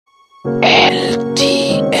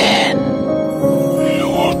LTN,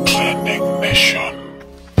 your trending mission.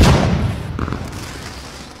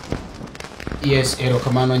 Yes,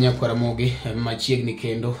 erokamano Nyakwaramogi machiegni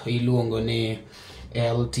kendo iluongo ni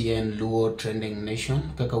LTN Luo Trending Nation.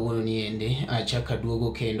 Kaka wuono ni ende achaka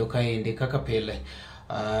duogo kendo ka ende kaka pile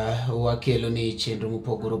wakelo ni chenro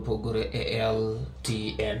mopogore opogore e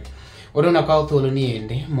LTN. Odona ka thuolo ni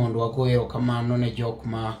ende mondo wago erokamano ne jok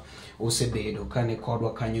ma osebedo kane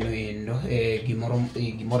kodwa kanyo no endo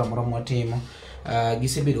gimoro amora mwatimo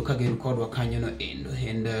gisebedo ka gin kodwa kanyo no endo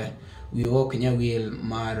and we ok nyawil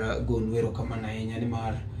mar gonu erokamano ahinya ni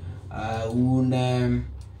mar un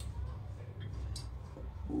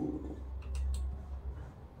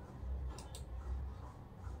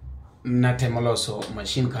natemo loso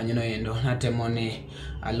machine kanyo no endo, natemo ni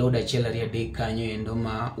aload achiel ariyo adek kanyo endo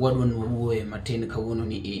ma wadwa nwuoye matin kawuono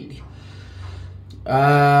ni endi.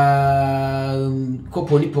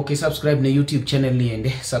 Kopo ni poki subscribe na YouTube channel ni ende,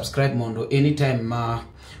 subscribe mondo anytime ma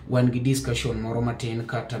wan gi discussion moro matin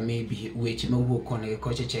kata maybe weche mawuok kone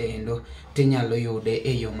kocha cha endo tinyalo yude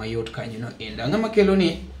e yo mayot kanyo no endo. Ng'ama kelo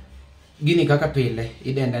ni gini kaka pile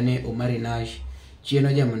idenda ni Umarinash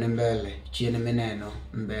chieno jamone mbele, chiene meneno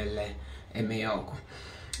mbele emeyoko.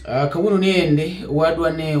 Kawuono ni ende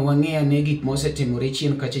wadwa ne wang'eya ne gik mosetimore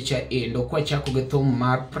chien kacha cha endo kwa chako gi thum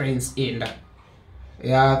mar Prince Indah.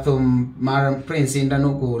 Ya thum mar Prince Indah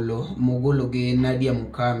mogolo gi Nadia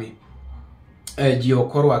Mukami. Ji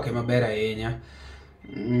okorwake maber ahinya.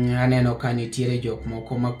 Aneno ka nitiere jok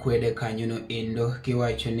moko makwede kanyo no endo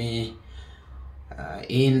kiwacho ni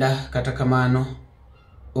Indah kata kamano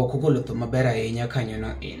okogolo thum maber ahinya kanyo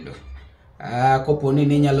no endo. Kopo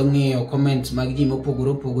ni nyalo ng'iyo comments mag ji mopogore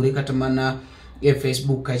opogore kata mana e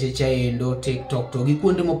Facebook kacha cha endo, TikTok to gi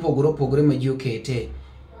kuonde mopogore opogore ma ji okete,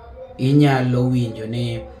 inyalo winjo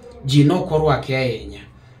ni ji nokorwake ahinya.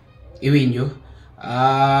 Iwinjo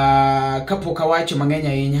kapok awacho mang'eny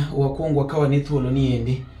ahinya, wakuongo wakawa ni thuolo ni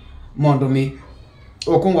endi mondo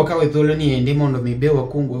mi be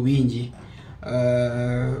wakuongo winji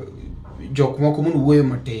jok moko mun wuoyo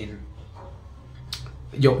matin,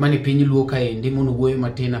 jok mani piny luo ka endi mun wuoyo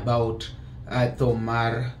matin about thum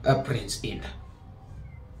mar Prince Indah.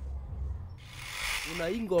 Kuna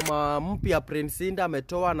hii ngoma mpya Prince Indah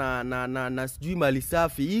ametoa na sijui mali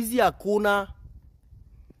safi. Hizi hakuna.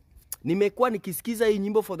 Nimekuwa nikisikiza hii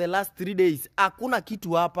nyimbo for the last 3 days. Hakuna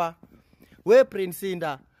kitu hapa. Wewe Prince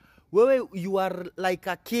Indah, wewe you are like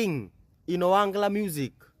a king in Wangla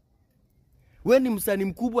music. Wewe ni msanii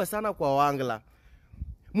mkubwa sana kwa Wangla.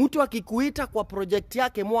 Mtu akikuita kwa project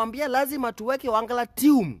yake mwambie lazima tuweke Wangla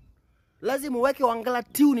tune. Lazima uweke Wangla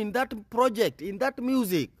tune in that project, in that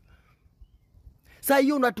music. Sasa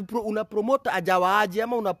hiyo unapromote Ajawa aje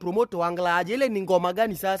ama unapromote Wangla aje? Ile ni ngoma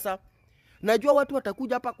gani sasa? Najua watu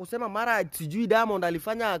watakuja hapa kusema mara sijui Diamond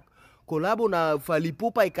alifanya kolabo na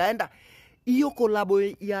Falipupa ikaenda. Hiyo kolabo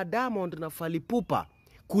ya Diamond na Falipupa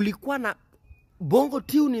kulikuwa na bongo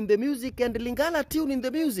tune in the music and lingala tune in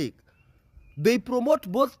the music. They promote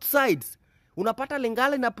both sides. Unapata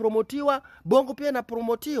lingala inapromotiwa, bongo pia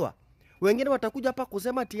inapromotiwa. Wengine watakuja hapa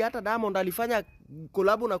kusema hata Diamond alifanya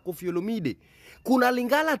kolabo na Koffi Olomide. Kuna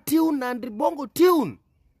lingala tune na bongo tune.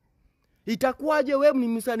 Itakuwaje wewe ni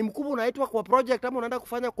msanii mkubwa unaitwa kwa project ama unaenda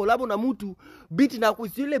kufanya kolabo na mtu beat na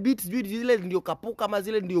zile beats zile ndio kapuka ama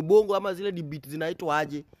zile ndio bongo ama zile ni beat zinaitwa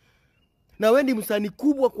aje? Na wewe ni msanii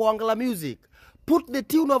kubwa kwa Wangla music. Put the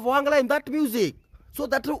tune of Wangla in that music so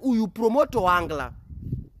that you promote Wangla.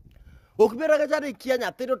 Okibera gajari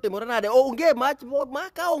kianya tero temorana de onge match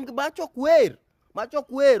maka onge macho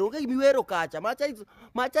kwer onge miwero kacha macha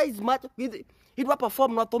is match itwa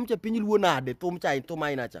perform na tomche pinyi luo nade tomcha to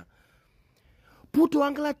mainacha. Put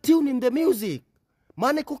Wangla tune in the music.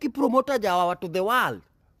 Mane kuki promoter Jawa to the world.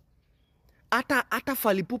 Ata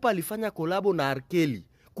Falipupa alifanya kolabo na Arkeli.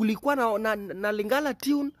 Kulikuwa na lingala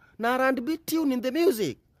tune na R&B tune in the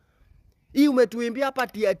music. Hii umetuimbia hapa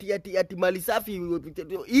ati mali safi.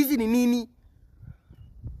 Hizi ni nini?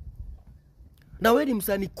 Na wewe ni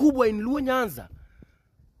msanii kubwa in Luo Nyanza.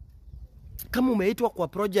 Kama umeitwa kwa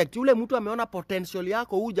project, yule mtu ameona potential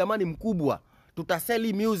yako, huyu jamani mkubwa,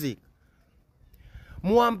 tutaseli music.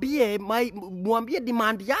 Muambie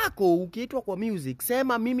demand yako ukiitwa kwa music.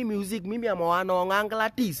 Sema mimi music, mimi ama Wangla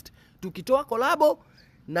artist. Tukitoa kolabo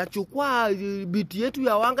nachukua beat yetu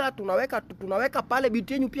ya Wangla tunaweka pale,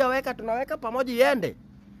 beat yenu pia tunaweka pamoja iende.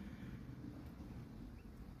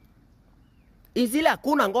 Izile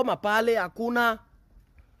hakuna ngoma pale, hakuna.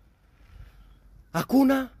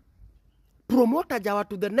 Promoter Jawa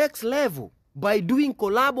to the next level by doing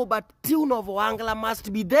collabo, but tune of Wangla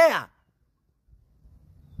must be there.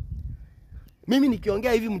 Mimi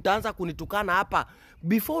nikiongea hivi mtaanza kunitukana hapa.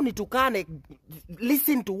 Before nitukane,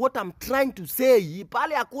 listen to what I'm trying to say.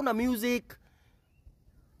 Pale hakuna music.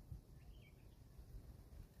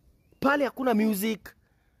 Pale hakuna music.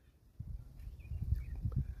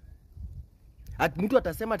 Mtu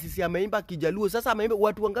atasema sisi ameimba Kijaluo. Sasa ameimba,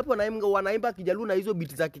 watu wangapi wanaimba Kijaluo na hizo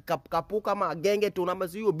beat za kikapu kama genge tu na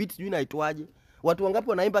hiyo beat sijui inaitwaje. Watu wangapi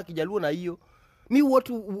wanaimba Kijaluo na hiyo?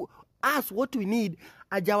 What we need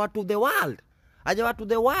ajawa to the world. Ajawa to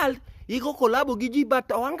the world iko kolabo giji but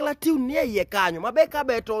wangla tune nie ye kanyo. Mabeka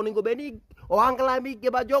beto ningo beni wangla mi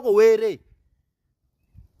geba jogo were.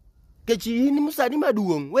 Kechi ni msanii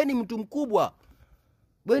maduong, wewe ni mtu mkubwa.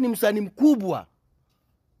 Wewe ni msanii mkubwa.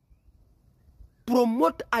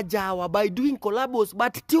 Promote ajawa by doing collabos,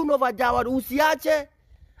 but tune of ajawa usiache.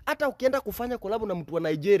 Hata ukienda kufanya collabo na mtu wa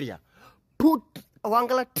Nigeria, put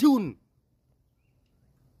wangala tune.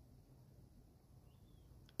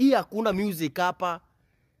 Hii hakuna music hapa.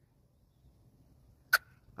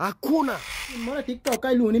 Hakuna. Mbona TikTok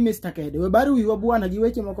ailu ni Mr. Kede. We bari wiwa bwana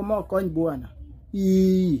giweche moko kony bwana.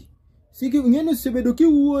 Siki unyene sebedo ki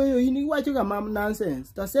uoyo ini wacho ga mam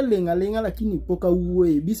nonsense. Ta linga lakini poka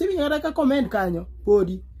uoyo. Bise ngara ka comment kanyo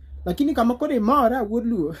podi. Lakini kama kore mora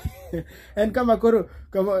wudlu. En kama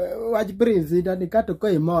wach prince ndani kato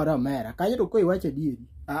ko mora mera. Kanyo to ko wacho dieri.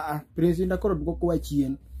 Prince ndakoro duko ko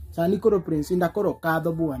wachien. Sani koro prince ndakoro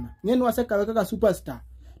kadho bwana. Ngeni wasekawe kaka superstar.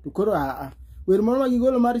 To koro wer moro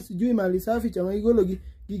magigolo mari sijui mali safi chama igolo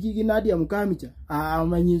gi Nadia Mukamicha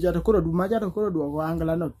manyinja to koro dumaja to koro duogo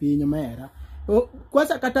angla no piny mera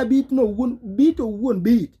kwasa kata beat no wuon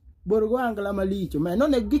beat borgo angla malicho me no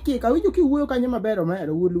ne gikika winjo ki wuoyo kanyo maber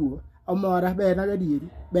mera woluo omora bena gadieri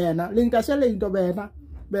bena lingta sele to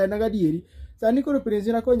bena gadieri sani koro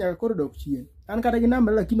prince na konya koro dok chien an kata gi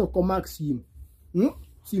namba lakini ok omak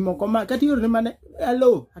simo komak kati yor ne mane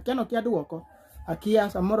hello akeno kia duoko akia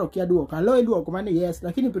samoro kia duoko alo duoko mane yes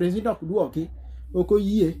lakini prince ok duoki oko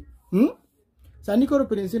yie sani koro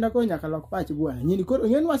prince na ko nyaka lok pach bwana nyini koro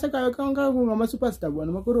nyen waseka ka ngoma superstar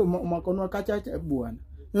bwana makoro makonwa kacha bwana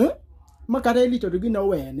makare eli to gino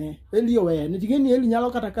wene eli wene tigeni eli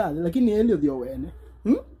nyalo kata kazi lakini eli odhi wene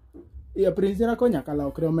ya prince na ko nyaka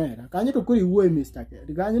lok remera kanyo to kuri wuoi Mr.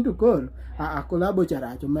 Kede kanyo to koro kolabo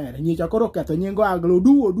characho mera nyicha koro ketho nyengo aglo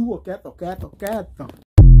duo ketho.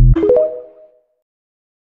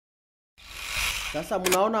 Sasa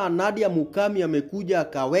mnaona Nadia Mukami amekuja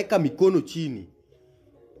akaweka mikono chini.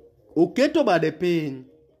 Oketo bade pen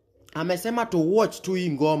amesema to watch tu hii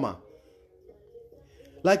ngoma.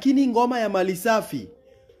 Lakini ngoma ya mali safi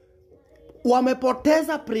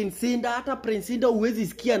wamepoteza Prince Indah. Hata Prince Indah huwezi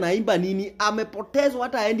sikia naimba nini. Amepotezwa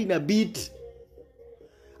hata endi na beat.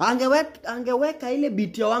 Angeweka ile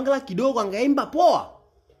beat ya wangala kidogo angeimba poa.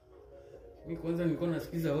 Mimi kwanza nilikuwa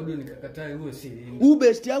nasikiza audio nikakataa huo si.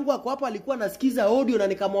 Best yangu ako hapa alikuwa nasikiza audio na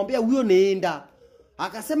nikamwambia huyo ni Indah.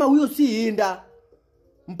 Akasema huyo si Indah.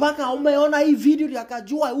 Mpaka umeona hii video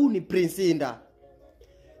akajua huyu ni Prince Indah.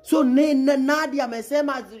 So Nadia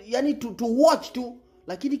amesema yani to watch tu,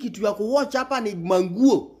 lakini kitu ya kuwatch hapa ni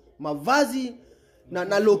manguo, mavazi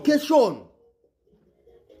na location.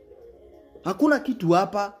 Hakuna kitu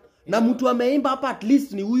hapa. Na mtu ameimba hapa at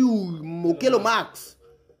least ni huyu Okelo Max.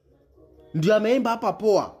 Ndio ameimba hapa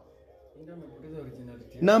poa.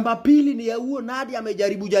 Namba pili ni ya huo Nadia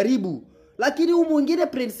amejaribu. Lakini huyu mwingine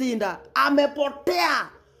Prince Indah amepotea.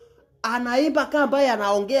 Anaimba kama ambaye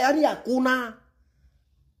anaongea yani hakuna.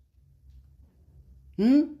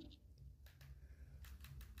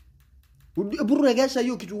 Hebu regesha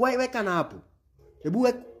hiyo kitu weka na hapo. Hebu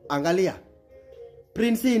angalia.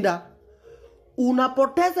 Prince Indah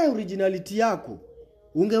unapoteza originality yako.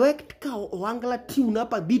 Ungeweka wangala tune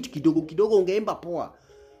hapa beat kidogo ungeimba poa.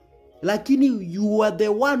 Lakini you are the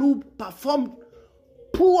one who performed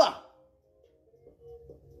poor.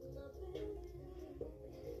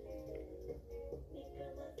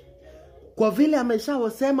 Kwa vile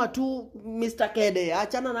ameshawasema tu Mr. Kede,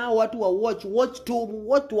 achana na watu wa watch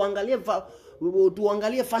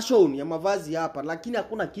tuangalie fashion ya mavazi hapa, lakini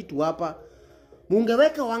hakuna kitu hapa.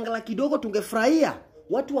 Mungeweka wangala kidogo tungefurahia.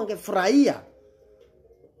 Watu wangefurahia.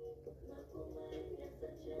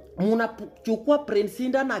 Munachukua Prince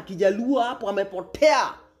Indah na Kijaluo hapo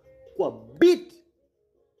amepotea kwa beat.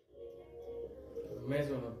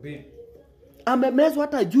 Amezwa na beat. Amemezwa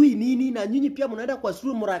hata jui nini na nyinyi pia mnaenda kwa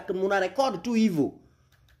studio muna record tu hivyo.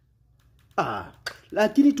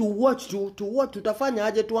 Lakini to watch tutafanya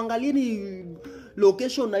aje tuangalie ni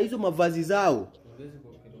location na hizo mavazi zao.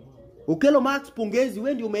 Okelo Max pongezi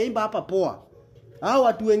wewe ndio umeimba hapa poa. Hao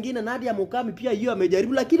watu wengine Nadia Mukami pia hiyo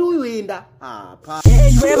amejaribu lakini huyu Indah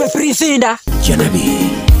Hey wewe Prince Indah. Janabi.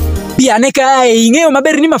 Piane kae ing'eyo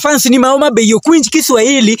maber ni mafans ni maoma be yo kwinj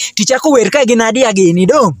Kiswahili tichako wer ka ginadi ageni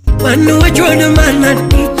dong. Manu wajono mana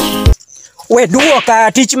tich. We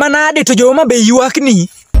duoka tich manade to joma be ywakni.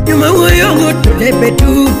 Joma woyongo to debe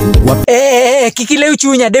tupu. Kikile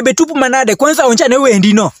uchunya debe tupu manade kwanza onchane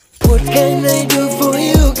wendi no. What can I do for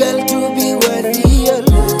you girl to be real?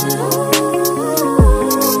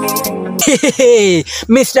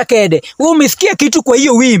 Mr. Kede, wewe umesikia kitu kwa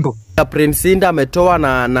hiyo wimbo? Prince Indah ametoa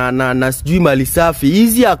na sijui mali safi.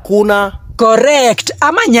 Hizi hakuna. Correct.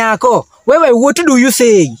 Ama nyako. Wewe, what do you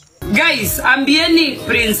say? Guys, ambieni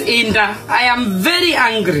Prince Indah, I am very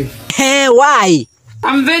angry. Why?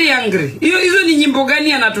 I'm very angry. Hizo ni nyimbo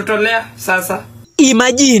gani anatutolea sasa?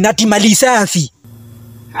 Imagine ati mali safi.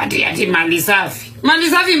 Ati mali safi. Mali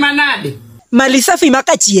safi manade? Mali safi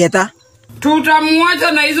makachieta.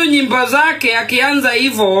 Tutamuacha na hizo nyimbo zake akianza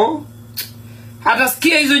hivyo.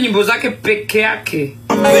 Hatasikia hizo nyimbo zake peke yake.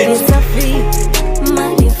 Mali safi,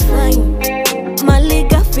 mali fine, mali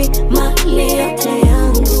gafi, mali yote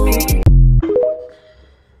yangu.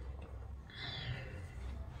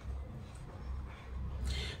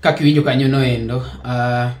 Kaki winjo kanyo no endo.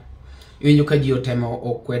 Winjo ka ji otemo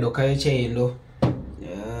okwedo kaeche endo.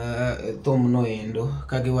 Thum no endo.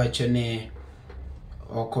 Kagi wacho ne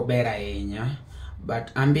okober ahinya.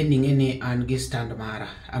 But ambi ning'e ni an gi stand mara.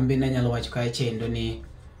 Ambi nanyalo wacho kaeche endo ni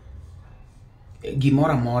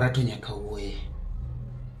gimora mora to nyaka wuoye.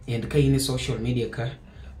 And ka in social media ka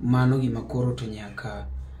mano gima koro to nyaka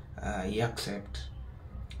accept.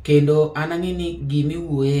 Kendo anang'e ni gimi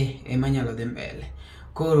wuoye ema nyalo dhi mbele.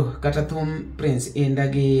 Koro kata thum Prince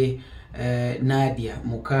Indah gi Nadia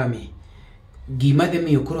Mukami gima dhi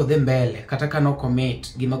miyo koro dhi mbele kata kano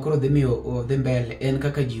commit gima koro dhi miyo dhi mbele en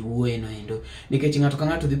kaka ji wuoye no endo. Nikech ng'ato ka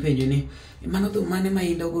ng'ato dhi penjo ni mano dho mane ma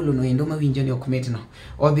Indah ogolo no endo mawinjo ni commit no.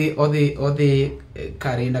 Odhi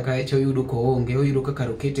kar Indah ka echo yudo ko onge oyudo ka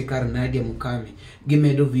karo kete kar Nadia Mukami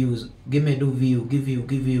gimedo views gimedo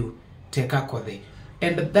view te kako dhi.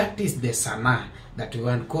 And that is the sana that we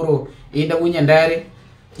want. Koro Indah Munyandare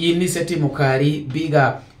ini setimo kari big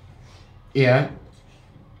up. Yeah.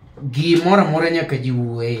 Gimora mora nyaka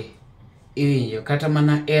jiwe. Iyo kata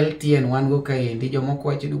mana LTN wango kaendi jomoko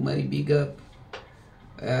wacho du mari big up.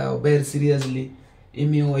 Ober seriously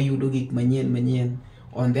imiyo wayudo gik manyien.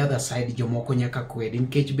 On the other side jomoko nyaka kwedi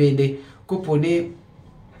nikech bende kopone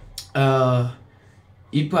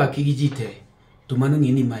ipaki gi jite to mano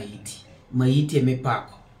ng'eni maiti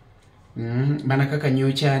emipako. Mana kaka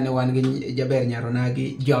nyocha ne wan gi jaber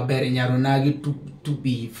nyaronagi to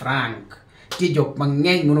be frank. Ti jok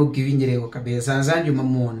mang'eny mono giwinjre go kabisa sanju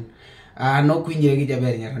mamon. No kwinjre gi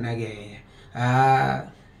jaber nyaronagi.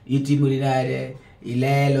 Itimuri nade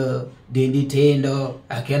ilelo dendi tendo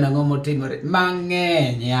akena ngomo timore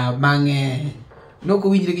mang'eny no ko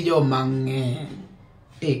winjre gi jo mang'eny.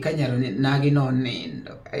 Kanyaro nagi no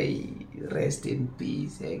nindo. Rest in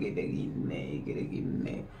peace. Gede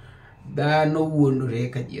dhano wuondore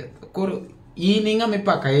ka ji otho. Koro in ng'ama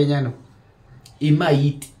ipako ahinya no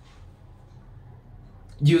imaiti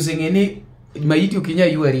ji oseng'e ni maiti ok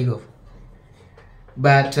inyal ywarigo.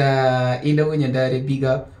 But Indah Munyandare, big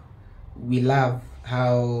up. We love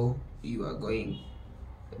how you are going.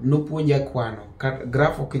 No puonja kwano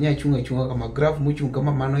graph ok inyal chunga kama graph mochung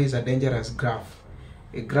kama mano is a dangerous graph.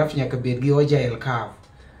 Graph nyaka bed gi agile curve.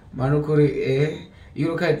 Mano koro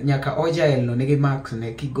yuro ka nyaka agile no nigi max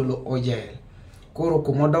ne kigolo agile. Koro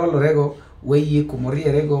kumodolorego wayie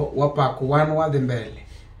kumorierego wapako wan wadhi mbele.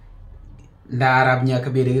 Ndarab nyaka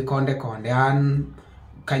bed gi konde an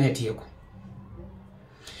kanya tieko.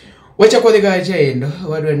 Wachako dhi gache endo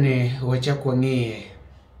wadwa ne wachako wang'e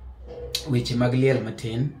weche mag liel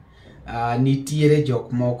matin. Nitiere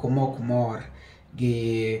jok moko mok mor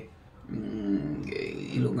gi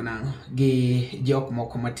ilungo nango gi jok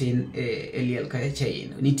moko matin e liel kacha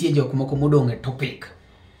endo. Nitie jok moko modong' e topic.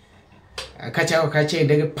 Kacha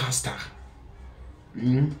ende gi pastor.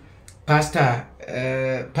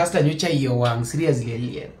 Pastor nyocha iyo wang seriously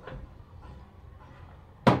liel.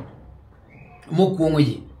 Mokwongo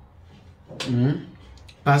ji.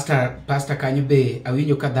 Pastor kanyo be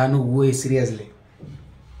awinjo ka dhano wuoye seriously.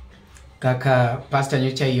 Kaka pastor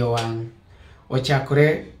nyocha iyo wang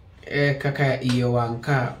ochakore kaka iyo wang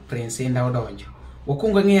ka Prince Indah odonjo.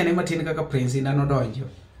 Wakungo ng'iyane matin kaka Prince Indah nodonjo.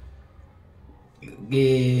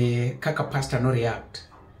 Gi kaka pastor no react.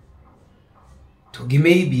 To gi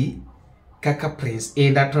maybe kaka Prince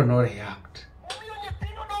Indah to no react.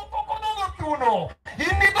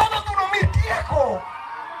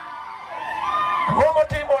 Como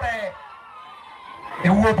timore e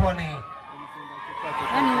wuodwani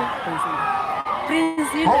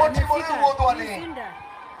Prince Como timore wuodwani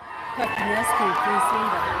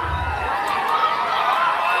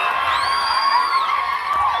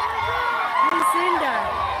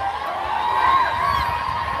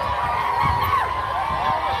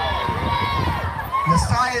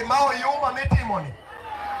Nyasaye mao yuma mitimoni.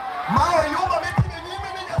 Mao yuma mitime nyimi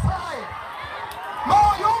ni Nyasaye.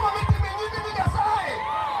 Mao yuma mitime nyimi ni Nyasaye.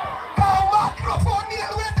 Kao mikrofoni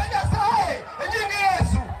elweta Nyasaye. Nyingi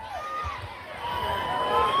Yesu.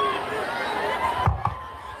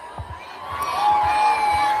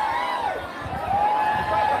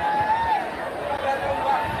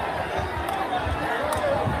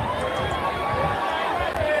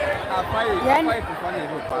 Hafai kufanya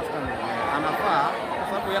hivyo pasta mwenyewe. Anafaa kwa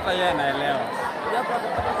sababu hata yeye anaelewa. Japo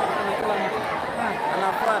atakata kila mtu.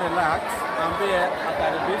 Anafaa relax, ambie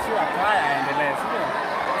akaribishwe akae aendelee, sio?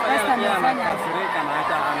 Sasa yeye anakasirika na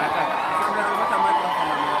hata anataka. Sasa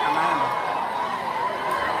microphone anaenda.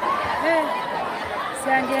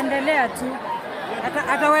 Si angeendelea tu.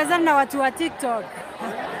 Atawezana na watu wa TikTok.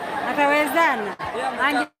 Atawezana.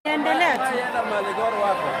 Angeendelea tu. Yenda maligoro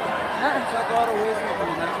wako. Sasa goro huwezi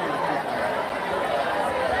kulinganisha.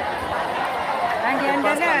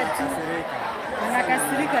 Angeendelea tu.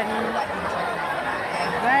 Anakasirika nini?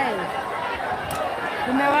 Bai.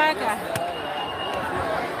 Kumewaka.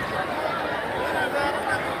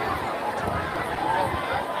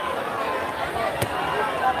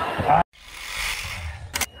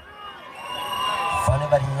 Fane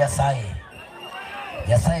bari Nyasaye.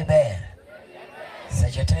 Nyasaye ber.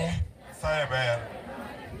 Sechete. Nyasaye ber.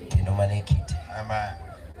 Kendo manekite. Amen.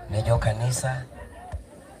 Nejo kanisa.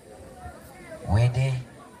 Wede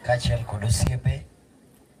kachel kod osiepe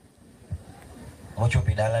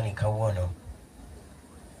mochopo dala ni kawuono,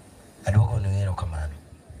 aduogo ni erokamano.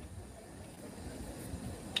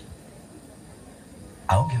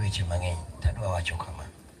 Aonge weche mang'eny, tadwa wacho kama.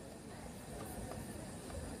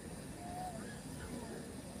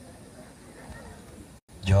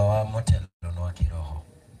 Jowa motelonwa kiroho,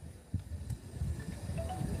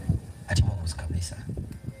 atimo mos kabisa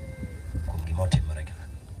kuom gima otimore ka.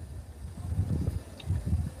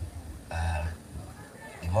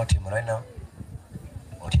 Gimotimore no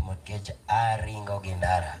otimo nikech aringo gi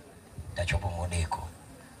ndara tachopo modeko.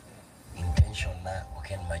 Intention na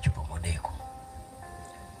ok en machopo modeko.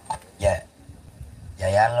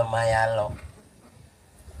 Yalo mayalo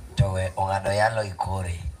to we ong'ado yalo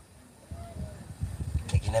ikore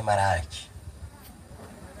kikine marach.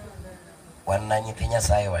 Wan na nyithi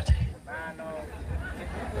Nyasaye wate.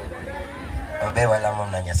 Obe walamo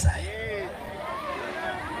na Nyasaye.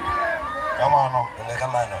 Kamano.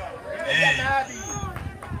 Kamano.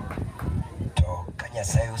 To ka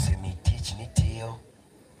Nyasaye osemi tich nitiyo,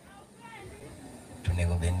 to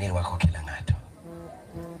nego bed ni rwako kila ng'ato.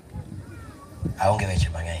 Aonge weche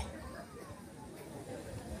mang'eny.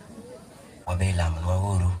 Wabe lamonwa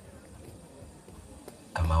uru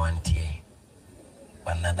kama wantie.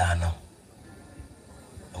 Wan dhano.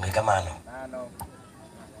 Onge kamano.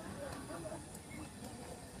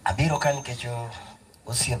 Abiro ka nikech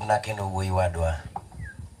osiepna kendo wuoyi wadwa.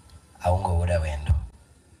 Aongo uda wendo.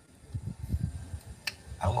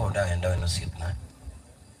 Aongo uda wendo en osiepna.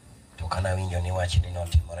 To kana winjo ni wach ni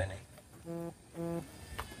notimore ne.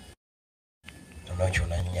 To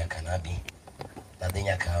nochuna nyaka nabi. Nadhi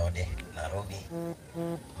nyaka ode Nairobi.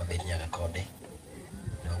 Mabed nyaka kode.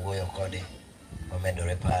 Nawuoyo kode.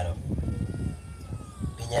 Wamedore paro.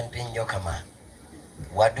 Piny en piny jo kama.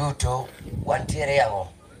 Waduto wantiere yang'o.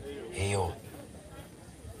 Eyo.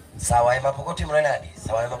 Sawa ema poko timore nadi?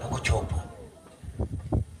 Sawa ema poko chopo.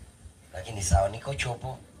 Lakini sawa niko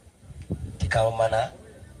chopo. Tikao mana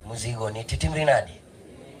muzigo ni titimri nadi?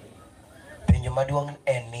 Penjo maduong'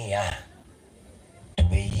 en niya. To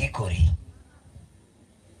be yikori.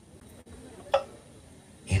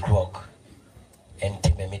 Ikruok en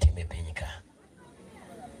timbe mitime piny ka.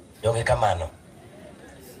 Donge kamano.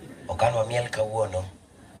 Okanwa miel kawuono.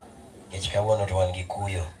 Nikech kawuono to wan gi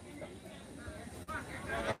kuyo.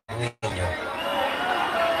 Winjo.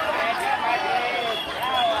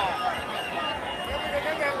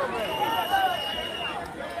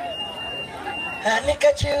 Ani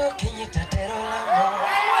kacheo kinyi tatero lamo.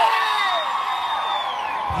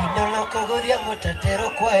 Inoloko godhiambo tatero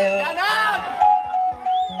kwayo.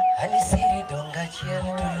 Ani siri donga chiel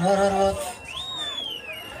to luoro ruoth.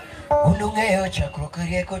 Unung'eyo chakruok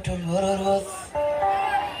rieko to luoro ruoth.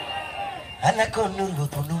 Anakonu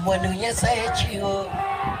ruoth unu mwandu Nyasaye chiwo.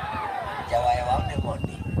 Jawayo wamne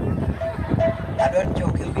mondi. Adon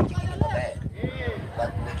choke winji gino maber.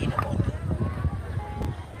 Wakwe gino mondi.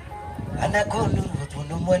 Anakonu ruoth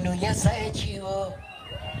unu mwandu Nyasaye chiwo.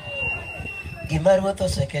 Gima ruoth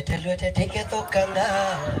osekete lwete tiketho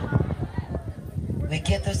kang'awo.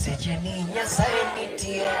 Wiketho seche ni Nyasaye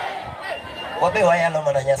nitie. Wabe wayalo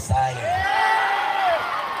mana Nyasaye.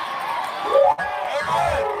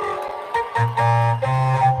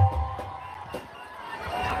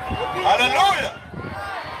 Hallelujah.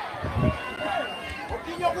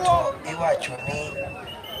 Iwacho ni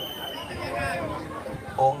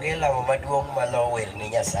onge lamo maduong' malo wer ni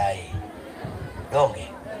Nyasaye. Donge.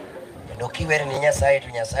 Kendo kiwer ni Nyasaye to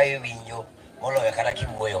Nyasaye winjo moloyo kata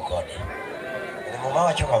kiwuoyo kode. Muma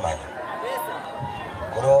wacho kamano.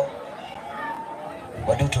 Koro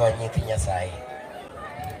waduto wa nyithi Nyasaye.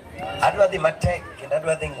 Adwa dhi matek kendo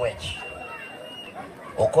adwa dhi ng'wech.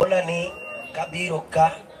 Okona ni kabiro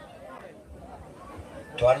ka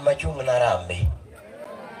to an machung' na rambe.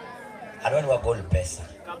 Adwa ni wagol pesa.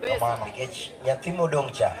 Nikech nyathi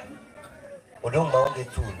modong' cha odong' maonge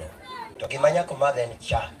thuno. To gima nyako madhe en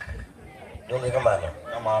chak. Donge kamano.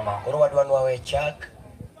 Koro wadwa ni wawe chak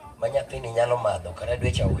ma nyathini nyalo madho kata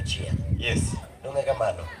dweche 6. Yes. Donge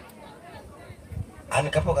kamano. An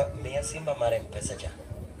kapok miya simba mar M-Pesa cha.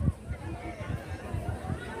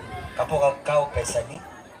 Kapok akawo pesa ni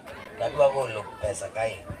nadwa golo pesa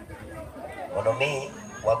kae. Mondo mi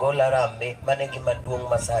wagola rambe mane gima duong'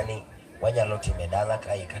 masani wanyalo time dala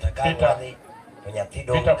kae kata ka wadhi to nyathi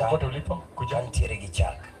dong' ka kantiere gi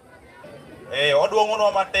chak.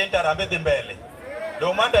 Oduong'onwa matin to rambe dhi mbele.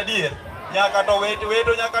 Dong' manda adier nyaka to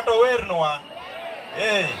wedo nyaka to wernwa.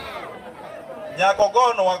 Nyaka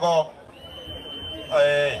ogonwa go.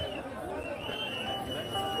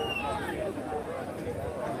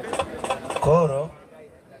 Koro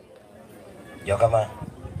Jokama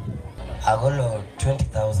agolo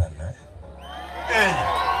 20,000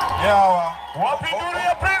 Yawa. Wapinduru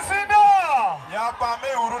ya Prince Indah. Yapa me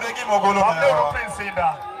urude gi mogolo na Prince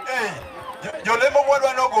Indah. Jolemo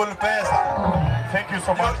mwadwa no gol pesa. Thank you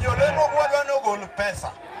so much. Jolemo mwadwa no gol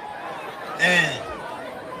pesa.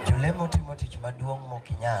 Jolemo timo tich maduong'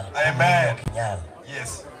 mokinyal. Amen. Mokinyal.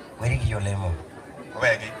 Yes. Weri gi jolemo.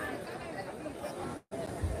 Wegi.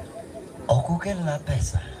 Okukelna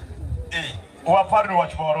pesa. Waparni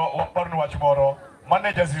wach moro.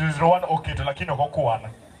 Manager 001 oketo lakini okokwana.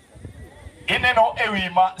 Ineno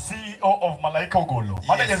ewima CEO of Malaika ogolo.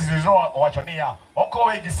 Manager 001 owacho niya,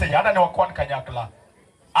 okowe gi sei hata ne wakwan kanyakla.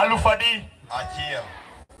 Alufadi achiel.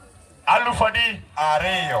 Alufadi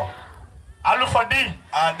ariyo. Alufadi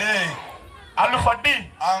adek.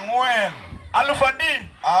 Alufadi ang'wen. Alufadi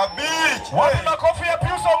abich. Wapi makofi ya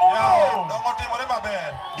Pius Omundo? Dongo timore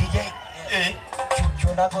maber. DJ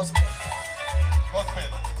chuna gospel. Gospel.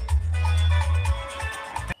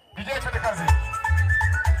 DJ twende kazi.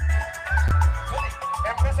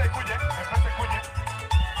 M-Pesa ikuje, M-Pesa ikuje.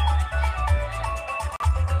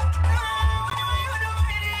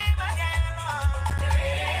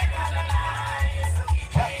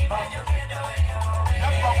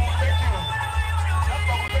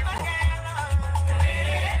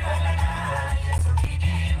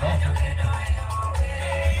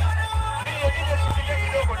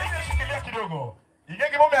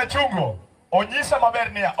 Igenge mome achungo onyisa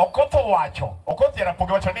maber niya okotho wacho okoth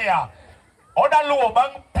Jarapogi wacho niya oda luwo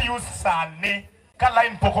bang' Pius sani ka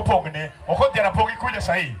line pok opogne. Okoth Jarapogi kuja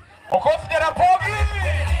sahi. Okoth Jarapogi!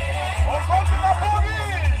 Okoth Jarapogi!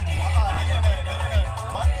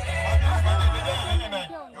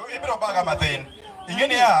 Ibiro baga mathin.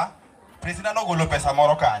 Ingeni ya president ogolo pesa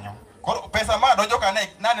moro kanyo. Koro pesa ma donjo kane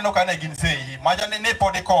naneno kane gin sei maja ne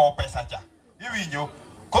pod ko pesa cha. Iwinjo.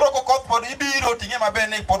 Koro kokoth pod ibiro tinge maber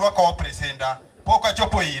ne pod wako president. Pok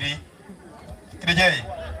achopo iri. DJ.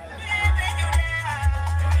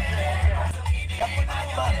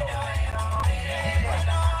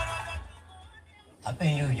 Apa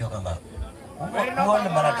yang you Jokama?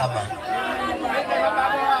 Bukan mana kama?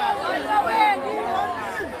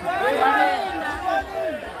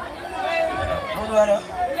 Bukan.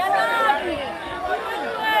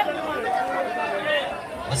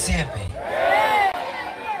 Siapa?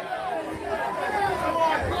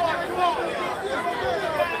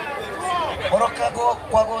 Orang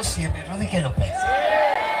kago siapa? Rudi kelo pesa.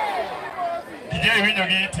 DJ winyo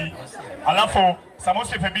giti. Alafu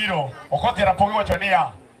Samusi Febiro Okoth Jarapogi wacho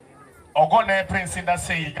niya ogone Prince Indah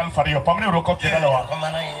sei Galfario pamne Okoth Jarawa.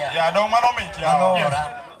 Ya dong mano mit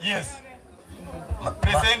ya. Yes.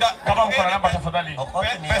 Prince Indah kama mko na namba tafadhali.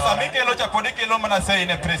 Pesa mikelo cha kodi kilo mana sei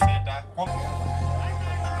ne Prince Indah.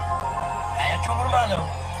 Aya chumur malo.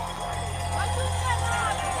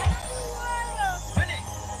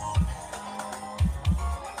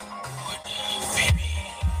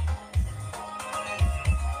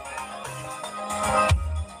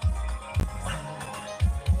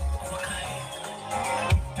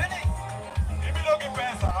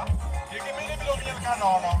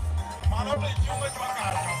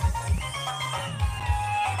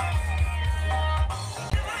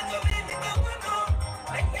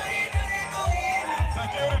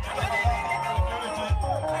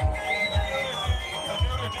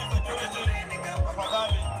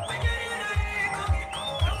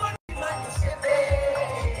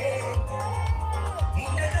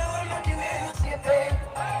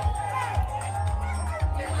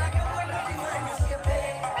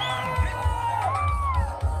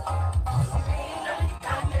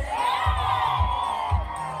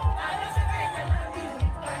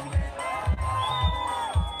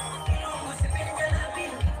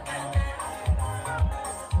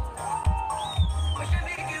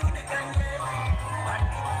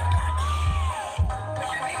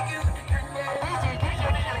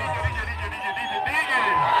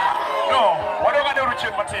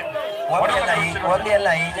 Wamiel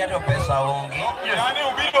ahinya to pesa onge. Yani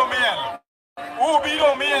ubiro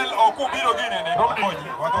miel ok ubiro gine ne.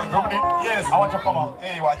 Yes, awacha kama.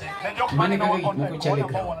 Waje. Mane kaka gik moko chale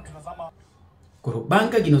grao. Koro bang'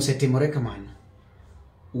 ka gino osetimore kamano,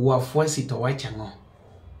 wafuasi to wacho ang'o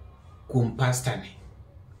kuom pasta ni?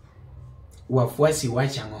 Wafuasi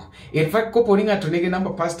wacho ang'o? In fact, kopo ni ng'ato nigi namba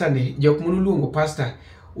pasta ni, jok monuluongo pasta,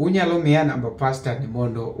 unyalo miya namba pasta ni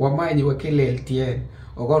mondo wamanye wakele LTN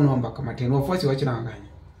ogonwa mbaka matin. Wafuasi wacho nang'o kanyo?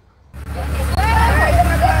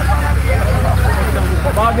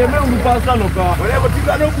 Bage me un pasta loka. Ole ko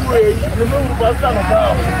tigano kuwe. Ne me un pasta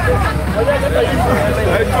loka. Ole ko tayi.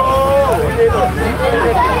 Eto.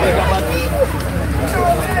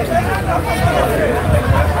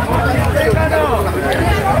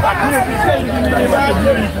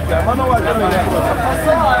 Mano wa kana.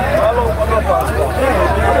 Halo kwa pasta.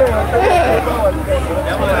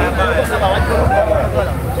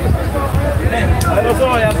 Halo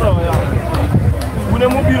soya. Une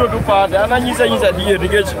mobiro tu pade ana nyisa die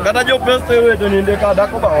nikech kata jo peste weto ninde kada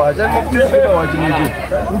ko bawacha mo pese bawacha ninde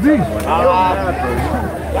ubi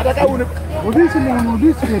kata ka une ubi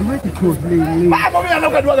sile maki chodle baba mimi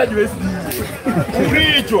aloka dwaga USD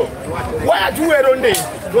uricho waya tuwero nde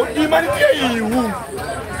do imani tie iwu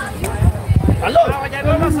allo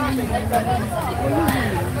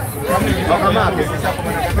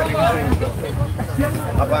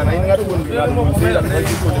hapana ini ngatu kundiala uno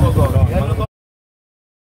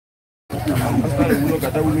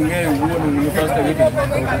kata uninge uno pasta wiki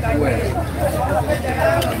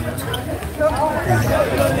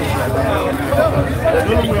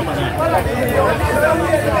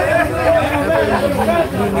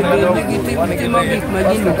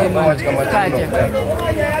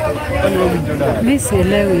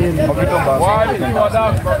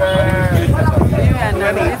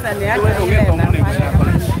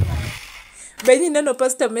Benyi neno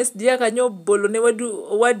Pastor Mes dia kanyo bolo ne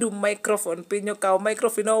wadu microphone pinyo kao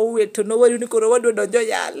microphone oweto no wadu ni koro wadu donjo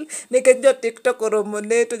yal nikech jo TikTok oromo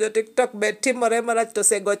ne to jo TikTok be timore marach to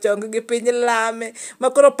sego chong gi piny lame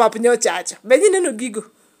makoro pap nyo chacha. Benyi neno gigo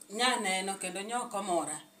nyaneno kendo nyoko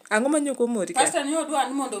mora. Ang'o manyoko mori ka? Pastor ni odwa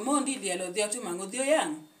ni mondo mondi lielo dhi otimo ang'o dhi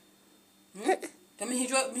yang. To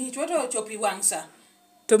mihichwa to chopi wangsa.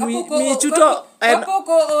 To michuto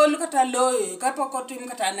kapoko ol kata loyo kapoko tim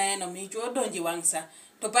kata neno michuo donji wangsa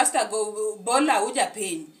to pastor go bola uja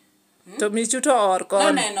piny to michuto or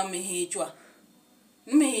kon neno mihichwa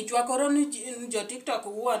koro ni jo TikTok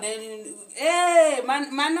wuone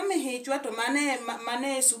mano mihichwa to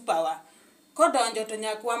mane superwa kodonjo to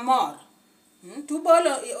nyakwa mor tu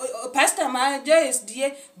bolo pastor ma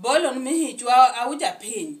JSDA bolo ni mihichwa auja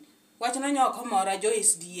piny wachno nyoko mora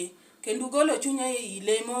JSDA kendo golo chunya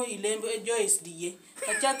ilemo JSDA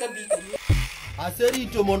kachaka bika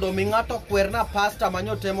aserito mondo mi ng'ato kwerna pasta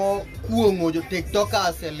manyotemo kuong'o jo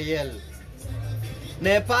tiktokers eliel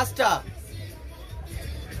ne pasta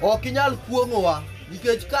ok inyal kuong'owa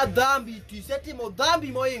nikech ka dhambi tisetimo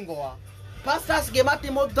dhambi moingowa pastors gima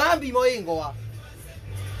timo dhambi moingowa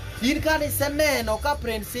in ka niseneno ka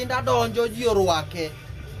Prince Indah donjo ji orwake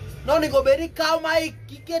nonego bedi kaw ma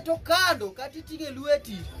iketo kando kata iting'e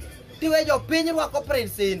lweti tiwe jo piny rwako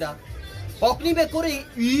Prince Indah ok ni be koro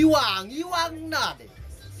iwang' nade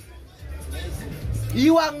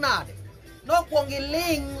nokwong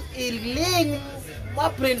iling ma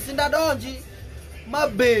Prince Indah donji ma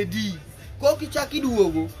bedi koki chaki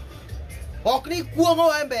duogo ok ni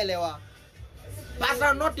kuong'o e mbelewa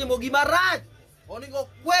pastor notimo gima rach onego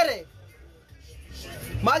kwere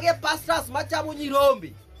mage pastors machamo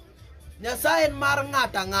nyirombe Nyasaye en mar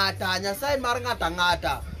ng'ata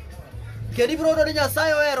ng'ata kedi brodo ni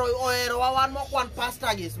Nyasaye ohero wawan mokwan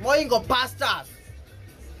pastors moingo pastors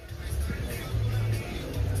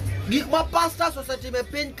Gik ma pastors osetime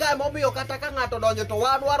piny kae momiyo kata ka ng'ato donjo to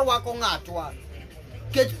wan warwako ng'atwa.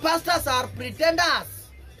 Kech pastors are pretenders.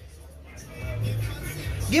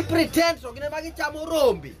 Gi pretend to gine ma gichamo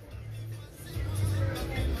rombe.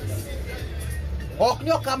 Ok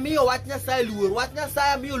nyo kamiyo wach Nyasaye luor. Wach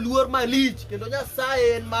Nyasaye miyo luor malich. Kendo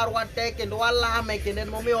Nyasaye en marwa te kendo walame kendo en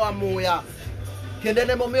momiyo wa muya. Kendo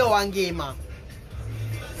en momiyo wa ngima.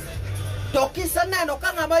 To kiseneno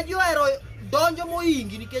ka ng'ama johero donjo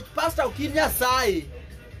moingi nikech pastor ok in Nyasaye.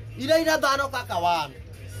 Ina dhano kaka wan.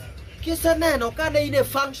 Kiseneno ka ne ine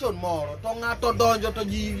function moro to ng'ato donjo to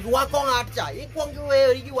ji rwako ng'atcha. Ikwongo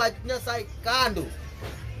iweyo gi wach Nyasaye kando.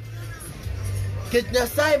 Kech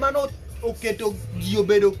Nyasaye mano oketo ji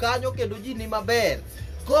obedo kanyo kendo ji ni maber.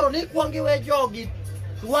 Koro ni kwongo iwe jogi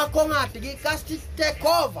rwako ng'atgi kasti take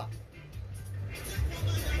over.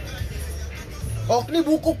 Ok ni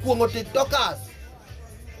buko kuongo tiktokers.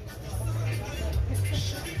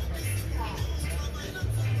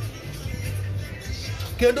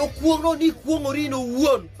 Kendo kuongo ni kuongo rino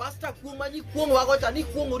wuon. Pastor kuongo manyi kuongo wagocha ni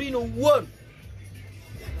kuongo rino wuon.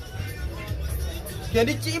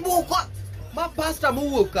 Kendi chibuko ma pastor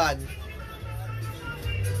muwuok kanyo.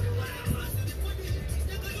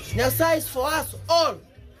 Nyasaye is for us all.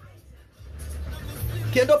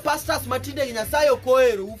 Kendo pastors matinde gi Nyasaye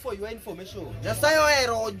okoero for your information. Nyasaye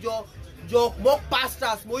oero jok mok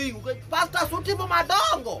pastors moingo. Pastors utimo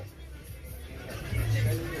madongo.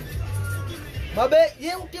 Mabe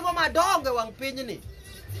ye utimo madongo wang piny ni.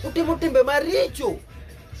 Utimo timbe maricho.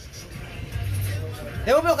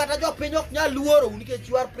 Emo kata jo piny ok nyal luoro nikech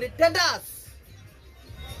you are pretenders.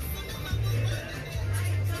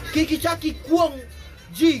 Kiki chaki kuong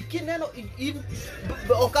ji kineno in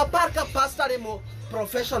okapar ka pastor emo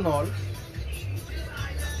professional.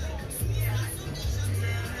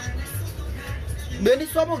 Beni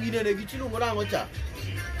somo ginene gichilungo nango cha.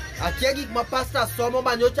 Akia gik ma pastors somo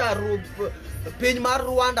manyocha piny mar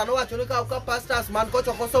Rwanda no wacho ni ka pastors man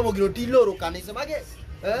kocho kosomo gino tiloro kanisa mage.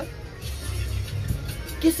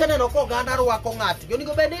 Kiseneno ko ganda rwako ng'at.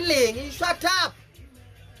 Yonigo bende ling, shut up.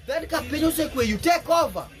 Then ka piny osekwe you take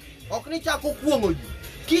over. Ok ni chako kuongo ji.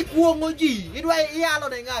 Kikuongo ji, idwa iyalo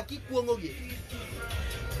ne ng'a kikuongo gi.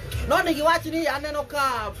 No ni giwach ni aneno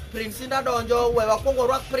ka Prince Indah donjo we wakongo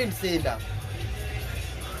rwak Prince Indah.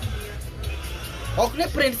 Ok ni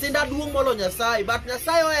Prince Indah duong' molo Nyasaye, but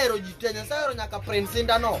Nyasaye ohero ji te, Nyasaye ohero nyaka Prince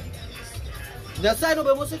Indah no. Nyasaye no be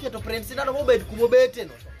moseketo Prince Indah no mobed kumobete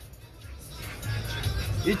no.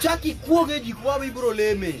 Ichaki kuonge ji kwa bibro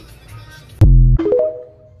leme.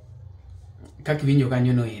 Kaka winjo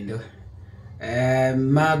kanyo no endo.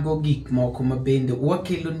 Mago gik moko mabende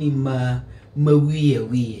wakelo ni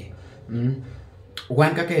wiye.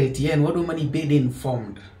 Wan kaka LTN wadwa mani bed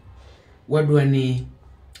informed. Wadwa ni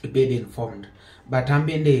bed informed. But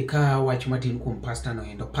ambende ka wach matin kuom pastor no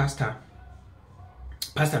endo. Pastor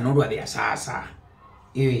nodwa dhi asasa.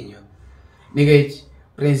 Iwinjo. Nikech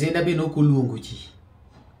Prince Indah be nokoluongo ji.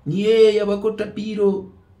 Nye yawa kota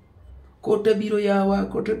biro yawa,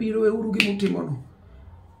 kota biro euru gimutimono.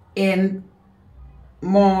 En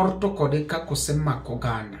mor to kode kakose mako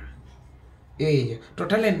ganda. To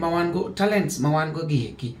talents mawango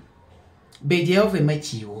gieki. Be Jehova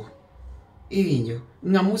machiwo. Iwinjo,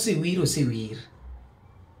 ng'ama osewir.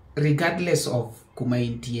 Regardless of kuma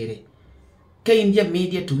intiere. Ka in ja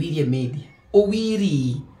media to wir media.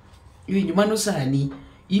 Owiri. Iwinjo, mano sani.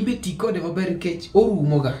 Imbe tikode maber kech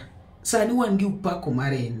orumoga. Sani wan gi upako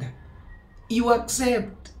marenda. You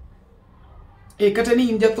accept. Kata ni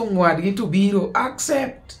inja thong wadgi to biro.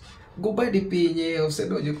 Accept. Go badi pinye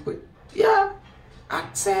osedojo kwe. Yeah.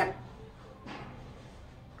 Accept.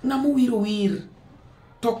 Ng'ama wir.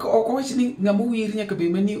 Tok okowach ni ng'ama wir nyaka be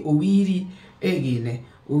mani owiri gine.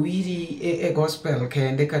 Owiri gospel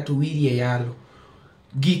kende kata owiri yalo.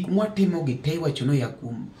 Gik mwatimo gi te wachono ya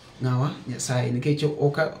kum ng'awa Nyasaye nikech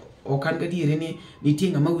okan gadiere ni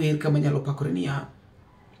nitie ng'ama wer kama nyalo pakore ni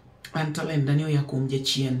an talent dani oya kum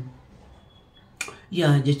jachien.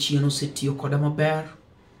 Jachien osetiyo koda maber.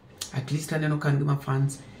 At least aneno kan gima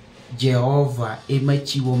fans. Jehova ema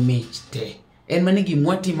chiwo mich te. En mani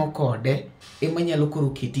gimwatimo kode ema nyalo koro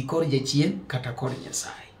keti kor jachien kata kor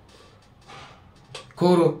Nyasaye.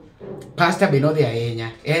 Koro pastor be nodhi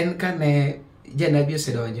ahinya. En kane janabi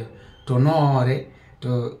osedonjo to noore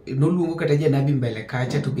to noluongo kata janabi mbele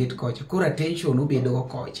kacha to bet kocha. Koro attention obedo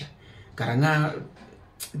kocha. Karanga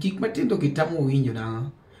gik matindo gitamo winjo na.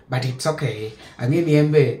 But it's okay. Angeni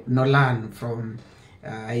embe no learn from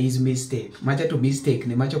his mistake. Macha to mistake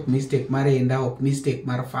ne macha mistake mare Indah ok mistake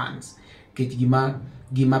mar fans. Kech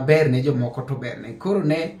gima ber ne jomoko to ber ne. Koro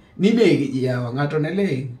ne nine yawa ng'ato ne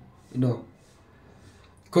le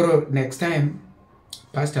Koro next time,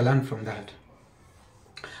 Pastor, learn from that.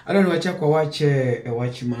 I don't know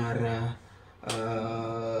watch mara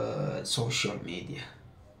social media.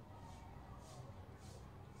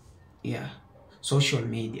 Yeah, social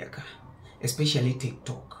media ka, especially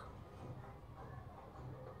TikTok.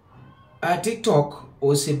 TikTok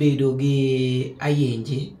osebedo gi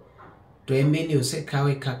ayenje to emeni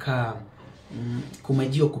osekawe kaka kuma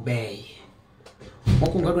ji ok bei.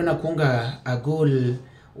 Mokwongo adwa nakwonga agol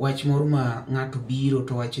wach moro ma ng'ato biro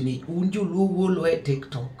to wacho ni un joluo wuolo e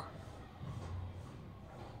TikTok.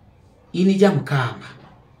 Ini jamkamba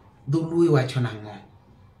dholuo wacho nang'o?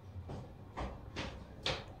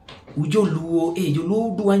 Ujoluo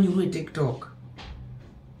joluo dwanyuru e TikTok.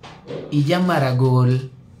 Ijamaragol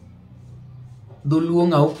dholuo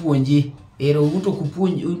ng'a opuonji ero uto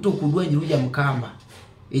kupuonji uto kudwanyru jamkamba.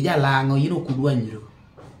 Ijalang'o yino kudwanyru.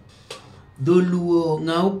 Dholuo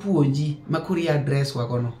ng'a opuonji makuri address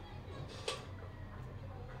wagono.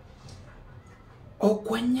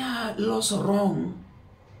 Okwanya loso wrong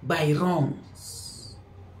by wrongs.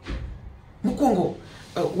 Mokwongo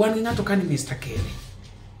wan gi ng'ato kani Mr. Kede.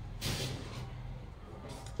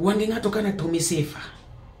 Wan gi ng'ato kana Tommy Sefa.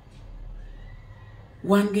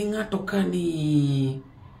 Wan gi ng'ato kani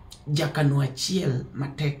jakano achiel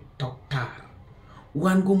matek tok tar.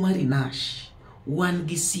 Wan go Marinash. Wan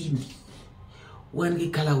gi Cindy. Wan gi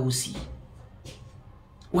Kalausi.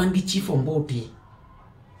 Wan gi Chief Ombote.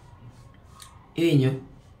 Enyo.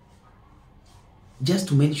 Just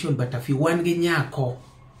to mention but a few. Wan gi Nyako.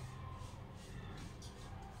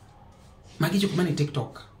 Magi jok mani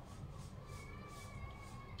TikTok.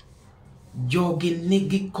 Jogi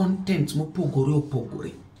nigi content mopogore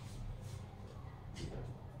opogore.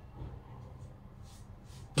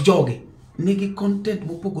 Jogi nigi content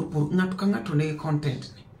mopogore opogore. Ng'ato ka ng'ato nigi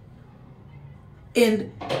content.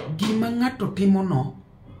 And gima ng'ato timo no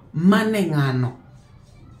mane ng'ano.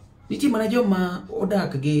 Nitie mana joma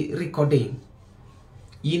odak gi recording.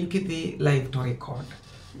 In kidhi live to record.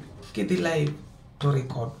 Kidhi live to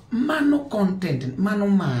record. Mano content, mano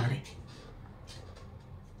mare.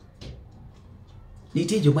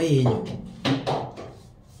 Nitie joma yenyo.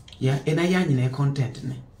 Ya, enayany ne content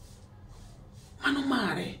ne. Mano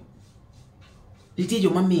mare. Nitie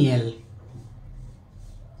joma miel.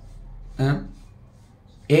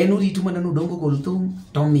 Eno ritu mana nodongo gol thum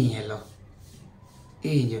to mielo.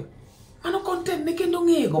 Enyo. Mano content ne kendo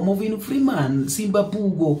ng'ego Movin Freeman, Simba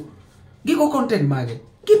Pugo. Gigo content mage.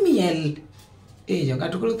 Gimiel. Enyo,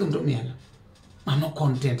 gato golo thum to mielo. Mano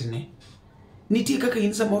content ne. Nitie kaka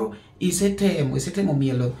in samoro isetemo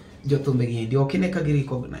mielo jothumbe gi endi. Ok ine ka gi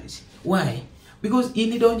recognize. Why? Because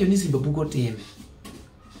in idonjo ni Simba Pugo time.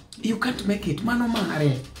 You can't make it. Mano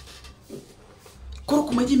mare. Koro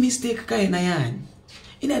kuma ji mistake ka enayany.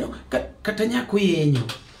 Ineno kata nyako yenyo.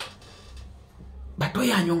 Bato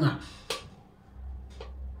yanyo ng'a.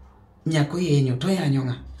 Nyako yenyo to yanyo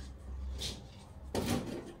ng'a.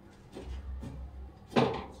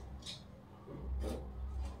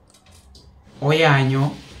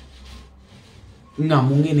 Oyanyo ng'a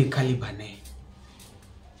mung'eni kalibane.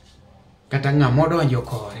 Kata ng'a modonjo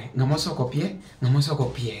kore. Ng'a mosoko pie, ng'a mosoko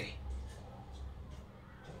piere.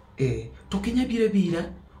 To Kenya bira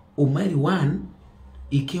Omari 1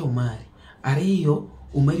 ike Omari. Ariyo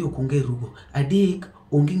Omari okonge rugo. Adek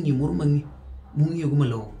onge ng'imoro mung'iyo go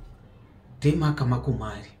malong'o. Tema kama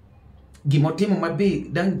Omari. Gimotimo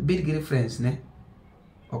mabe dang bed gi reference ne.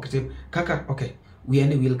 Ok tim kaka okay. We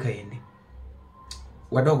ane will kaende.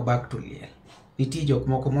 Wadog back to liel. Nitie jok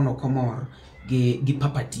moko mono komor gi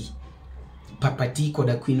papati. Papati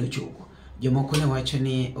koda Queen Ochogo. Jomoko ne wacho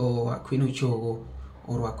ni Queen Ochogo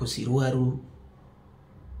orwako sirwaru.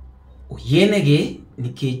 Oyienegi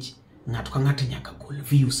nikech ng'ato ka ng'ato nyaka gol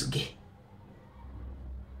views ge.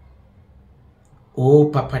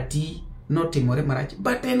 Papati notimore marach,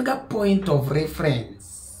 but en ga point of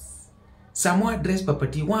reference. Samo address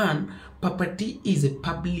Papati. 1, Papati is a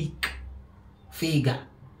public figure.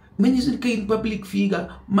 Manyiso ni ka in public figure,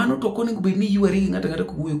 mano to konego bed ni yuari ng'ato ng'ato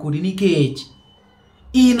kuwuoyo kodi nikech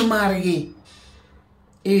in margi.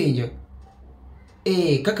 Enjo.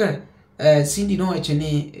 Kaka Cindy no wacho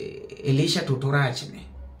ni Elisha Toto rach ne.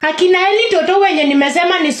 Akina Eli Toto wenye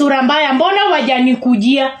nimesema ni sura mbaya, mbona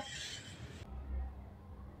wajanikujia?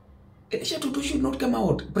 Elisha Toto should not come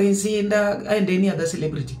out. Prince Indah and any other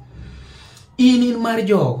celebrity. In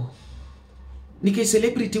marjogo. Nike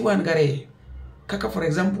celebrity wan gare. Kaka for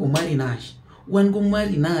example Marinash. Wan go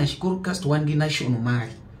Marinash cast wan gi Nation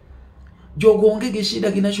Omari. Jogo onge gi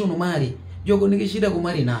shida gi Nation Omari. Jogo nigi shida go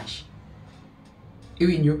Marinash.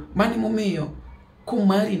 Iwinjo, mani momiyo ko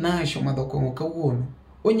Marinash omadho kong'o kawuono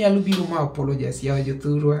onyalo biro ma apologize yawa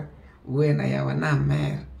jothurwa wena yawa na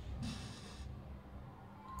mer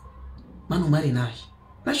mano mari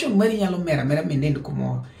nation mari nyalo mera menend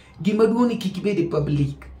kumoro gima duoni kik bed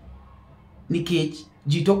public nikech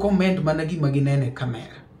ji to comment mana gima ginene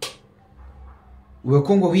kamera we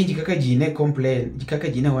kongo winji kaka ji ne complain kaka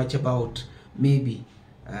ji ne watch about maybe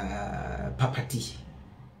Papati.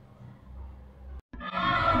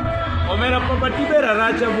 Omera Papati bera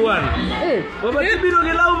racha bwana. Papati biro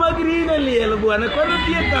gi law magrine liel bwana kono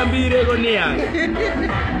tie kambire go niang.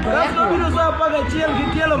 Kasto biro sa paga chiel gi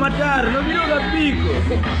tielo matar no biro ga piko.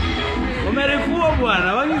 Omera fuo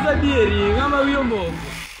bwana wangisa dieri ngama wiyo mo.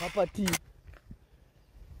 Papati.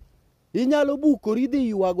 Inyalo buko ridhi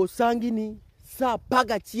yuago sangini sa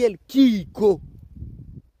paga chiel kiko.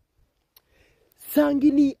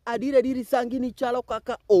 Sangini adiri sangini chalo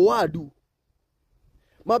kaka owadu.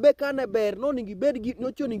 Mabe kane ber no ningi bedgi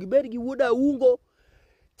nocho ningi bedgi wuoda ungo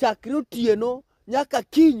chakre otieno nyaka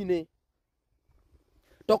kinyne.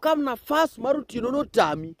 To kam nafas mar otieno no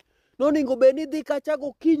tami no ningo beni dhi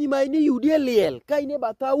kachago kinyi ma ini yudie liel ka ine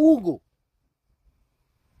batha ungo.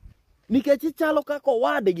 Nikech chalo kaka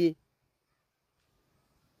owadgi.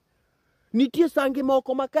 Nitie sangi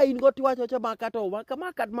moko ma ka in go tiwacho cha makato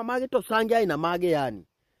makat mamage to sangi aina mage yani.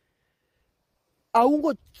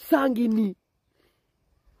 Aungo sangi ni.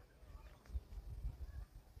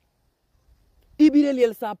 Ibire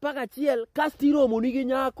liel sa paga chiel kasti romo ni gi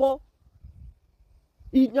nyako.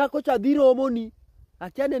 I nyako cha dhi romo ni.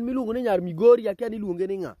 Akiane miluongo ni nyar Migori akiane iluonge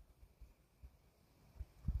ni nga.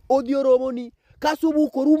 Odhi romo ni kasubu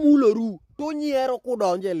koru muloru to nyiero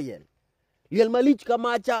kudonje liel. Liel malich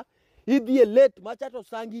kamacha. Idhi let machato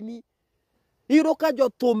sangini. Iro ka jo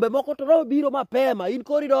thumbe moko to biro mapema. In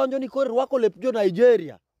kori donjo ni kori rwako lep jo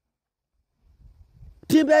Nigeria.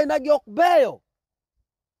 Timbe aina gi ok beyo.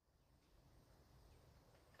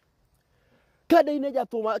 Kada ine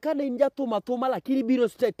jathuma, kada in jathuma lakini biro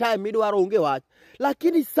stay time midwaro onge wach.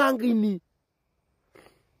 Lakini sangini.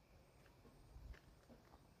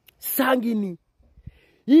 Sangini.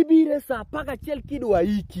 Ibire sa paga chiel kidwa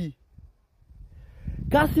iki.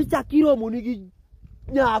 Kasi chakiro munigi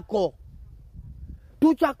nyako.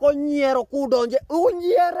 Tu chako nyiero kudonje.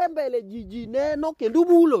 Unyiere mbele jiji neno kendo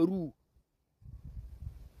muloru.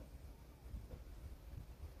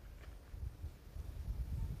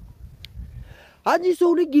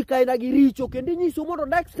 Anyiso ni gika ina gi richo kendo nyiso mondo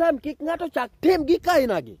next time kik ng'ato chak tim gika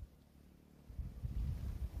ina gi.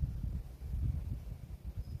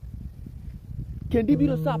 Kendi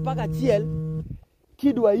biro sa paga chiel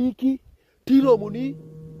kidwa iki tiromo ni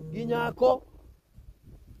gi nyako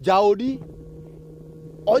jaodi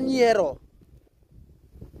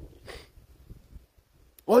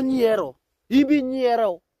onyiero ibi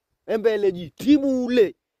nyiero embele ji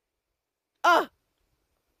timule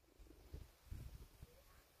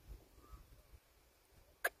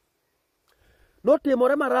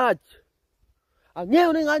notimore marach.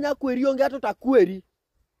 Ang'eyo ni ng'anya kweri onge ato takweri.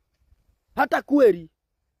 Hata kweri.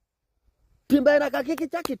 Timbe na kakiki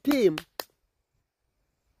chaki tim.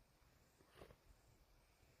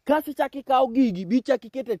 Kasi chaki kao gigi bicha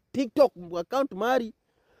kikete TikTok account mari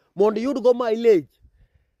mondo yud go mileage.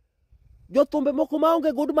 Jo thumbe moko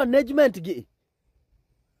maonge good management gi.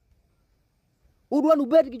 Udwanu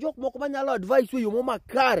bet gi jok moko manyalo advice we yo mo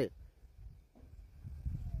makare.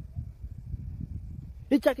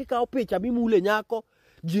 Ichaki kao picha mimule nyako,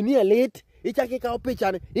 jini elite, ichaki kao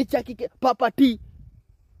picha ne, ichaki Papati.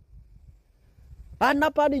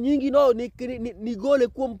 Anapani nyingi no ni gole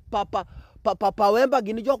kuom papa wemba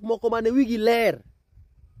gini jok moko mane wigi ler.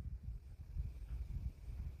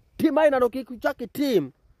 Tima ina no kikuchaki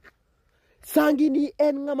tim. Sangi ni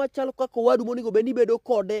en ngama chalo kako wadu monigo beni bedo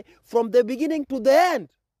kode from the beginning to the end.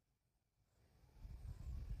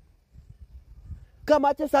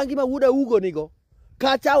 Kama che sangi ma wuda ugo nigo.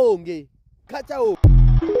 Kacha onge.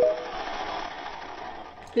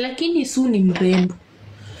 Lakini Su ni mrembo.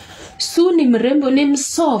 Su ni mrembo, ni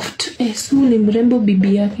msoft. Su ni mrembo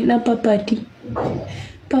bibi yake na Papati.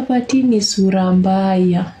 Papati ni sura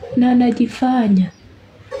mbaya na anajifanya.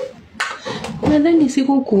 Nadhani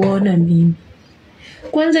siku kuona mimi.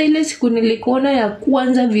 Kwanza ile siku nilikuona ya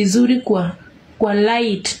kwanza vizuri kwa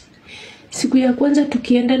light. Siku ya kwanza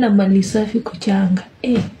tukienda na mali safi kuchanga.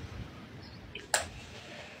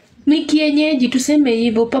 Ni kienyeji tuseme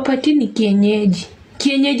hivyo. Papati ni kienyeji.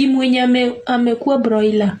 Kienyeji mwenye amekuwa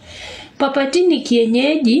broiler. Papati ni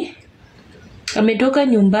kienyeji. Ametoka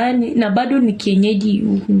nyumbani na bado ni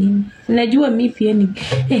kienyeji. Najua mimi pia ni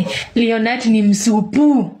Leonard ni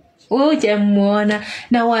msupu. Hujamuona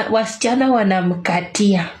na wasichana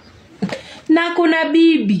wanamkatia. Na kuna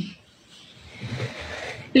bibi.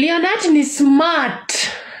 Leonard ni smart.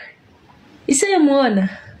 Isemwona.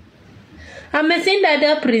 Amesinda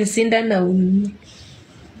hata Prince Indah na umi.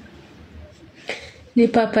 Ni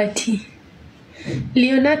papati.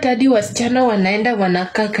 Leonard hadi wasichana wanaenda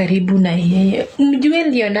wanakaa karibu na yeye. Mjue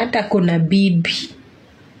Leonard akona bibi.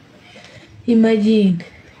 Imagine.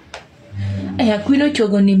 Aquino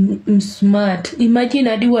Chogo ni smart. Imagine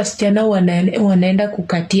hadi wasichana wanaenda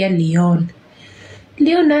kukatia Leon.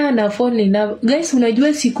 Leon naye ana fall in love. Guys,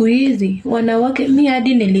 unajua siku hizi wanawake, mi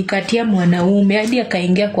hadi nilikatia mwanaume hadi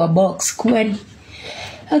akaingia kwa box kwani.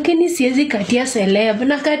 Lakini siwezi katia celeb,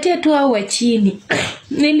 nakatia tu hao wa chini.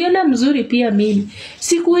 Niliona mzuri pia mimi.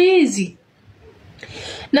 Siku hizi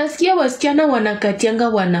nasikia wasichana wanakatianga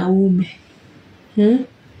wanaume.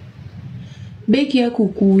 Beki ya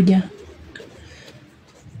kukuja.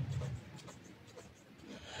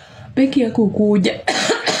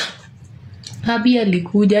 Habi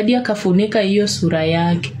alikuja hadi akafunika hiyo sura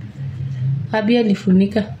yake. Habi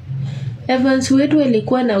alifunika. Evans wetu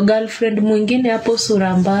alikuwa na girlfriend mwingine hapo,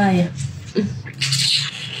 sura mbaya.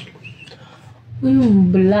 Huyu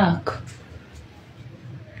black.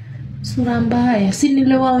 Sura mbaya, si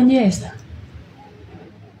niliwaonyesha.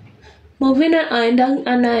 Movina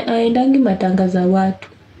aendangi matangaza watu.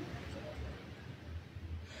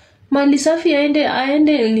 Mali safi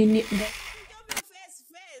aende nini?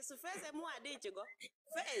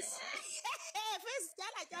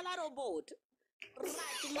 Chala robot.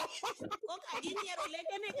 Koka giniero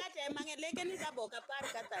lekene kate mange lekene saboka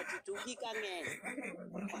par kata tutugi kangen.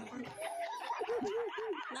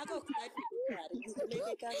 Nako kati par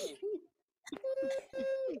leke kangen.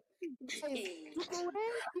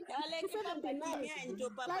 Kale kila patimia into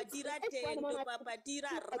papatira ten to papatira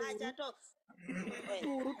raja to.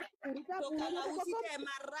 To kala usi te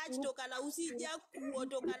maraj to kala usi jakuo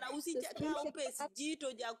to kala usi jakao pes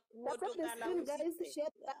jito jakuo to kala usi.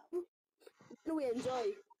 We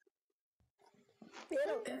enjoy.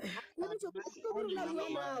 Pero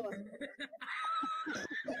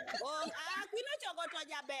Aquino Chogo to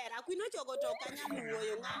jaber. Aquino Chogo to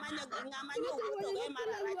kanyaluoyo ngama nyowuotho go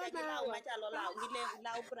mararacha gi law machalo law gi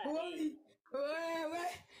law prade. We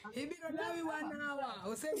ibiro lawi wanawa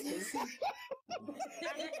osebusi.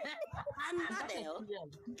 Anadeo.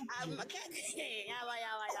 Yawa.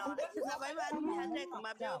 Sabai mi atek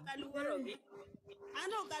mabeo kaluoro gi.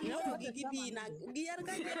 Ano kaluoro gi gibina. Gier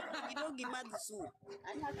ka gido gi madsu.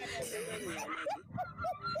 Ana kata bedo ni anegi.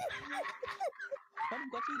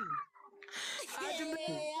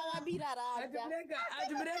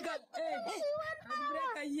 Atbreka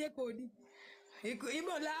yie kodi.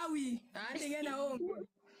 Ibo lawi. Andi ngena onge.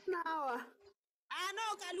 Nawa.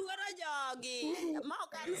 Ano kaluoro jogi. Ma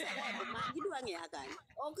okan celeb ma gidwa ng'eya kan.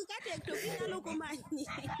 Ok ka TikTok inyalo kumanyi.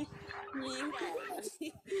 Nyinga.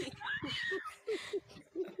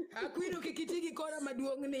 Aquino kikitigi kora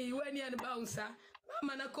maduong' ni weni an bouncer.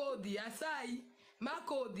 Mama na kodhi asai. Ma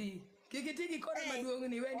kodhi. Kikitigi kora maduong'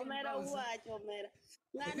 ni weni omera wacho omera.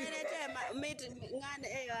 Ngane rete mit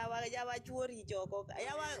ngane yawa chuori joko.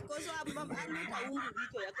 Yawa koso aluta umbu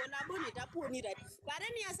bicho ya kona boni tapuoni rat. Pare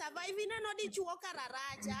ni survive no di chuo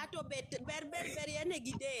kararacha to ber yene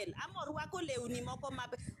gidel. Amor wako lewni moko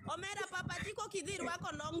mabe. Omera papatiko kidhi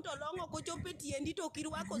rwako long to long ok ochope tiendi to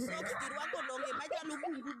kirwako socks kirwako longe machalo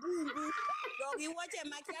bungu. Dogi woche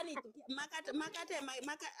makiani makate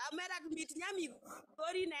omera mit nyami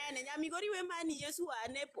gori nene nyami gori we mani Yesu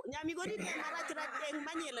ane nyami gori te marach rateng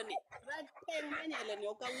manyeleni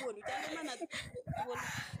okawuono chalo mana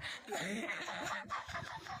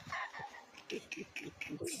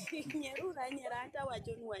nyera hata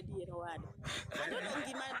wacho ni wadiero wada ando no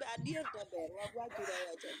gima adier to ber wacho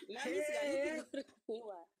mami sigani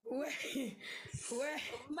we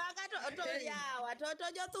maka to yawa to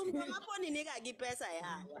jothum to maponi niga gi pesa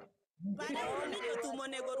yawa bana ni jothum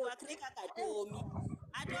onego rwakre kaka Tomi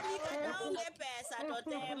Atomi kata onge pesa to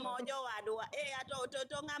temo jowadwa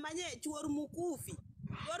to ng'ama nye chuor mukufi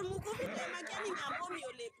tema kiani ng'ama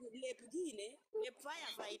omiyo lep gine lep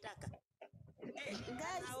firefighter ka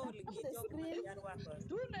guys aol gi jok jarwako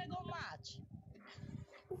do nego match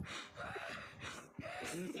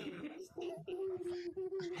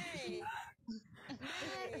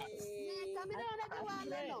kamera ona ka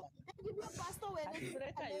wale no give your pastor when give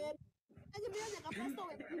your pastor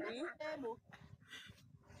when demo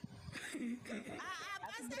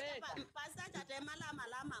pasta chatema lama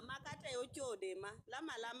makate ochode ma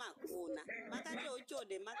lama kuna makate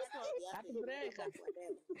ochode makate atbreka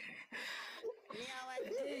ni awa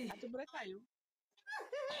atbreka yo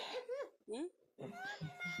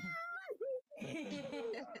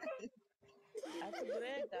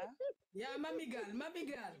atbreka ya mami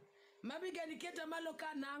gal Mami gani keta malo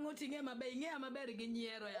ka nango tinge maber ing'eya maber gi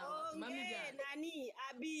nyiero yawa. Mami Onge gani. nani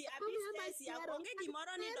abi Stacy onge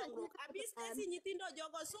gimoro ni dongruok. Abi Stacy nyithindo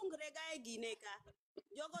jogo sungre ga e gine ka.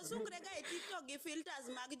 Jogo sungre ga e TikTok gi filters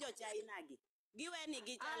mag jo China gi. Giweni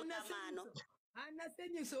gi chal kamano. An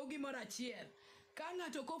nasenyiso gimoro achiel. Ka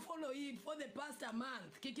ng'ato ko follow you for the past a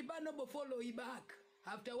month, kik ibano bo follow you back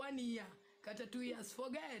after 1 year kata 2 years.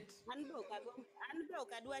 Forget. An be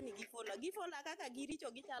ok adwa ni gifollow kaka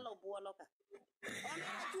giricho gichalo buolo ka.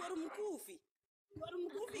 Omera chuor mkufi. Chuor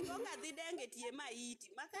mkufi koka dhi denge tie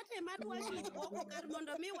maiti. Makate madwa chiko kar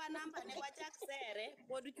mondo mi wa namba ne wachak sere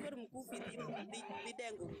pod chuor mkufi dhi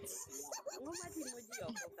dengo mkufi. Ang'o matimo ji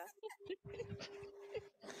oko ka?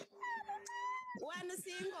 Wan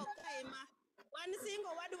singo kaima. Wan singo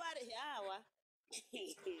wadware yawa.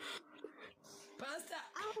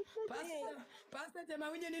 Pastor tema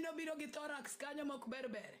winjo ni nobiro gi thorax kanyo mok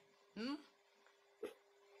berber.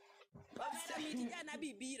 Omera miti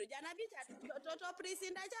janabi biro. Janabi to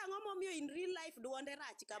Prisinda cha ang'o momiyo in real life duonde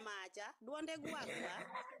rach kamacha. Duonde gwagwa.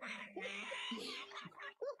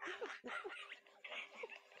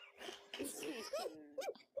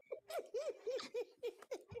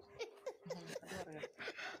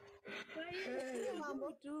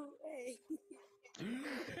 Mambo tu.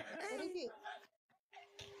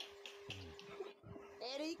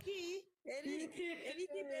 Eriki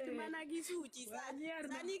bet mana gi suchi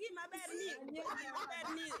sani gima ber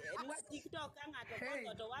ni TikTok ka ng'ato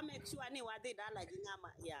koso to wa make sure ni wadhi dala gi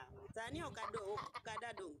ng'ama ya sani ok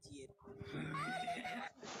adong chien.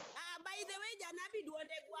 By the way janabi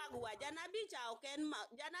duonde gwagwa janabi cha ok en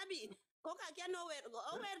janabi koka kia no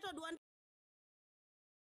ower to duonde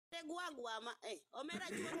gwagwa ma omera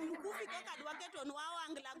chuor mkufi koka dwa keto nwa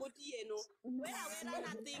wangla gotieno wera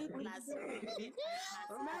nothing plus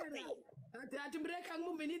at break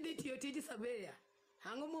ang'o momiyo ni dhi tiyo tij Sabeya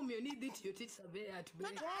ang'o momiyo ni dhi tiyo tij Sabeya at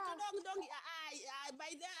break dong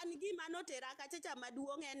by the an gima notera kachacha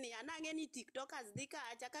maduong' en ni anang'e ni tiktokers dhi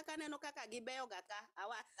kacha kaka neno kaka gibeyo ga ka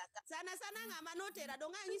sana ng'ama notera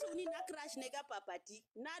dong ang'iso ni na crush nega papati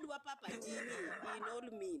nadwa papati ni in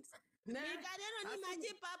all means nikaneno ni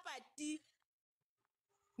maji papati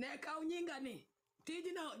ne kaw nyinga ni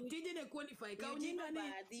tijne qualify kaw nyinga ni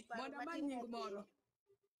mondo man nying moro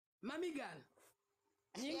Mami gan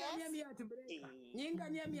nyinga ni miya to breaker nyinga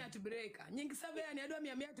ni miya to breaker nying Sabeya ni adwa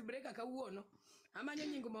miya to breaker kawuono amanyo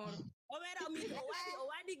nying moro omera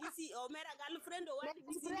owadi gi omera girlfriend owadi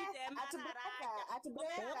gi sindi tema raracha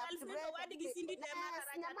girlfriend owadi gi sindi tema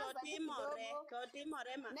raracha to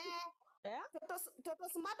timore ma Toto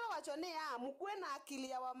Smato wacho ni mkuwe na akili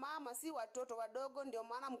ya wamama si watoto wadogo ndio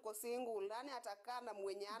maana mko single yani atakana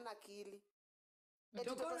mwenye ana akili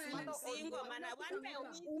Toto Smato single mana wanbe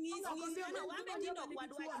wanbe tindo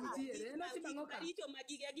kwadwa maricho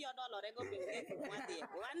magige gi odolore go be mwadhi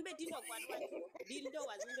wanbe tindo kwadwa dildo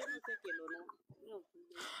wazunge no sekelo no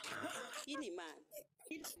ini man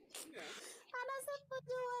anasema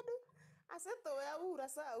jawadu aseto ya ura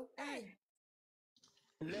sau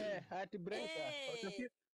Le hati breaker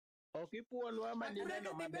okipuonwa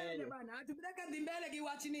maneno mabeyo hati breaker dhi mbele gi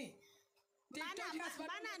wachni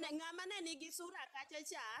mana ng'ama ne nigi sura kacha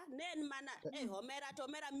cha nen mana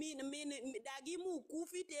omera min dagi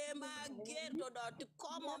mukufi tema ger to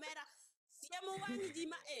 .com omera siemo wang' ji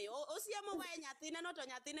ma osiemo wa nyathine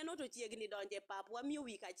no to chiegni donje pap wamiyo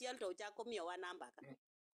wik achiel to chako miyowa namba ka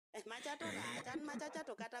machato machacha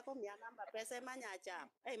to kata komiya namba pesa manyacha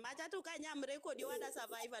machato ka nyamre kodi wada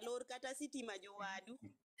survivor lor kata sitima jowadu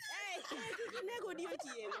nego dio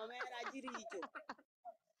chieng' omera jiricho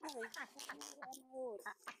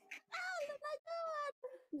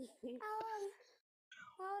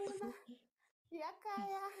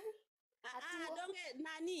yakaya donge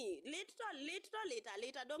nani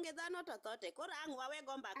lita donge dhano to thote koro ang' wawe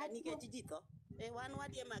go mbaka nikech ji tho wan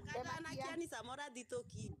wadiema kata anakia ni samora dhi tho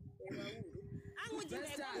kiny ang' ji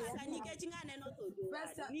ne go mbaka nikech ng'ane no tho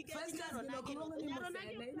jowadu nikech nyaro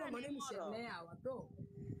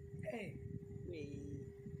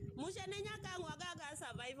Mushene nyaka ng'wagaga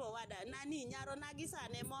survival wada nani nyaro nagi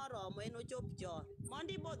sane moromo en ochop chon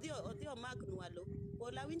mondi bodhi omak nwalo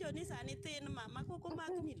pola winjo ni sani thin ma koko mak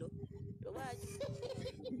ni lo to wach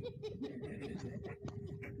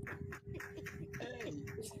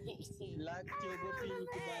lak chogo piny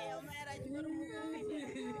kibaya omera chuor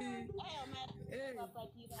omera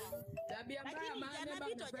papatira tabia mbaya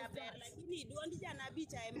janabi to jaber lakini duond janabi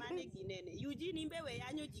cha emane ginene Eugene imbe we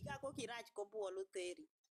yanyo jika ko kirach ko buolo theri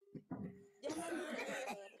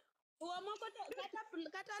moko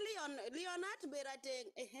kata Leonat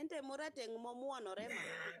berateng hente morateng momuonore ma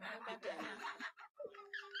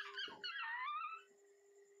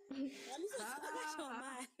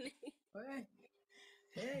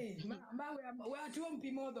Hey, we atuom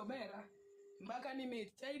pi modho Omera. Mbaka ni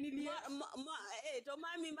mit, chai ni liet. To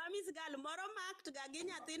mami sigal moro makt ga gi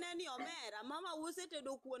nyathine ni Omera, mama use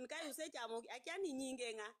tedo kuon ka usechamo, akia ni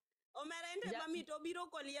nyinge nga. Omera ende mami to biro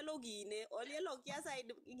kolielo gine, olielo kia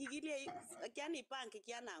side gigilie akia ni punk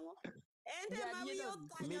kia nango. Ente ma wiyo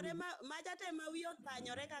kanyore majate ma wiyo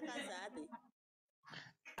kanyore kaka sadhi.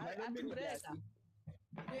 Atibreka.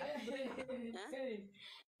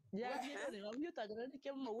 Jadieno ni mamiyo tagore ni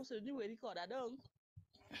kemo mauso ni weri koda dong.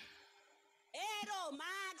 Ero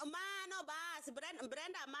mano bas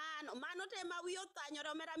Brenda mano te ma wiyo kanyore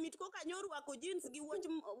Omera mit ko kanyoru ako jeans gi watch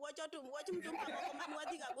mtumpa moko man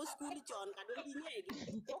wadhi ga go school chon ka don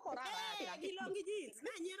ginyegi. Gilongi jeans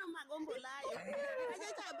na nyero magombo layo.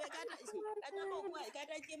 Acha chabe kata kokwa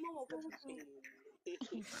kata chiemo moko.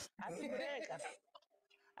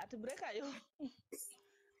 Atibreka yo.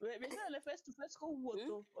 Besa le face to face ko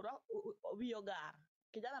wuotho wiyo gar.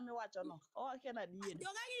 Kijana miwacho no. Owakia na dieno.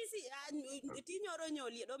 Joga gisi tinyoro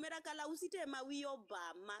nyoli Omera kala usite ma wiyo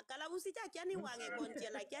bama. Kala usita kiani wange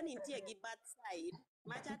kontiela kiani ntie gi back side.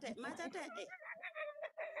 Machate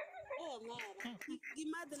Omera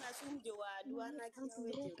gimadh na sum jowadu ana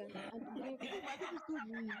kiawecho.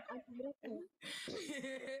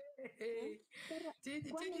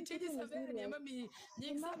 Tiji sabeni mami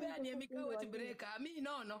nying sabeni mikawa Atibreka mi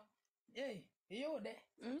nono. Yude.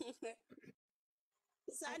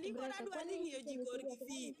 Sani kora dwani ng'iyo ji korgi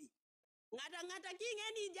Phoebe. Ng'ata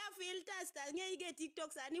king'eni ja filters ta ng'e ige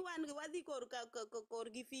TikTok sani wadhi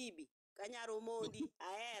korgi Phoebe. Kanyaro mondi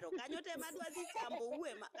ahero kanyo te madwa dhi chambo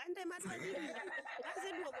uwe ma kante madwa dhi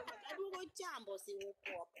kase duogo chambo si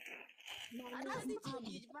upo. Adwa dhi tiyo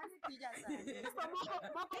tij mane tija sani.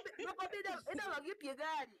 Moko ida wagi pie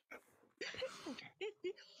gari.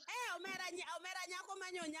 Omera nyako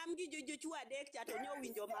manyo nyam gi jochwa adek cha to nyo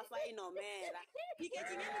winjo mafaino Omera.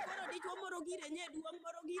 Nikech ing'eni koro dichwo moro gire nye duong'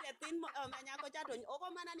 moro gire thin nyako cha to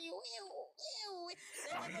oko mana ni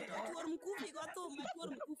seche to chuor mkufi go thum ma chuor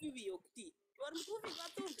mkufi wi ok ti. Chuor mkufi go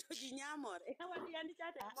thum to ji nyamore. Wadi andi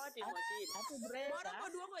cha te moti moshida. Moro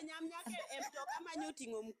koduogo nyam nyake mtoka manyo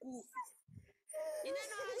ting'o mkufi.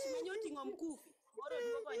 Ineno ash manyo ting'o mkufi. Moro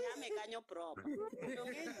duogo nyame kanyo proper.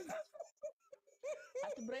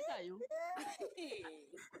 Atibreka yo.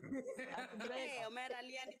 Omera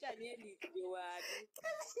liandi tanyeli jowadu.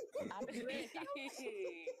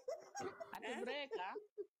 Atibreka.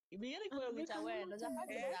 Ibigeni koyo ngichawendo.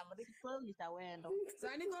 Japati nyamri koyo ngichawendo.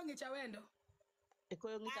 Sani koyo ngichawendo.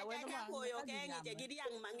 Koyo ngichawendo ma. Koyo ke ngiche gi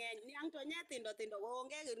yang mang'eny. Niang to nyathindo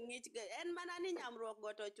onge ngich en mana ni nyamruok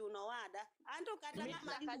go to chuno wada. Anto kata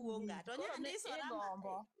ng'ama duonga to nyathi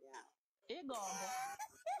sorama. Igombo.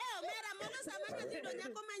 Omera mono sama nyathindo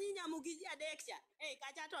nyako manyi nyamu gi ji adek cha.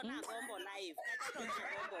 Kacha to na gombo live. Kacha to na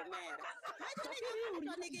gombo Omera. Macho ni nyako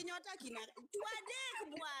to nigi nyota kina. Tuadek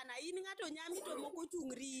bwana. In ng'ato nyami to moko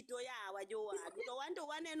chung' rito yawa jowadu. To wanto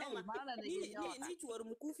waneno ni chuor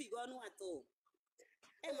mkufi gonu atho.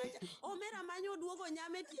 Macha Omera manyo duogo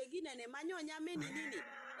nyame tie ginene manyo nyame ni nini.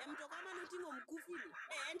 Mtoka mano ting'o mkufi ni.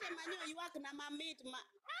 Ente manyo ywak na mamit ma.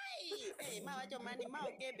 Ma wacho mani ma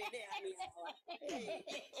oke bede ani hawa.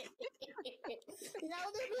 Ya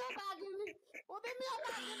udhi miya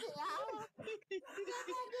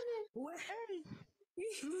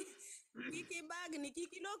Kiki bagni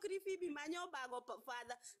kiki lokri Phoebe manyo bago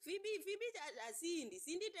father Phoebe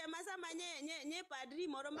Cindy te masa nye padri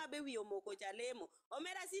moro mabe wi omoko chalemo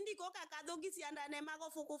Omera Cindy koka kadho gi siandane mago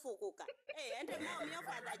fuku ka ente mo miyo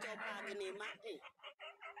father chopagni ma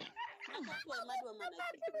akwa madwa mana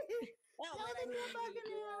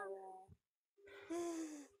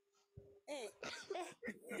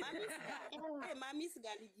Omera mamis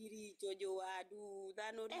gali jiricho jowadu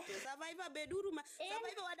dhano rito survivor beduru ma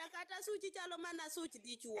survivor wadakata suchi chalo mana such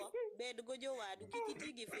dichuo bed go jowadu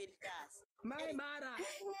kikiti gi filters Mai mara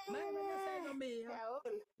seno miyo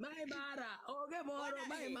Mai mara oge moro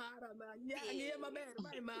Mai mara ngiye maber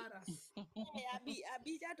Mai mara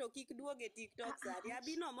abi chato kik duoge TikTok sari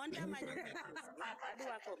abi no monta manyo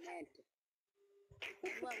adwa comment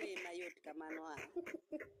adwa we mayot kamano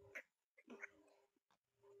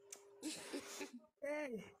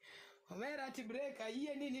Omera Atibreka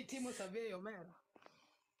yie nini timo survey Omera.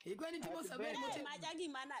 Igwani timo survey mote. Maja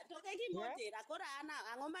gimana to ke gimotera kora ana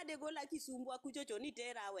ang'o made gola kisumbwa kuchocho ni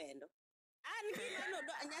tera wendo. An gimano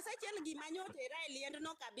nyasa chiel gimanyotera e liend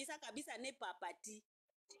no kabisa ne papati.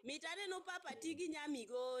 Mitane no papati gi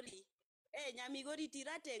nyamigori. Nyamigori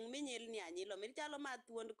tirateng minyil ni anyilo mirchalo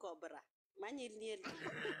mathuond kobra. Manyil niel.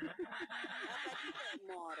 Papati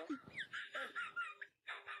moro.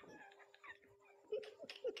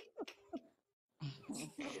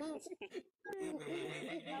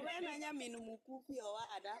 Awena nyamin mukufi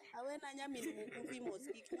owada. Awena nyamin mukufi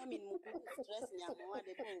moskik nyamin mukufi stress nyamo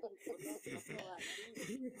wade bo owada.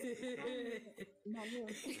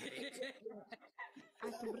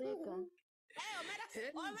 Atbreka.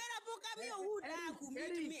 Omera puka miyo udaku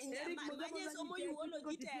manye somo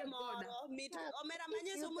yuoloji te moro mit omera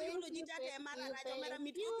manye somo yuoloji te mara rach omera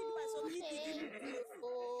mit kokidwa som nyithi gi mukufi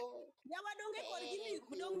jawadonge kor gini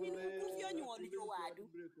dong min mukufi onyuol jowadu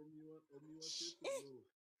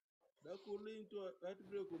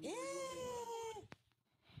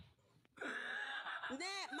ne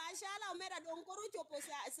mashala omera dong koro chopo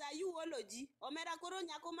sa yuoloji omera koro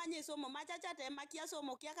nyako manye somo machacha te makia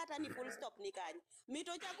somo kia kata ni full stop ni kanyo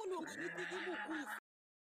mito chako luongo nyithi gi mukufi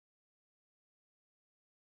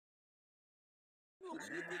luongo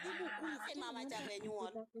nyithi gi mukufi mama cha be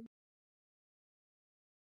nyuol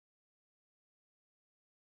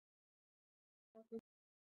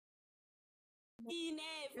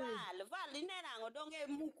ine val ine rango donge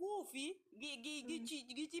mukufi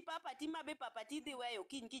gi chi papa ti mabe papa ti dhi weyo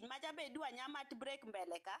kiny macha be dwa nyamat break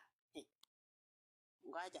mbele ka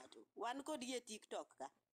ngaja tu wan kod ye TikTok ka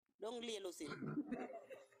dong lielo sin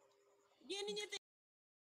gin nyithi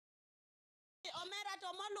omera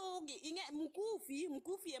to malugi inge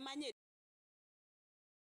mukufi emanye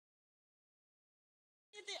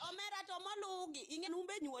nyithi omera to malugi inge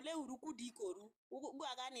numbe nyuole uru kudikoru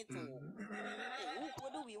gwaga ni tu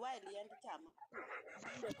ukodo wiwa liend chama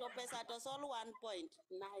to pesa to sol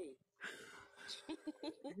 1.9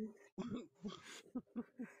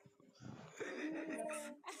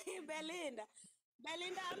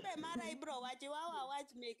 Belinda ambe mara ibro wachi wawa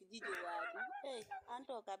wach mek jijo wadu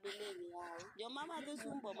anto kabileni yawe jomama dho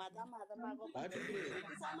sumbo madha mago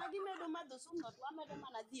sama gimedo madho sumno to wamedo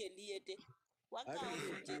mana dhi e liete wakawo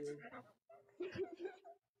sucheji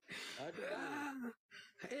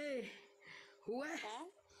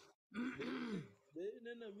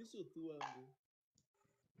nena miso thuango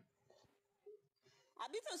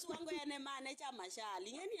abitho swango ene mane chama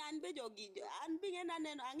shali ngeni an be jogi an bi ngena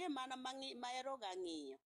neno ange mana maero ga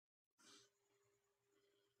ng'iyo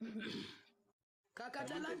kaka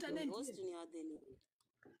talanta ne ni odhini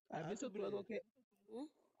abitho thuango ke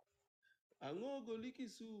ango goli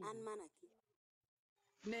Kisumu an mana ki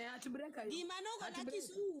ne atbreka gima nogo na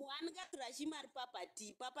Kisumu an ga trashi mar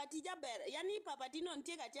papati jaber yani papati non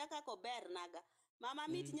tiega tiaka ko ber naga mama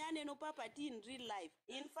mit nyane no papati in real life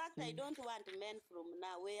in fact I don't want men from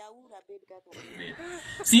now where ura bed kaka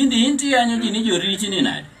Cindy inti anyo jini jorichi ni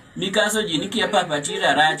nade mikaso jini kia papati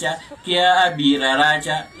racha kia abira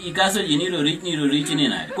racha ikaso jini rorichi ni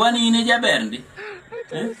nade kwani ine jaber ndi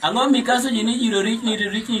ango mikaso jini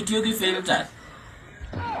rorichi ni tiyo gi filter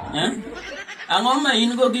ango ma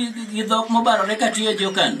in go gi dhok mobarore katiyo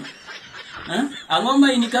jokano ango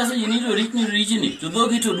ma in kaso jini rorichi ni to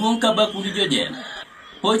dhogi to duong ka bakundi jojela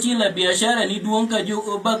pochi la biashara ni duong ka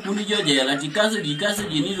bakundi jojela tikaso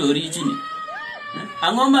jini rorichi ni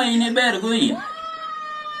ango ma in ber go in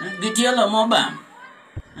gitielo mobam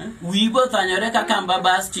wibo thanyore ka kamba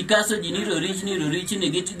bas tikaso jini rorichi ni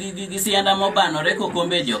gi sianda mobanore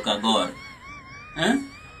kokombe joka gor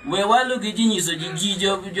we walu gi jinyiso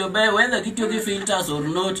jo be whether gitiyo gi filters or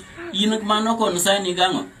not in mano concern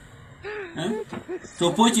gango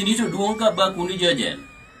to pochi ni to duong ka bakundi jojel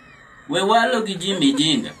we walu gi jimi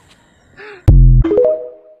jinga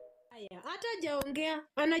hata hajaongea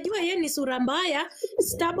anajua yeye ni sura mbaya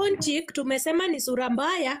stubborn chick tumesema ni sura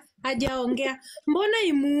mbaya hajaongea mbona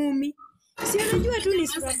imuumi si anajua tu ni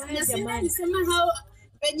sura mbaya jamani nasema hao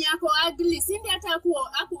penye yako ugly Cindy hata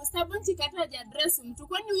aku stubborn chick hata haja dress mtu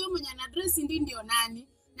kwani huyo mwenye ana dress ndio nani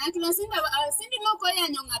na kila Cindy no ko ya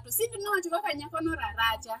nyongato Cindy no wacho kaka nyako no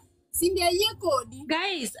raracha Cindy aye kodi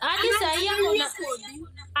guys hadi sasa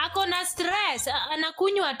ako na stress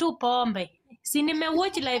anakunywa tu pombe si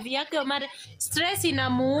nimewatch live yake mara stress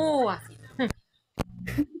inamuua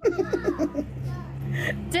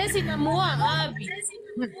stress inamuua abi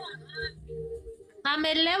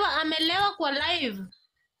amelewa kwa live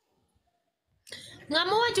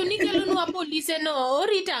ngamuwa chunike lunu wa polisi no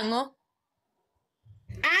oritango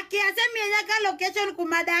akiasemi nyaka location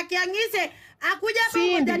kumadaki angise akuja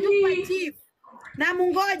pamoja tu kwa chief na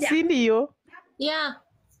mungoja Sindio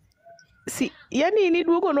yani ni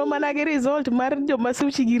duogo no mana gi result mar joma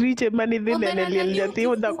suchi gi riche mani dhi nene liel nyathi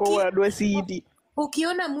udhako wadwa Cindy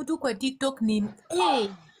ukiona mtu kwa TikTok ni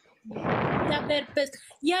taber pesa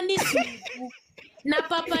yani na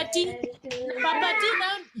papati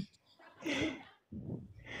na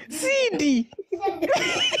Cindy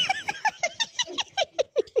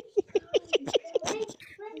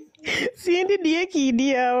Cindy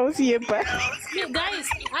kidi osiepa. Guys,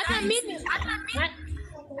 hata mimi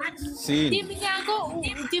timu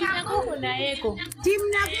yako kuna eko. Timu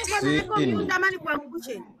yako kuna eko mtamani kwa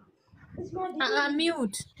mkushe.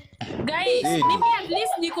 Mute. Guys, mimi at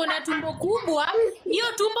least niko na tumbo kubwa. Hiyo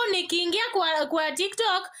tumbo nikiingia kwa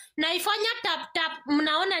TikTok naifanya tap tap,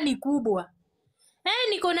 mnaona ni kubwa.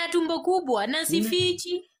 Niko na tumbo kubwa na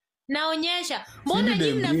sifichi. Naonyesha. Mbona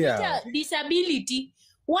nyinyi mnaficha disability?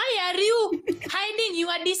 Why are you hiding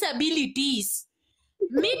your disabilities?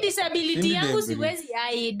 Mi disability yangu siwezi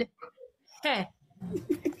hide.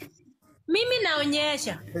 Mimi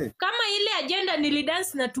naonyesha. Kama ile agenda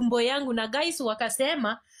nilidance na tumbo yangu na guys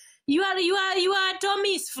wakasema your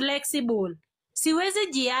tummy is flexible. Siwezi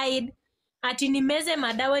jihide ati nimeze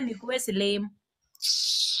madawa nikuwe slim.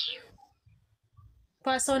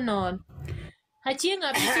 Personal.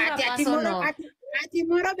 Hachinga pisura personal. Ati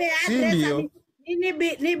moro be address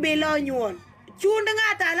ni bilo nyuol. Chund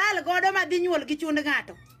ng'ato alal godo madhi nyuol gi chund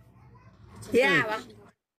ng'ato. Yawa.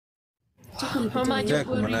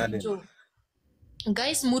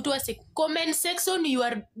 Guys, mutu ase comment section,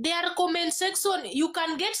 their comment section, you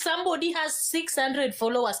can get somebody has 600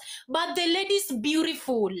 followers, but the lady is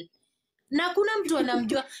beautiful. Na kuna mtu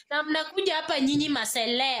anamjua na mnakuja hapa nyinyi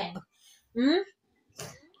maceleb.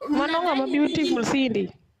 Mwanangu ama beautiful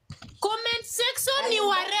Cindy. Comment section ni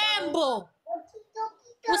warembo.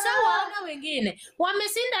 Usawaona wengine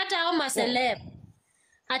wamesinda hata hao maceleb.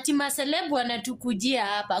 Ati maceleb wanatukujia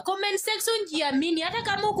hapa. Comment section jiamini, hata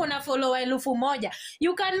kama uko na follower 1000,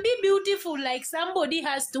 you can be beautiful like somebody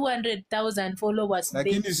has 200,000 followers.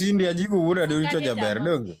 Lakini Cindy ajiku ura de ucho jaber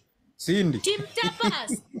dong. Cindy. Team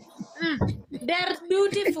tapas. They're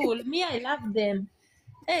beautiful. Me, I love them.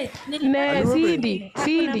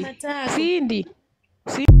 Cindy.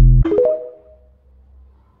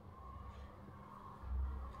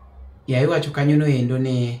 Ya iwacho kanyo no endo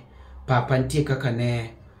ne papa ntie kaka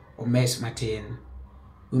ne omes matin.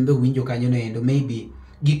 Umbe winjo kanyo no endo maybe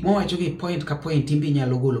gik mo wacho gi point ka point imbi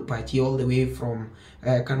nyalo golo pachi all the way from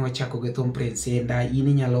kanwa chako ge thom Prince Indah.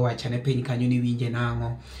 Ini nyalo wacha ne piny kanyo ni winje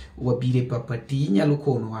nango wabire papa ti nyalo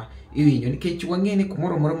konwa iwinjo nikech wang'ene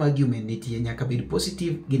kumoro moro ma argument nitie nyaka bed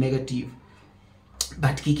positive gi negative,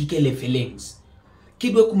 but kikikele feelings.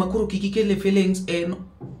 Kidwa kuma koro kikikele feelings en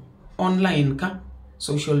online ka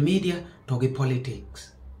social media to gi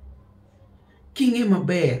politics. King'e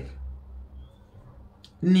maber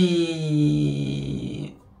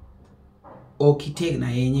ni okitegna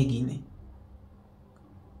ahinya gine,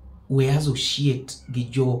 we associate gi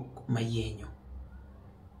jok mayenyo.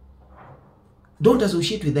 Don't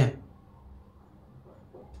associate with them.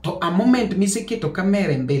 To a moment miseketo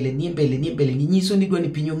kamera mbele ni nyiso ni dwani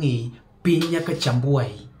piny ong'eyi, piny nyaka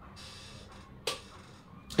chambuai.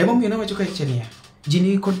 Emomiyo nawacho ka chenia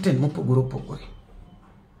jini content mopogore opogore.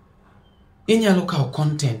 Inyalo kao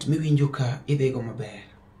content miwinjo ka idhigo maber.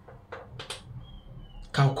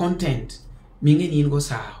 Kao content ming'eni in go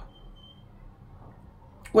sawa.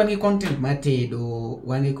 Wan gi content matedo,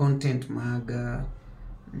 wan gi content mag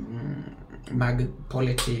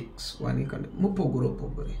politics, wan gi content mopogore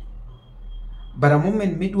opogore. But a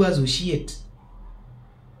moment midwa associate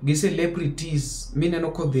gi celebrities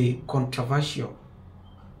mineno kodhi controversial,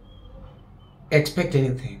 expect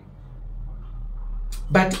anything.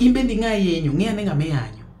 But imbe ndi ng'ayenyo, ng'ane ng'ame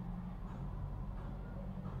yanyo.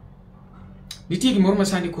 Nitie gimoro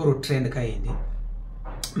masani koro trend kaende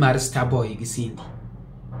mar Starboy gi Cindy.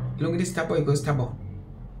 Ilongo ni Starboy go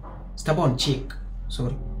Starbon chick,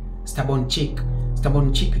 sorry. Starbon chick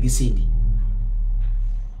gi Cindy.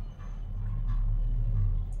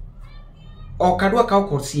 Okadwa kao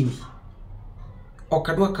kor Cindy.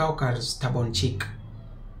 Okadwa kao kar Starbon chick.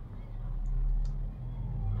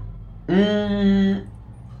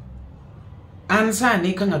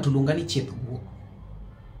 Ansane ka ng'ato luonga ni chieth guok.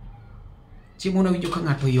 Chiemo na winjo ka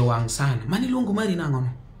ng'ato yo wang' sana. Mani luongo mari nang'o no?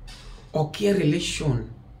 Okia relation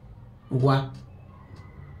wa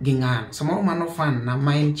gi ng'ano. Samoro mano fan na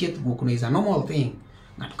main chieth guok no is a normal thing.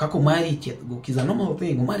 Ng'ato kako mari chieth guok is a normal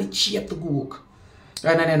thing. Umari chieth guok.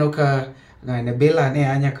 Ana neno ka ng'ane bela ne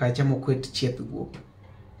anya ka chamo kwet chieth guok.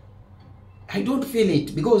 I don't feel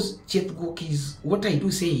it because chieth guok is what I do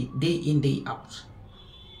say day in, day out.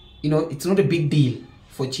 You know, it's not a big deal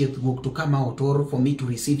for chieth guok to come out or for me to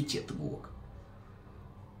receive chieth guok.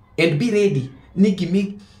 And be ready. Niki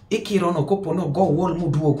mi ikirono kopo no go wall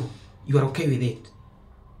muduogo. You are okay with it.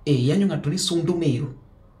 Yanyo ng'ato ni sundu meru.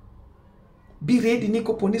 Be ready ni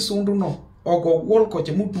kopo ni sundu no. Ogo wall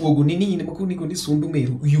koche muduogo ni nini makuni ni sundu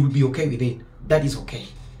meru. You will be okay with it. That is okay.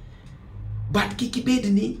 But kiki bed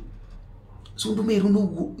ni sundu meru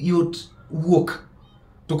no yot walk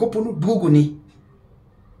to koponu duogo ni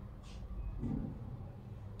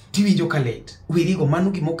tiwinjo ka lit wirigo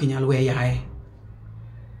mano gima ok inyal we yaye.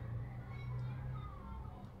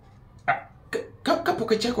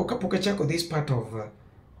 Kapok achako this part of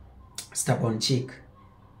stubborn chick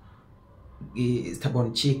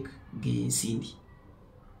gi Cindy.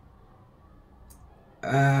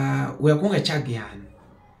 We akwongo achak gi an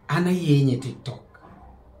ayenye TikTok.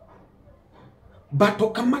 But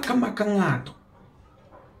okamaka ng'ato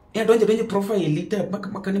donjo profile lita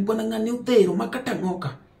maka ni bwana ng'ani udhero makata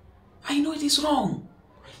ng'oka. I know it is wrong.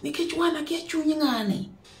 Nikech wana kia chunyi ng'ani.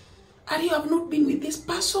 You have not been with this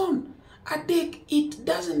person. Adek, it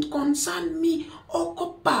doesn't concern me.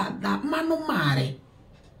 Oko pada mano mare.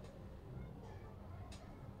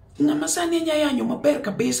 Ng'ama sani nya yanyo maber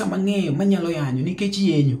kabisa mang'eyo manyalo yanyo nikech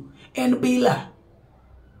yenyo en bila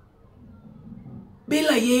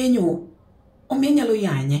yenyo omiyo nyalo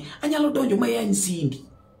yanye. Anyalo donjo mayany Cindy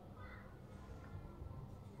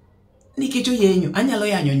nikech oyenyo. Anyalo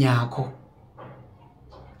yanyo nyako.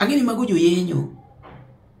 Ang'eni mago joyenyo.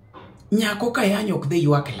 Nyako ka yanyo ok dhi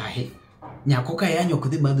ywak lahi. Nyako ka yanyo ok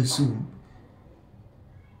dhi madho sum.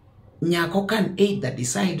 Nyako can either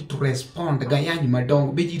decide to respond ga yanyo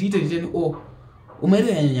madongo. Be jirito ni umero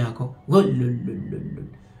yanyo nyako.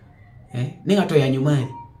 Ni ng'ato yanyo mari.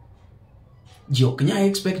 Ji ok nya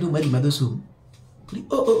expect no mari madho sum.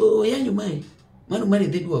 Yanyo mari. Mano mari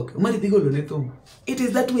dhi duok. Mari dhi golo ne thum. It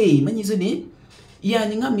is that way. Manyiso ni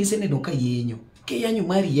yanyo ng'ama iseneno ka yenyo. Ke yanyo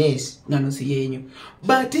mari yes. Ng'ano si yenyo.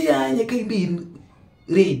 But yanye ka ibin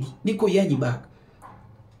ready. Niko yanyi back.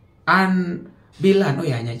 An Bella no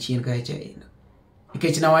yanya chien ka chaino.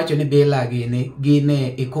 Nikech nawacho ni Bella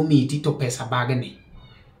gine e committee to pesa bagni.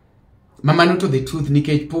 Mama no to the truth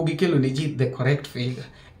nikech pogi kelo ne ji the correct figure.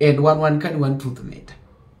 And one truth meter.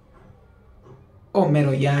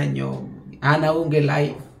 Mero yanyo. Ana unge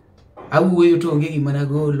life. Awuoyo to onge gima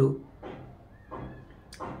nagolo.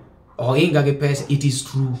 Oinga ge pesa, it is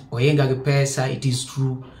true. Oinga ge pesa, it is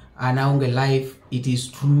true. Ana unge life, it is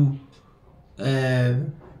true.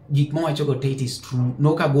 Gik mowacho go te it is true.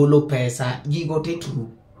 No ka golo pesa, gigo te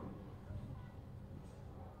true.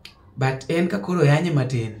 But en ka koro yanye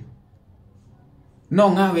matin. No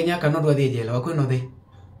ng'awe nyaka nodwa dhi jela, wako no dhi.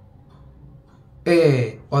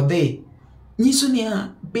 Odhi. Nyiso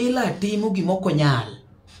niya, Bella timo gimoko nyal.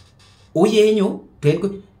 Oyenyo, to en ko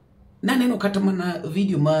naneno kata mana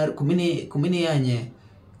video mar kumine yanye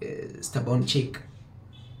stubborn chick.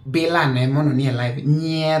 Bella ne mono ni live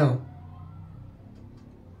nyiero.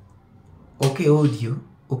 Okay audio,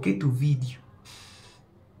 okay to video.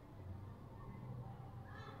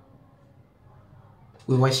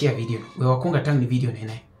 We washia video. We wakunga tangi video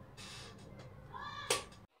nene.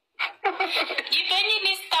 Jipenyi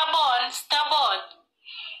ni stubborn.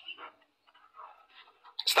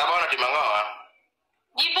 Stubborn ati mangoa.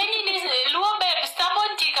 Jipenyi ni luo babe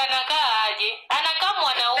stubborn tika anakaa aje? Anakaa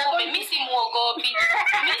mwanaume, mimi si muogopi.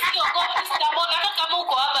 Mimi siogopi stubborn hata kama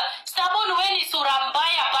uko hapa. Stubborn wewe ni sura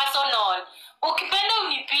mbaya personal. Ukipenda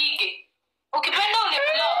unipige. Ukipenda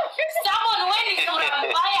uniblock. Stubborn wewe ni sura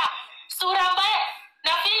mbaya. Sura mbaya.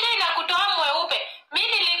 Na vile inakutoa mweupe. Mimi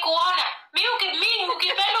nilikuona. Mimi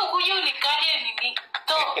ukipenda ukuje unikanie nini?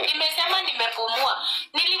 To nimesema nimepumua.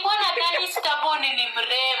 Nilikuwa nadhani stubborn ni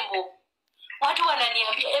mrembo. Watu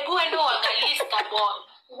wananiambia hebu endo uangalie stubborn.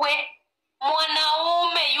 We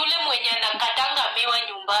mwanaume yule mwenye anakatanga miwa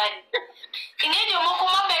nyumbani. Ingeje moko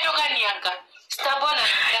mabedo ganianga. Stubborn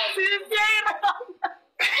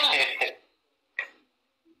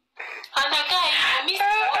anakaa hivyo mimi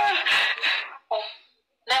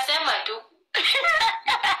nasema tu.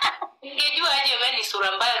 Ningejua aje wewe ni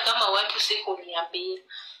sura mbaya kama watu sikuniambia.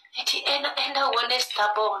 Eti enda uone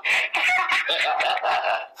stubborn.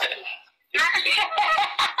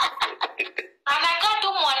 Anakaa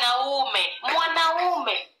tu mwanaume.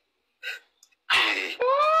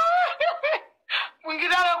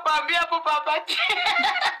 Mwingine anakuambia hapo papati.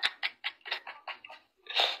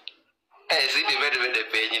 Sidi vede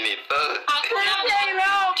penyi ni to.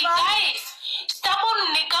 Guys,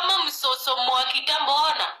 stubborn ni kama msosomo wa kitambo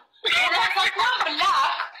ona. Unaweza kuwa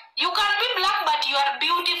black, you can be black but you are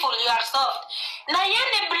beautiful, you are soft. Na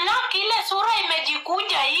yeye black ile sura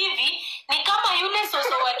imejikunja hivi ni kama yule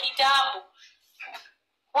soso wa kitambo.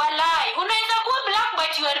 Walai, unaweza kuwa black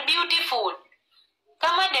but you are beautiful.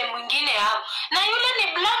 Kama de mwingine hapo. Na yule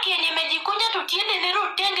ni black yenye imejikunja tutiende nero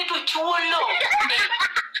tenge tu chulo.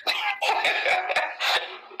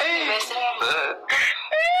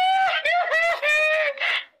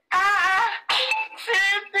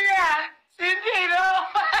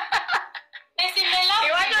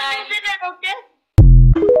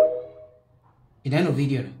 Ineno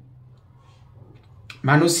video no.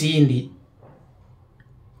 Mano Cindy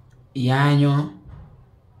yanyo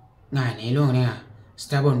ngane ilong nga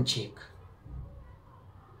stubborn chick.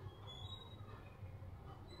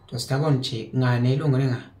 To stubborn chick ngane ilong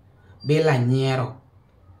nga bela nyero.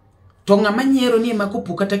 To ngama nyero ni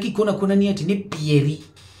makupu kata kikona kuna ni ati ni pieri.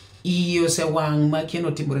 Iyo se wang ma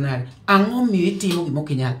kieno timore nade. Ango mi itimo gimo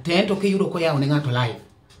kinyal. Tento ke yudo ko yaone ngato live.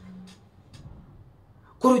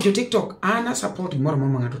 Koro jo TikTok ana support moro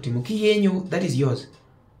mama ngato timo ki yenyo, that is yours.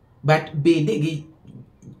 But bede gi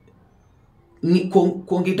ni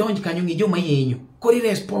kongi donj kanyo ngi joma yenyo. Kori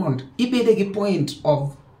respond. Ibede gi point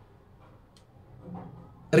of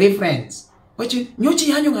reference. Wachi nyochi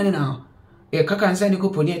yanyo ngane nao. Kaka ansani ko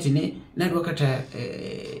poni ati ne nadwa kata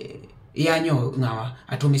yanyo ngawa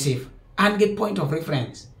atomi safe. And get point of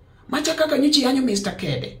reference. Macha kaka nyochi yanyo Mr.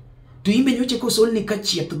 Kede. Tu imbe nyochi ko sol ni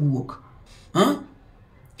kachieth guok. Huh?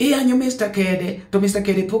 Yanyo Mr. Kede, to Mr.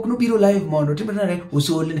 Kede pok no biro live mondo timbe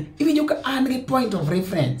usolne. Iwinjo ka an get point of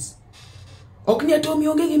reference. Ok ni atomi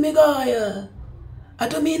onge gi megaya.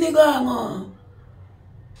 Atomi ni gango.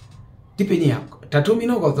 Tipeni yako. Tatomi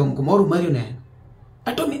no go thong kumoro mario ne.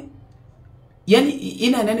 Atomi yani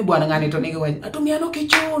ina nani bwana ngani to nige wani. Atomi ano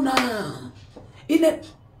kichuna. Ina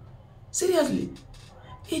seriously.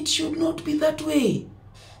 It should not be that way.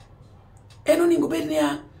 Eno ningo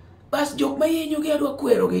bednia bas jok ma yenyo gi adwa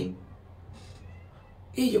kwero gi.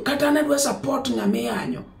 Iyo kata na dwa support ngame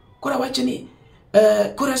yanyo. Kora wacho ni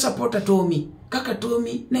kora support Atomi. Kaka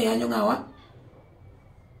Atomi ne yanyo ngawa.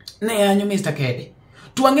 Ne yanyo Mr. Kede.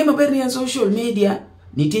 Tuange maber ni social media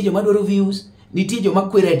nitie joma dwaro views, nitie joma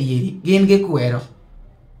kwero adieri, gin ge kwero.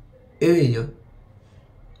 Eweyo.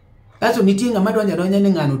 Aso nitie ngama donja ni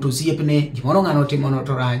ngano to siepne, gimoro ngano timo no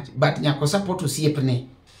to rach, but nyako support siepne.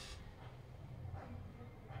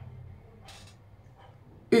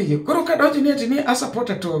 Koro ka donjo ni ati ni a support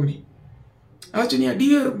Atomi. Acho ni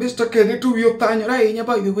dear Mr. Kede to yo tanyora ahinya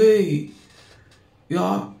by the way.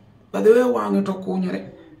 Ya, by the way wange to kunyore.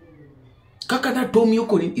 Kaka na Atomi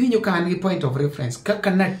ukoni, iwinjo ka an gi point of reference.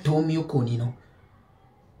 Kaka na Atomi ukoni no.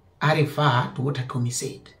 I refer to what Atomi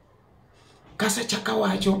said. Kasa chaka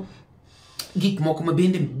wacho gik moko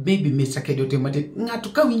mabende maybe Mr. Kede otemate.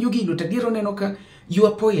 Ng'ato ka winjo gino tadiero neno ka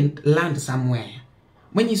your point land somewhere.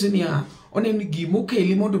 Manyiso ni oneni gimo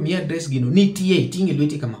keli mondo mi address gino nitie itinge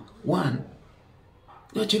lweti kama. One.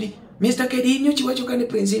 Nochoni Mr. Kede nyochi wacho ka ne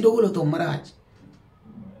Prince Indah golo thum marach.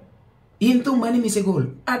 In thum mani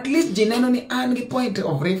misegolo. At least jineno ni an gi point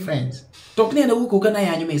of reference. Tok ni wuko kana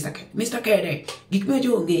yanyo Mr. Kede. Mr. Kede gik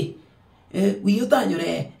mejo onge. Wiyo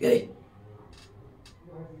thanyore.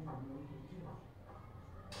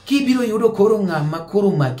 Kibiro yudo koro ng'ama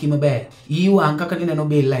koro maki maber. Iwang kaka nineno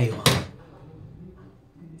bela yo.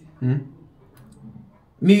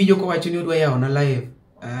 Miwinjo ko wacho ni odwa yawo na live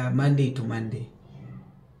Monday to Monday.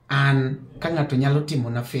 An ka ng'ato nyalo timo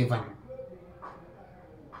na favor.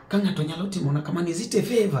 Ka ng'ato nyalo timo na kama is it a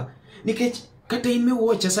favor? Nikech kata ime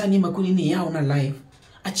watch sani makuni ni yawo na live.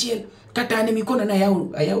 Achiel kata ane mikona na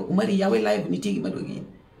yawo umari yawe live nitie gima dwagi.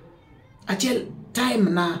 Achiel time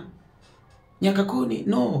na nyaka koni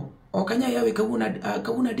no okanya yawe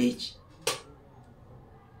kawuna dich.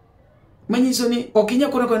 Manyiso ni okinya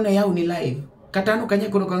kono na yawo ni live. Kata no kanya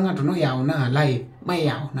kono ng'ato no yawo na live ma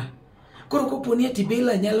yawo na. Koro koponi ati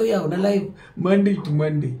bela nyalo yawo na live Monday to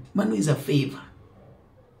Monday. Mano is a favor.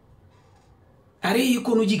 Are you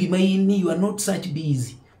kono jigi maini you are not such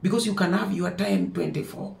busy because you can have your time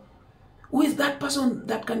 24. Who is that person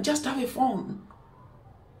that can just have a phone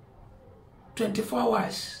 24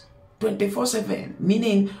 hours 24/7,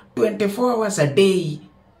 meaning 24 hours a day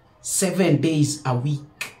 7 days a week?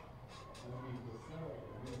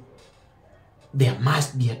 There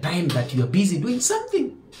must be a time that you are busy doing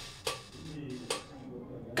something.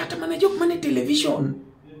 Kata manajok mane television.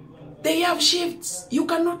 They have shifts. You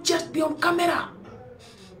cannot just be on camera.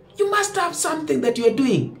 You must have something that you are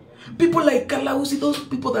doing. People like Kalausi, those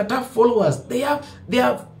people that have followers, they have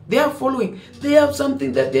following. They have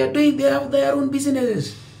something that they are doing. They have their own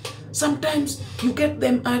businesses. Sometimes you get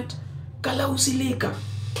them at Kalausi Leka.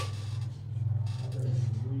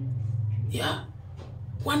 Yeah.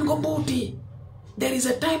 One Gombuti. There is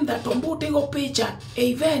a time that Ombuti go picture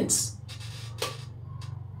events.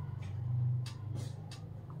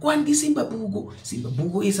 One Simba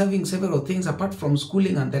Bugo is having several things apart from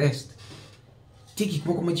schooling and the rest. Tiki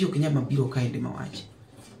Moko Majio Kenyama Biro Kainde Mawaji.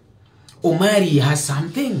 Omari has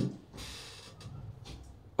something.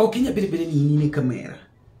 Okinya Bere ni camera.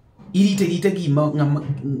 Irita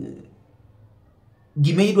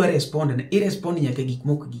Gime do respond and irresponding at a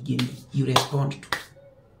gikmok gigini. You respond to.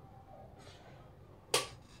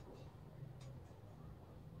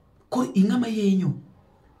 ing'ama yenyo.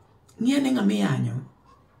 Ng'iyane ng'ama yanyo.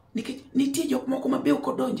 Nikech nitie jok moko mabe ok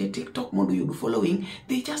odonje TikTok mondo yud following.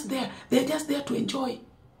 They're just there to enjoy,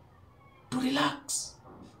 to relax.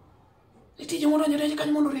 Nitie jok modonje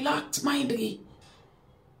kanyo mondo relax mind gi.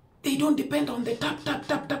 They don't depend on the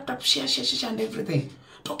tap, share and everything.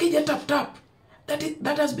 Tokija tap.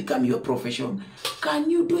 That has become your profession.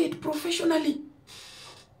 Can you do it professionally?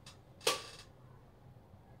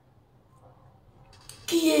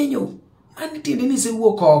 Kiyenyo. Mani tinde ni se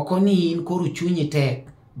wuok oko ni in koro chunyi tek.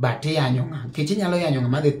 But yanyo nga. Kechi nyalo yanyo nga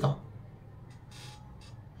madhi tho.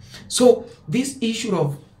 So, this issue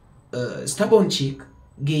of stubborn chick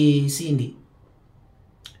gi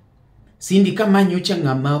Cindy kama nyocha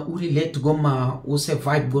ngama relate go ma use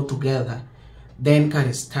vibe go together, then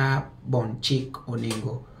kare stubborn chick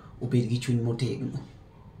onego obed gi chuny motegno.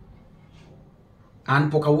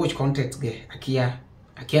 An poka watch context ge akia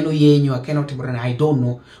no yenyo, akia no timbrana, I don't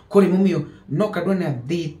know. Kore mumio no kadwana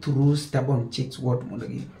they through stubborn chicks what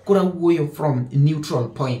mondagi. Kura wuoyo from neutral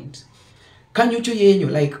point. Kanyocho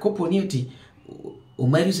yenyo like kopo nieti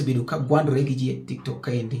umari sebedu ka gwandore gi ji TikTok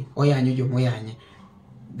kaendi oyanyo jo moyanye.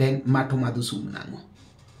 Then mato madhusum nango.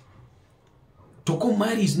 Toko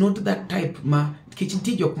mari is not that type ma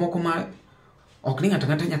kichinti jok moko ma ok ni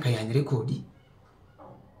ngata nyaka yanyre kodi.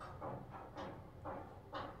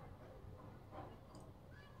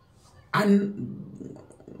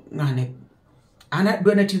 Ana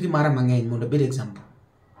dwana tiyo gi mara mang'eny mondo bed example.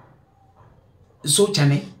 So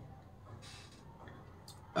chane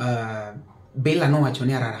Bella no wacho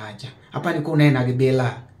ni araracha. Hapa ni kunena gi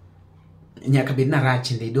Bella nyaka bed na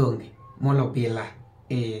rach ndi donge molo Bella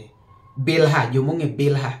Bella jomonge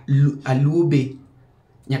Bella alube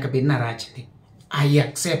nyaka bed na rach ndi. I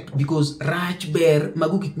accept because rach ber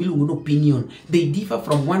mago gik milungo no opinion, they differ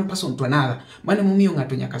from one person to another. Mane mumiyo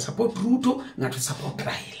ngato nyaka support Ruto, ngato support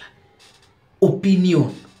Raila.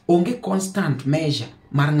 Opinion onge constant measure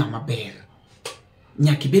mar ngama ber.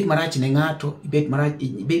 Nyaka ibed marach ne ngato, ibed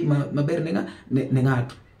maber ne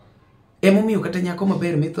ngato. Emomiyo kata nyako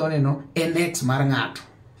maber mithone no en ex mar ngato.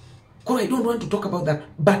 Koro I don't want to talk about that,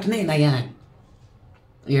 but ne na yan.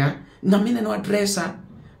 Yeah, ngamine no addressa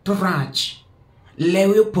to rach.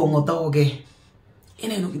 Lewe pongo dhoge.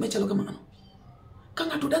 Ineno gima chalo kamano. Ka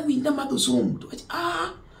ngato dang winj na madho sum to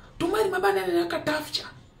to mari mabane ne ka tafcha.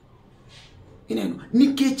 Ineno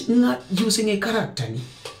nikech using a character ni.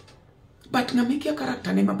 But ngamikia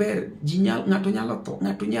character ne maber ngato nyalo tho,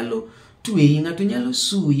 ngato nyalo tweyi, ngato nyalo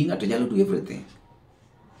suyi, ngato nyalo do everything.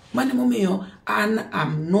 Mane momiyo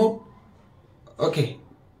I'm not okay.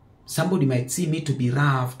 Somebody might see me to be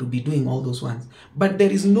rough, to be doing all those ones, but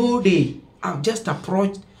there is no day I've just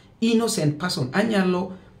approached innocent person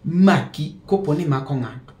anyalo maki kopo ni mako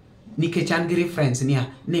ngato nikech an gi reference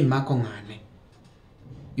ni mako ngane.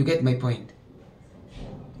 You get my point?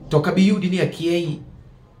 To kabi yudi ni akiei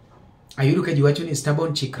ayudo ka jiwacho ni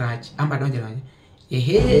stubborn chick rach amba donje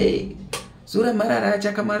sura mara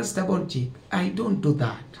racha kamar stubborn chick. I don't do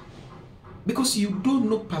that because you don't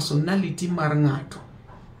know personality mar ngato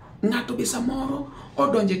be samoro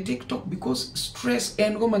odonje TikTok because stress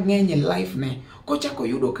en go mang'eny life ne. Kochako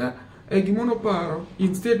yudo ka gimono paro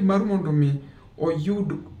instead mar mondo mi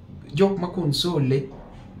oyud jok ma console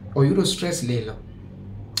oyudo stress lelo.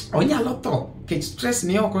 Onyalo tho ke stress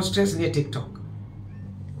ni oko, stress ni TikTok.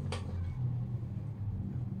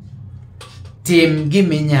 Tim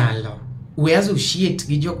giminyalo. We associate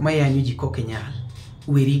gi jok ma yanyo ji koke nyal.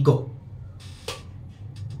 Werigo.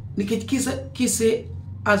 Nikech kise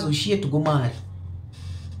associate go mari.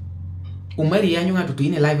 Umari yanyo ngato to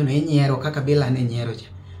ine live no enyiero kaka Bella ne nyiero cha.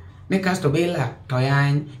 Ne kasto Bella to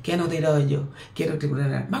yany keno dhi dojo kendo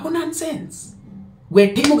timrana. Mago nonsense. We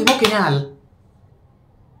timo gimo kenyal.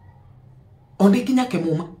 Ondiki nyake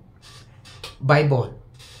muma. Bible.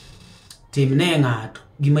 Timne ngato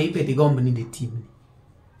gima ipeti gombo ni timni.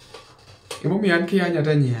 Emomiyo an kiyanya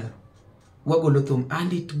ta nyiero. Wagolo thum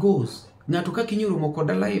and it goes. Ngato kaka inyurumo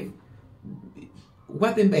koda live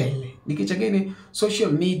wadhi mbele nikech agene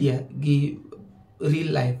social media gi real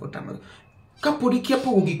life otamore. Kapod ikia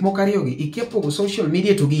pogo gik moko ariyo gi, ikia pogo social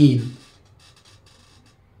media to gi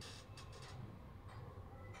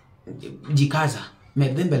jikaza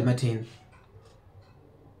medhi mbele matin.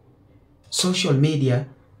 Social media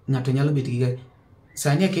ngato nyalo bet gi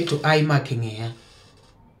sani aketo iMac ng'eya.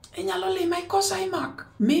 Inyalo lima ikosa iMac.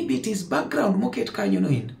 Maybe it is background moket kanyo no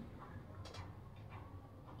end.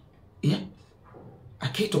 Yeah.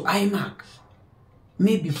 Aketo iMac.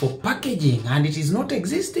 Maybe for packaging and it is not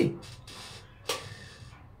existing.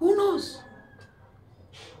 Who knows?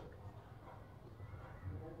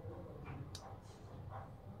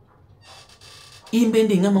 in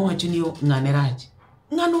bende ng'ama wacho ni ng'ane rach.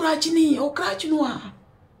 Ng'ano rach ni ok rach nwa.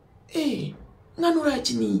 Ng'ano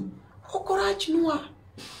rach ni ok rach nwa.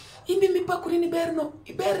 Imbe mipakore ni berno,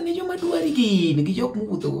 iber ne joma dwari gin gi jok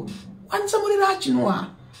muwuotho. Wan samore rach nwa.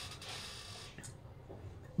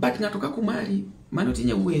 But ng'ato ka kumari, mano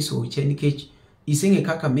tinya weso che nikech iseng'e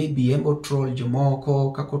kaka maybe embo troll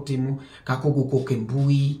jomoko, kako timo, kako go koke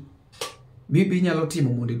mbui. Maybe nyalo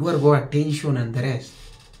timo mondo idwar go attention and the rest.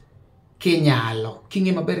 Kenyalo,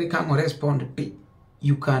 king'e maber kamo respond,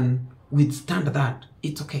 you can withstand that.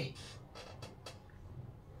 It's okay.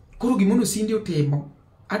 Koro gimono Cindy otimo,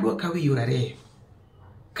 adwa kawe yore ariyo.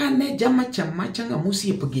 Kane jama chamacha ng'ama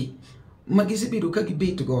osiepgi, magisebedo ka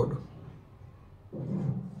gibet godo.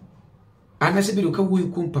 An asebedo ka wuoyo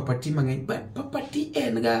kuom Papati mang'eny, but Papati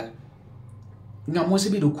en ga ng'ama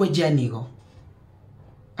osebedo kwa janigo.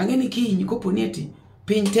 Ang'eni kiny koponi ati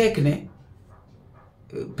piny tekne,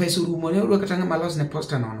 pesa orumo ne odwa kata ng'ama los ne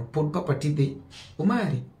posta nono, pod Papati dhi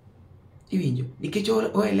Omari. Iwinjo, nikech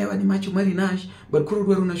oelewa ni mach Omari nash, but koro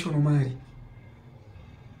dwaro nashon Omari.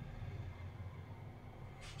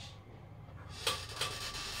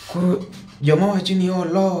 Koro joma wacho ni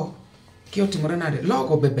lo ki otimore nade,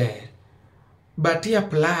 logo be ber. But i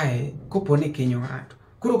apply koponi kinyo ng'ato.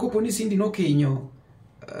 Koro koponi Cindy no kinyo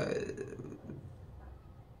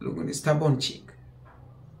logo ni stubborn chick.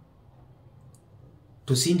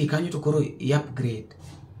 To Cindy kanyo to koro i upgrade.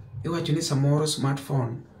 Iwacho ni samoro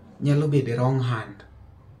smartphone nyalo bede wrong hand.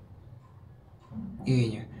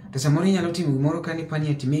 Iwinjo. To samoro nyalo timo gimoro kani pani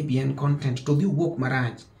ati maybe en content to dhi wuok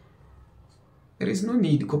marach. There is no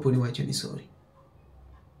need koponi wacho ni sorry.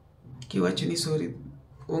 Ki wacho ni sorry,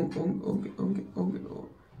 it's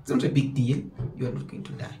not a big deal. You are not going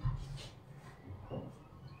to die.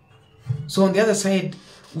 So on the other side,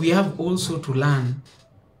 we have also to learn.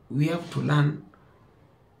 We have to learn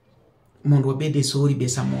mondo wabede sorry be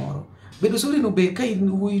samoro. Bedo sorry no be ka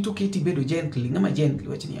in to kiti bedo gently. Ngama gently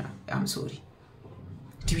wacho ni I'm sorry.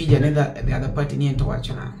 Tiwija the other party ni ento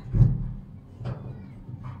wacho na.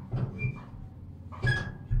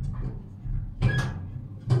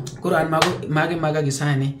 Koro an maga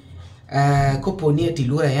gisane koponi ati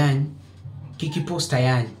lura yany kiki posta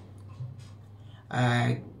yany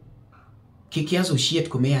kiki associate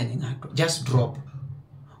kome yany ng'ato, just drop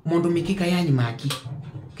mondo mi kika yany maki.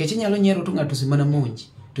 Kech nyalo nyiero to ng'ato simana monji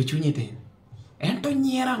to chunye ten ento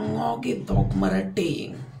nyiera ng'ogi dhok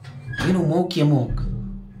marateng' gino mokie mok.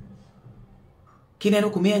 Kineno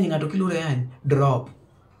kome yany ng'ato kilura yany, drop.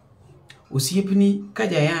 Osiepni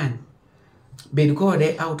kaja yany bed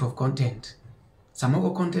kode out of content.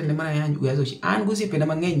 Samoko content ne mana yany uyazo an gosiepena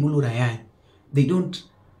mang'eny mulura yany. They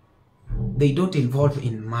don't involve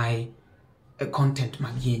in my content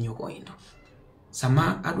mag yenyo goindo.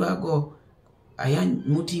 Sama adwa go ayany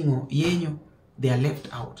mutingo yenyo, they are left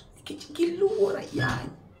out. Giluora yany.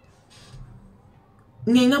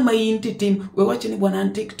 Ng'enga ma in titim we wacho ni bwana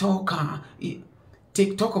an TikToker.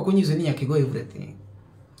 TikToker konyiso ni nyaka go everything.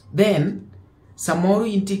 Then samoro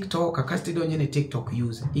in TikTok kasti donjo ne TikTok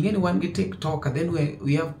user. Ingeni wan gi TikTok, then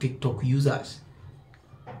we have TikTok users.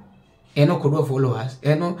 Eno kodwa followers.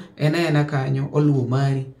 Ena kanyo oluwo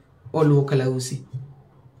mari, oluwo kalausi.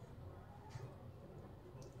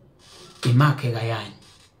 Imake ga yani.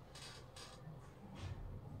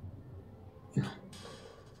 No.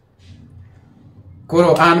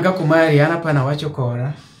 Koro an ka kumari ana pana wacho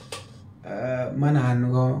kora. Mana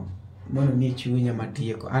ango mono ni chunya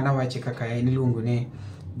matieko. Ana wache kaka en iluongo ne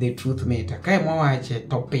the truth matter. Kae mwa wache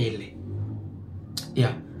to pile.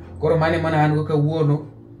 Yeah. Koro mane mana an go kawuono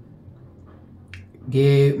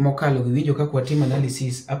ge mokalo gi winjo kaka watim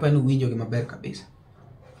analysis apa no winjo gi maber kabisa.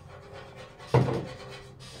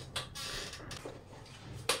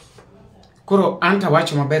 Koro anta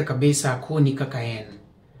wacho maber kabisa koni kaka en.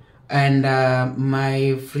 And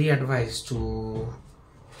my free advice to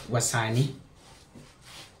wasani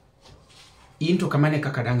into kamane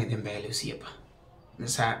kaka dange dhi mbele usiepa.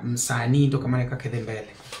 Msani into kamane kaka dhi mbele.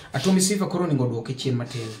 Atomisifa koro ningo duoke chien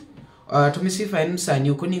matin. Atomisifa en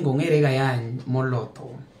msani uko ningo ng'ere ga yany molotho.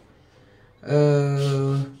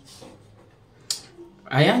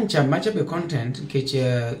 Ayan cha macha be content kech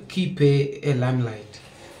kipe a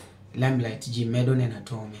limelight ji medo nena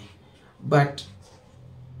tome. But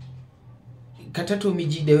kata tomi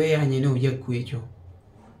ji dewe yanye ne uja kwecho.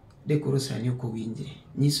 De kuro sani uko winje.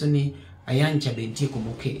 Nyiso ni ayancha be ntie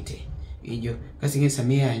kumokete. Ijo kasi nge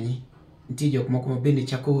sami yanyi ntie jok moko mabende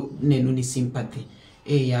chako neno ni sympathy.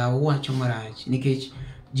 Ya wacho marach nikech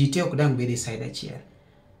jite ok dang bede side achiel.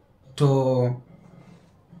 To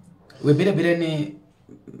we bede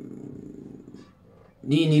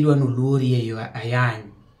ni nidwa nuluri yo ayany.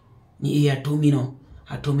 ni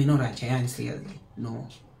atomino racha yani seriously no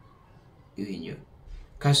iwinjo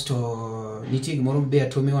kasto nitie gimoro be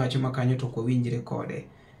atomi wacho makanyo to ko winjre kode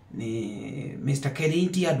ni Mr. Kede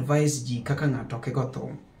inti advice ji kaka ng'ato kego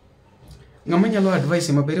thum ng'ama nyalo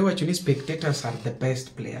advice mabere wacho ni spectators are the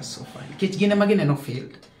best players so far kech gine magineno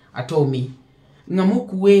field atomi ng'ama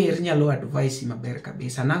ok wer nyalo advice maber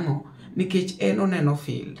kabisa nang'o nikech en oneno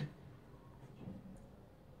field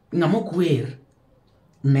ng'ama ok wer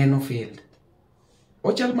neno field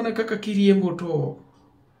ochal mana kaka kiriembo to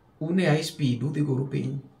une high speed udhi goro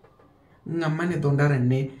piny ng'ama ne dho ndara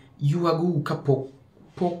ne yuago ka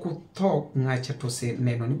pok utho ng'acha to se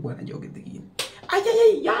neno ni bwana jogi dhi gini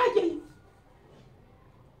ayayayayay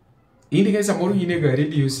indi ka samoro yine ga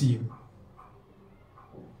radio sim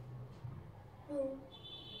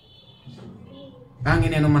ang'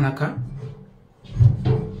 ineno mana ka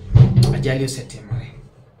ajali osetimore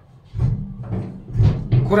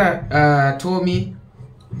kura Tommy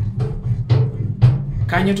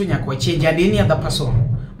kanyo to nyaka change and any other person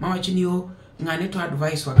mawacho ni o ng'ane to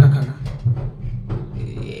advice wa kaka ng'a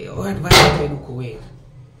o advice to ko we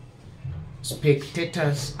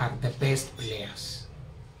spectators are the best players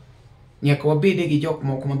nyaka wabede gi jok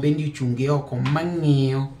moko mabendi uchunge oko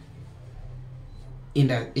mang'iyo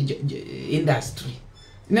industry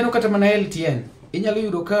neno kata mana LTN inyalo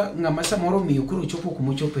yudo ka ng'ama samoro miyo kuro chopo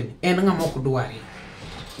kuma chopeni en ng'ama ok dware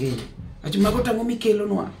mago tango mikelo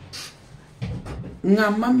nwa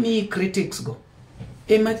ng'ama mi critics go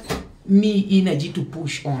ema mi energy to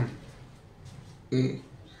push on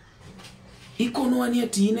ikonwa ni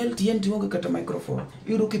ati in LTN tionge kata microphone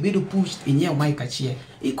yudo kibedo pushed inyeo mic achiel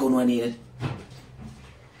ikonwa ni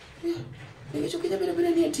chokinya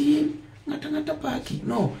bere ni ati ng'ata paki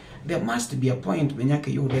no there must be a point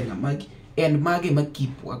menyake yude ng'amagi and mage ma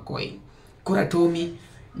keep wa going kora Tommy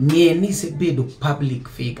ng'e ni sebedo public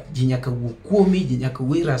figure ji nyaka wuo kuomi ji nyaka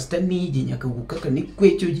we rastani ji nyaka wuo kaka ni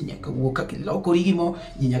kwecho ji nyaka wuo kaka ilokori gimo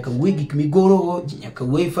ji nyaka we gik migoro ji nyaka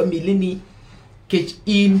we family ni kech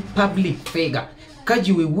in public figure ka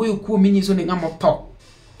ji we wuoyo kuomi nyiso ni ng'ama tho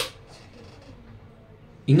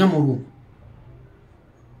ing'ama rum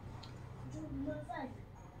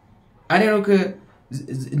aneno ke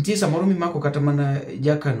ntie samoro mimako kata mana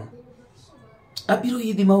jakano abiro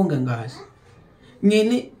yidhi maonge ngas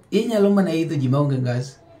ng'eni inyalo mana idho ji maonge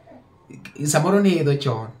ngas samoro ni idho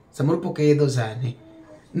chon samoro pok idho sani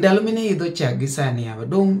ndalo mine idho chak gi sani aba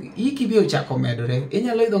dong iki biro chako medore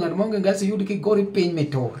inyalo idho ng'at maonge ngas yudi kigori piny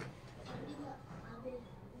mitur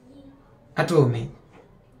Atomi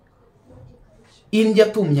in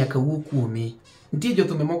jathum nyaka wuo kuomi nitie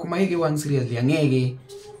jothume moko ma igi wang' seriously ang'egi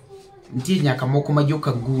nitie nyaka moko ma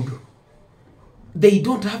joka ngudo they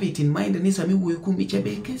don't have it in mind ni sami wuoyo kuomi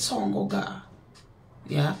chebeke songo ga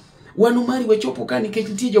yeah wanu mari wachopo ka nikech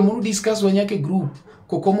nitie jomoro discuss wanyake group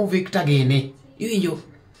kokomo Victor gene iwinjo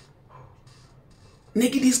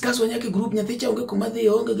neki discuss wanyake group nyathi cha onge kuma dhi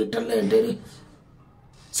onge gi talent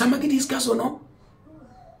sama gi discuss ono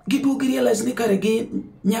giduogi realize ni kare gi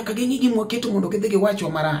nyaka gi ng'i gimo keto mondo gidhi giwacho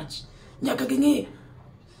marach nyaka gi ng'i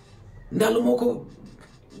ndalo moko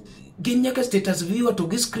gin nyaka status viewer to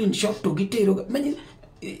gi screenshot to gi tero manyi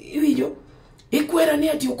iwinjo ikwera ni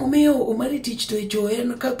ati okomeo omari tich to echo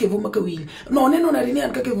en ka kevo makawili no neno nari ni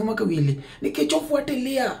an ka kevo makawili nikech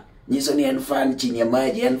ofuatilia nyiso ni en fan chini ya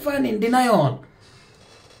maji en fan in denial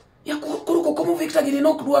ya koro kokomo Victor gini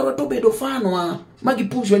nok dwaro to bedo fan wa magi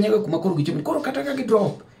push wanyaka kuma koro gichomi koro kata ka gi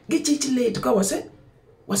drop gi chich late ka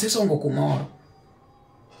wase songo kumoro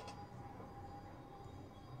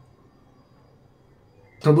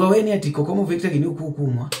to dwawe ni ati kokomo Victor gini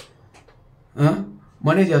ukukumwa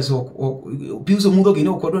managers piuso mudo gini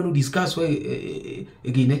okodwa no discuss we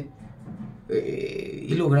gine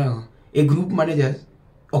ilogra a group managers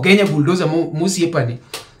okenya bulldozer musiepani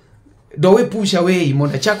dowe push away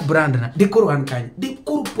moda chak brand na dikoro an kanya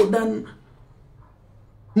dikoro podan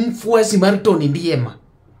mfuasi mar Tony Ndiema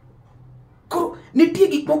koro nitie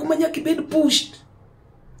gik moko manyaka ibed pushed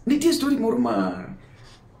nitie story moro ma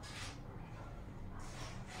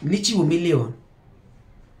nichiwo million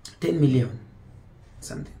 10 million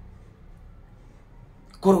something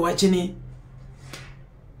koro wacheni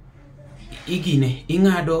igine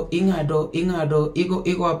ing'ado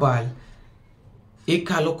igo abal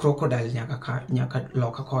ikalo crocodile nyaka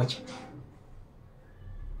loka kocha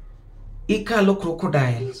ikalo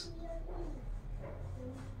crocodiles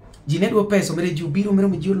jinedwa pesa mere jubiro mere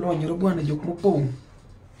mjio lonyoro bwana jok mopong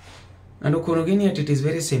ando kono gini it is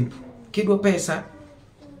very simple kidwa pesa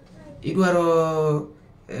idwaro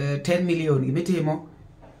 10 million gimetimo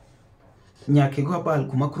nyaka igo abal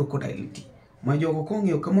kuma crocodile ti ma jogo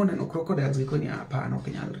kong'eyo kama oneno crocodiles giko ni hapana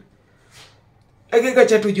ok nyalre Ege ka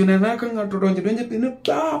chato juna na ka ngato donjo pino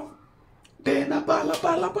pa. Tena pala.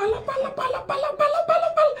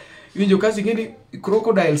 Winjo kasi ngeni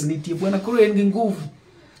crocodiles nitie bwana koro en gi nguvu.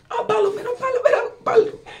 Abalo meno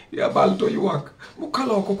pala. Ya bal to yuak.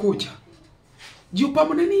 Mukalo oko kucha. Jupa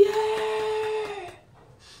mneni ye.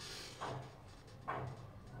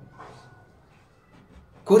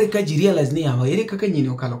 Kore ka ji realize ni yawa ere kaka nyini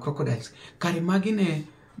okalo crocodiles. Kare magi ne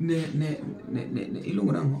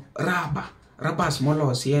ilungo nango rabas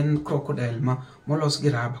molos yen crocodile molos gi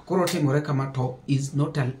raba. Koro timore kama to is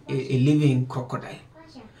not a living crocodile.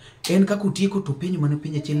 En kakutieko to penyo mana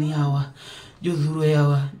penja chini yawa jodhuro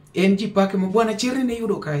yawa en ji pake mo bwana chirni ne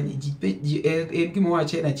yudo kanye ji en gimo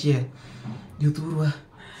wache na chiel jodhuro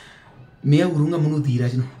miya urunga munu dhira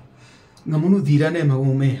no ngamunu dhira ne ma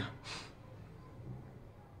umea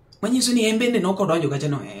manyiso ni embende nokodonjo kacha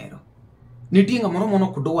no hero nitie ngamoro mono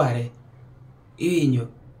kudware inyo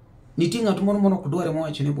nitie ng'ato moro mono kudware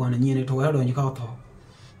mowacho ni bwana nyine to weyo donjo ka otho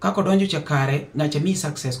kako donjo chakare ngacha mi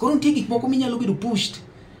success koro nitie gik moko minyalo bedo pushed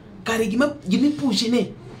kare gimi push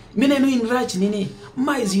ne mineno in rach ni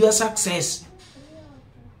ma is your success.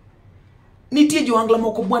 Nitie joangla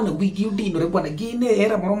moko bwana wigi udinore bwana gine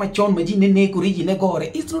era moro machon ma ji ne nekore ji ne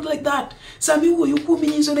gore. It's not like that. Sami wuoyo kuomi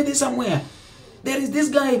nyiso ne dhi somewhere. There is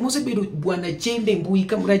this guy mosebedo bwana chende mbui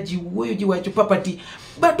kamra ji wuoyo ji wacho papati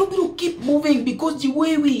but obiro keep moving because ji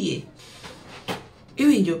wuoyo wiye.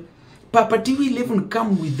 Iwinjo papati will even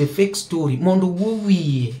come with the fake story mondo wuoyo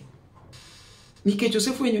wiye. Nikech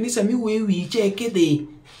osefwenyo ni sami wuoyo wiye cheke dhi.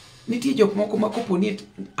 Nitie jok moko makoponi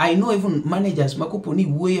I know even managers makoponi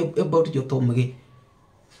wuoyo about jothomge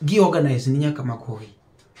gi organize ni nyaka makowi.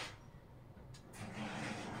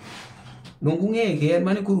 Nongu ng'ege en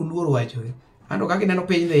mane kuru luoro wacho. Ando kaki neno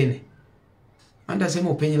piny dhine. Anda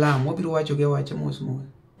semo piny lam wabiro wacho ge wacho mos.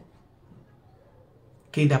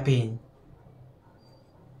 Kinda piny.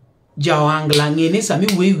 Jawangla ng'ene sami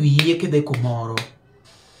wuoyo wiye kedhe kumoro.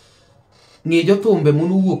 Ng'e jothumbe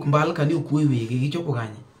monu wuok mbal kani okwe wege gichopo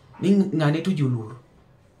kanye. Ni ng'ane to jolur.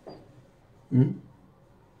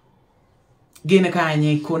 Gene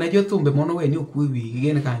kanye kona jothumbe mono we ni okwe wege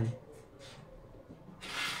gene kanye.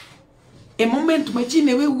 E moment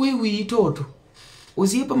machine we toto.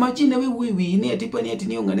 Osiepa machine we ne atipa ni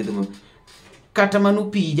atini ng'ane to kata manu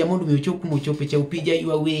pija mondo mi ochop mochope cha upija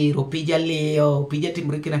ywa wero pija leo pija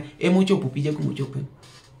timre kina e mochopo pija kumochope.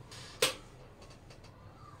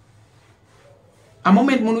 A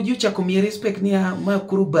moment monu ji chako mi respect ni ma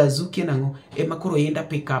kuro bazuki nango e makuro enda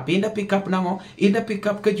pick up nango enda pick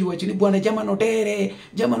up ka ji wacho ni bwana jamano tere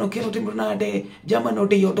jamano kero timro nade jamano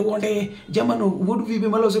de yoto wonde jamano wood vibe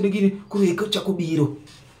maloso de gini kuro e ko chako biro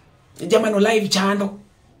jamano live chando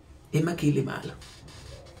e makile malo.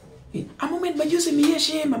 A moment ma jose mi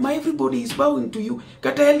shema ma everybody is bowing to you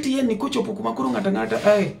kata LTN ni kochopo kuma kuro ngata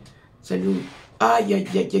ai salute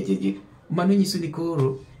ya manu nyiso ni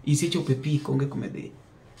koro isechope pi konge kumedhi.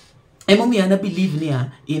 Emo mi ana believe ni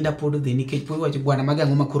inda podo dhi nikech po wacho bwana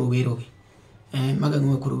magango makoro wero gi. Magango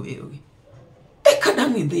makoro wero gi. E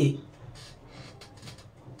kadang idhi.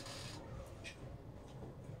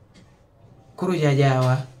 Koro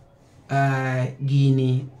jajawa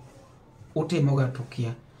gini utemo ga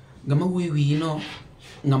tukia. Ngama wiwi no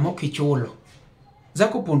ngamo kichulo.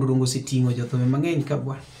 Zako pondurungo sitingo jothome mang'eny ka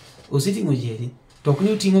bwana. Ositingo jeri. Tok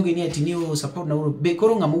ni utingo gini atini o support na uro. Be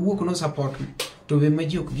koro ngamo wuok no support me. To be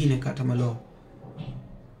maji ok gine kata malo.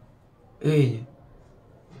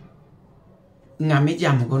 Ngame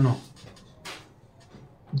jam gono.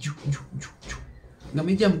 Ju.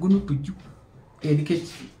 Ngame jam gono to ju.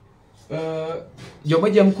 Nikech joma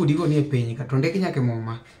jam kudi go ni e piny ka to ndeke nyake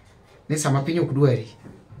moma. Ne sama piny ok dwari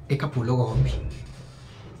e ka polo go opi.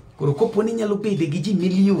 Koro kopo ni nyalo bede gi ji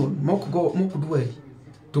million mok dwari.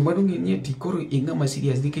 To mano ni ati koro ing'ama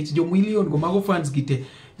serious nikech jo million go mago fans gite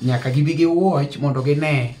nyaka gibige watch mondo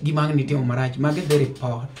gine gimang ni timo marach mage the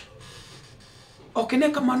report. Ok ne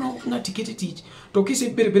kamano ng'ati kete tich to kise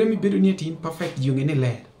berbere mi bedo ni ati perfect jonge ne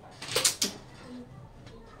ler.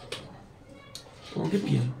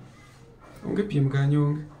 Onge piem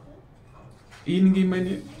kanyo. In gi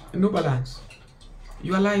mani no balance.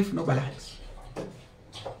 Your life no balance.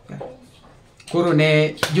 Yeah. Koro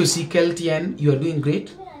ne Josie Keltian, you are doing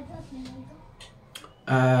great.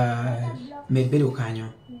 Mebedo kanyo.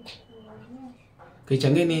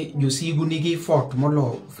 Kechangeni Josie gu nigi fort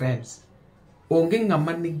molo friends. Onge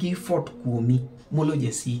ng'ama nigi fort kuomi molo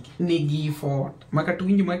Josie nigi fort. Maka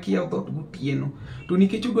tuwinjo makia dhot gutieno. To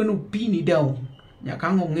nikech ugano pini down.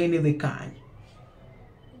 Nyaka ng'ong'e dhi kany.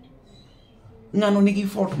 Ng'ano nigi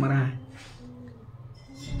fort marach.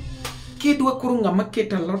 Kidwa koro ng'ama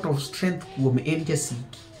keta a lot of strength kuome en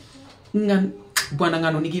Jasiki. bwana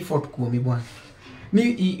ng'ano nigi fort kuomi bwana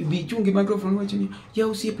ni bi chungi microphone wacho ni ya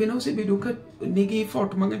osiepena osebedo ka nigi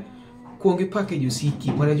fort mang'eny kuongi package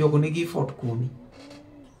osiki mara jogo nigi fort kuomi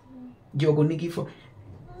jogo nigi fort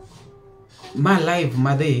ma live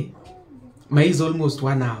madhe ma is almost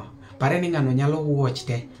 1 hour pare ni ng'ano nyalo watch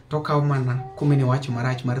te to kawo mana kumene wacho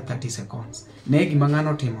marach mar 30 seconds ne gima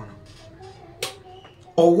ng'ano timo no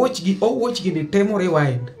o watch gi ni temo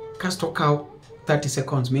rewind kasto kawo 30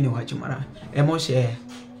 seconds mini wacho marach emo share.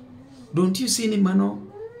 Don't you see ni mano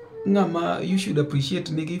ngama you should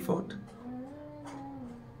appreciate nigi effort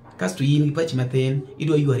kasto yin gi pach mathen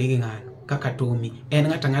idwa yware gi ng'ano kaka Tomi en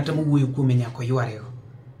ng'ata mowuoyo kuome nyako yware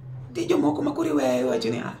ti jomoko makuri weyo wacho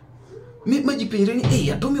ni ma ji penjre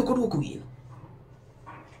ni Tomi ok odwoko gino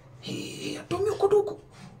Tomi ok odwoko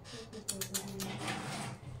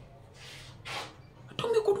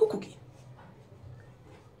gino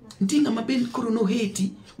ntinga maben koro no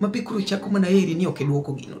heti mabe koro chako mana heri ni ok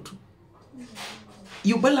edwoko gino tu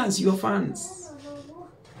you balance your fans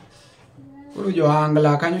koro jo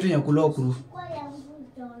angla kanyo to nyakulokru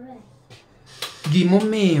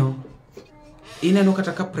gimomiyo ineno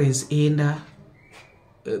kata ka Prince Indah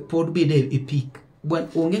pod bede e peak bwan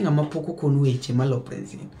onge ng'ama poko kon weche malo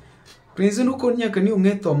Prince Indah. Prince Indah kon nyaka ni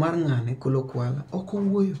ong'e tho mar ng'ane kolo kwala ok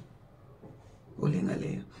owuoyo olenga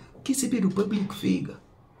kisebedo public figure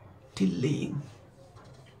tiling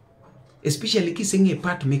especially kiseng'e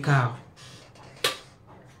part mikawo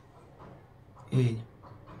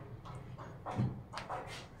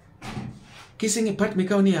kiseng'e part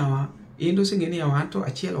mikawo ni yawa endo seng'e ni yawa anto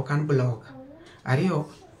achiel okan blog ariyo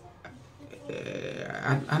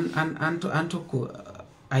anto ko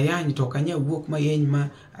ayany to kanya wuok mayeny ma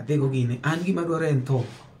adhigo gini an gima dwaro en tho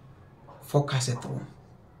focus e tho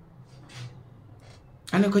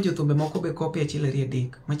ane ko jothumbe moko be copy achiel ariyo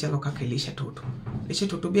adek machalo kaka Elisha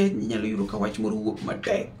Toto be nyalo yudo ka wach moro wuok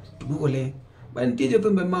matek to duogo le ba nitie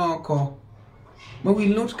jothumbe moko ma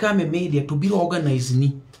will not come a media to biro organize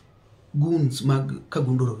ni goons mag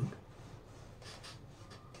Kagundo Road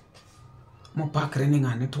mopakre ni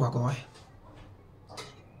ng'ane twagoye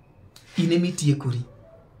ine mitiekori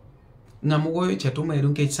ng'amo goyo chato mero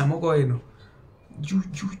nikech samo goye no ju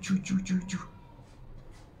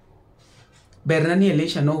berna ni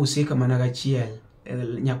Elisha no usika mana gachiel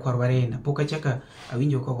nyakwar Warena pok achaka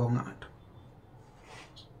awinjo kogo ng'ato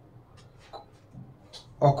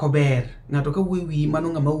oko ber ng'ato ka wuowi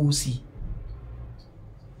mano ng'ama usi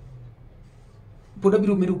pod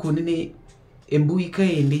abiro medo koni ni embui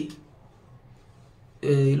kaendi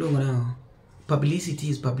iluongo na publicity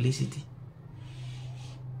is publicity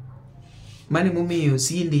mane momiyo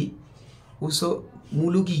Cindy uso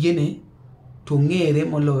mulo gigene to ng'ere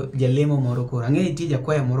molo jalemo moro koro ang'e tie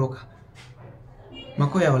jakwaya moro ka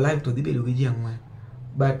makoya live to dhi bedo gi ji ang'wen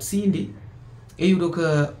but Cindy iyudo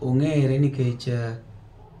ka ong'ere nikech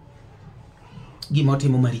gima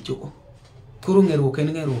otimo maricho koro ng'eruok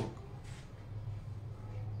en ng'eruok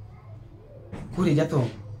koro jatho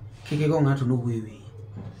kike go ng'ato no wuoyo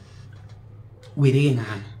were gi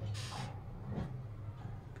ng'ano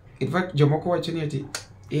in fact jomoko wacho ni ati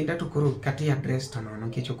Indah to koro kati address to nono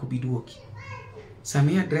nikech ok obi duoki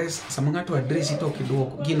sami address sama ng'ato address ito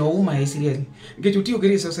kiduoko gino uma e seriously nikech utiyo gi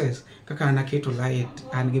resources kaka an aketo light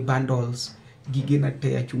an gi bundles gigena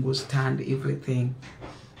te achungo stand everything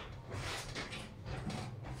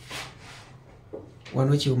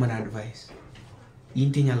wanochiwo mana advice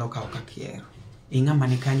in tinyalo kawo kakiero ing'ama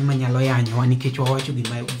ni kanyo manyalo yanyowa nikech wawacho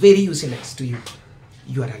gima very useless to you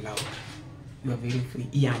you are allowed you are very free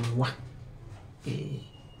yanyowa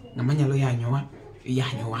ng'ama nyalo yanyowa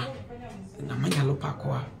ng'ama nyalo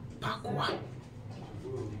pakowa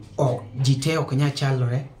ji te ok nya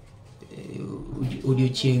chalore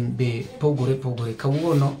odiochieng' be pogore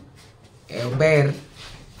kawuono ber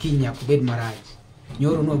kinyako bed marach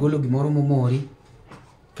nyoro nwagolo gimoro momori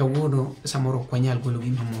kawuono samoro ok wanyal golo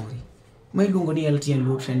gima mori ma iluongo ni LTN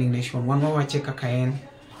Luo Trending Nation wan wawache kaka en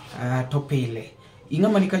to pile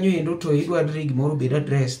ing'ama ni kanyo endo to idwa dri gimoro bed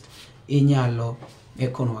addressed inyalo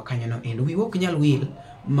ekonwa kanyo no endo wi ok nyal wil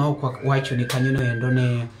ma ok wacho ni kanyo no endo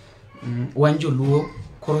ne wan joluo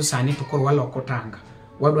koro sani to koro waloko tanga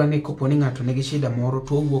wadwa ni koponi ng'ato nigi shida moro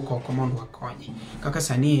to owuok oko mondo wakonye kaka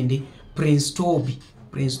sani endi Prince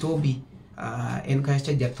Toby en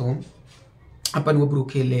kacha jathum apa ni wabro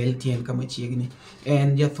kele LTN kama chiegni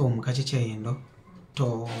en jathum kacha cha endo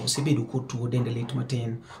to osebedo kotuo dende lit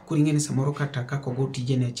matin koro ing'eni samoro kata kako go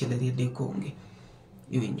tijene achiel ariyo adek onge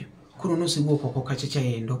iwinjo koro nosewuok oko kacha cha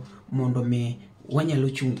endo mondo me wanyalo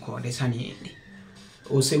chung' kode sani endi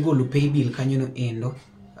osegolo paybill kanyo no endo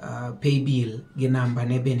paybill gi namba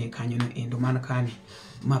ne bene kanyo no endo man kani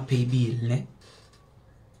ma paybill ne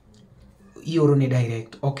ioro ne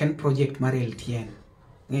direct, ok en project mar LTN.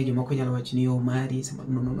 Ng'e jomoko nyalo wacho ni yo mari,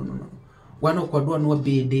 no. Wan ok wadwa ni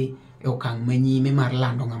wabede e okang' manyime mar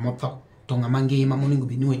lando ng'ama otho, to ng'ama ngima monego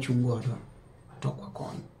bed ni wachung' godo to ok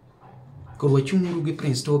wakony. Koro wachung'uru gi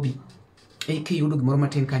Prince Toby, kiyudo gimoro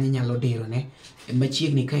matin kanyo inyalo diro ne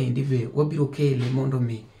machiegni kaendi be wabiro kele mondo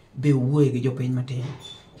mi be owuoye gi jopiny matin.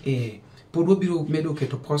 Pod wabiro medo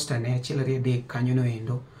keto posta ne 1 2 3 kanyo no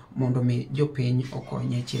endo mondo mi jopiny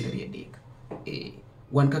okonye 1 2 3.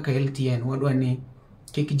 Wan kaka LTN wadwa ni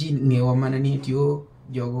kik ji ng'ewa mana ni tiyo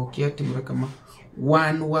jogo kia timore kama,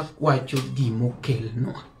 wan wacho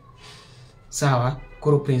gimokelnwa. Sawa,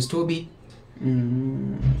 koro Prince Toby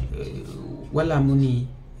walamo ni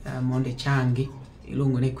monde changi,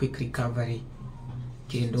 iluongo ni quick recovery,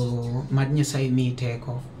 kendo mad Nyasaye miyi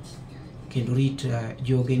teko, kendo rit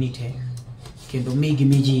joge ni te, kendo migi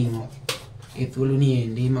mijing'o e thuolo ni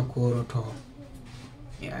endi makoro to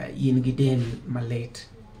in gi del malet.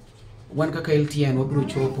 Wan kaka LTN wabiro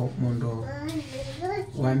chopo mondo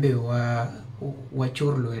wambe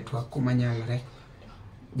wachor lwetwa kuma nyalore.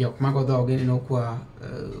 Jok mago dhoge ni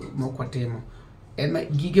mokwa timo.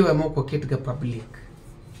 Gigewa mokwa ketga public.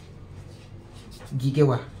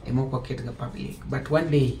 Mokwa ketga public. But one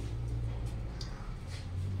day,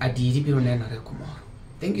 adieri biro nenore kumoro.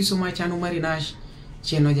 Thank you so much, Anu Marinash.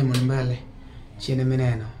 Chieno jamon mbele. Chiene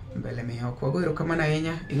mineno. Mbele miyoko. Wagoero kamana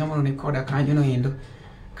ahinya. Ing'amono ni koda kanyo no endo.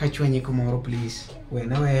 Kachwenye kumoro, please.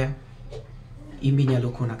 Where imbi nyalo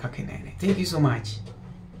kona kaka nene. Thank you so much.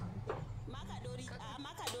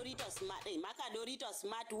 Makadorito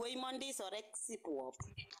smart way Monday so rexipop.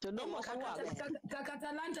 Kaka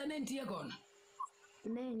talanta ne ntie kono.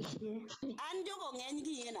 An jogo ng'eny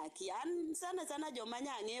gi yen aki. An sana joma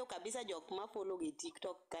nyang'eyo kabisa jok ma follow gi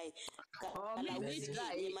TikTok kae. Kala wiki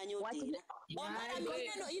manyotira. Omara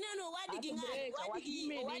ineno wadgi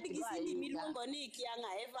Cindy miluongo ni Kianga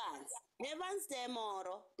Evans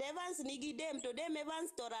temoro. Evans nigi dem to dem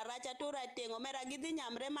Evans to raracha to rateng'. Omera gidhi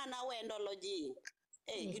nyamre mana wendo lojing.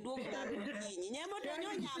 Giduogo daro kinyi. Nyemo to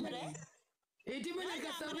nyamre. Itimo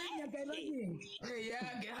nyaka sabenya ke lojing.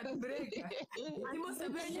 Yage hat breaker. Itimo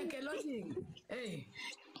sabenya ke lojing.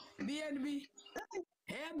 BNB.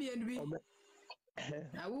 BNB.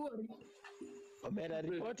 Awuori. Omera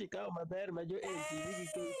ripoti kao maber ma jo NTV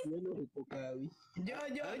giko tieno pokawi.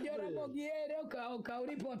 Jo ramo giere okaw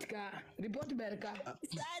report ka. Report ber ka.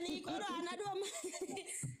 Sani koro anadwa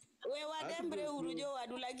we wadembre uru jo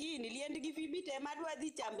wadu lakini liend gi fibite madwa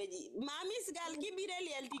dhi chambe ji. Mamis gal kibire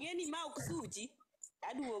liel tingeni ma ok suchi.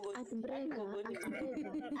 Aduogo ni.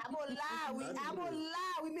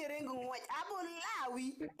 Abolawi merengo ng'wech.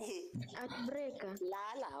 Abolawi. Atbreka.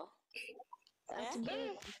 Lala.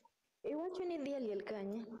 Atbreka. Iwacho ni dhi liel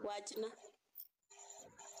kanye? Wachna.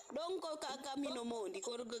 Dong ko kaka mino mondi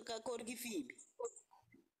kor gi fibi.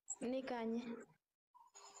 Ni kanye?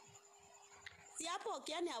 Siapo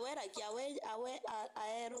kiani awera ki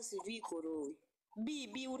aero sivi koroi.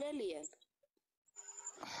 Bi ureliel.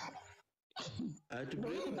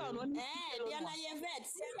 Diana Yevet,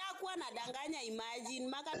 Cindy akuwa nadanganya imagine,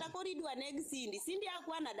 makata koridwa neg Cindy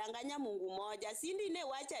akuwa nadanganya Mungu moja. Cindy ne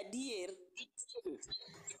wacha dier.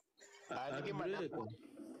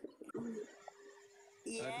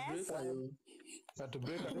 Yes.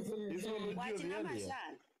 Wachina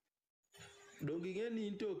mashan. Dongi ngeni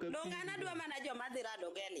into kapi. Dongana dua mana jo madhira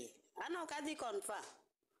dogeli. Ano kadhi confirm.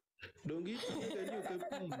 Dongi kanyo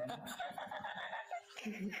kapi.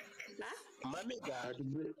 Mami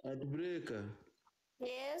at breaker.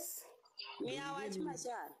 Yes. Mia wach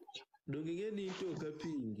mashan. Dongi ngeni into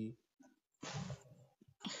kapingi.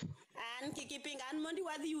 An kikipinga an mondi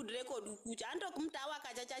wadhi yudre kod kucha. An tok mtawa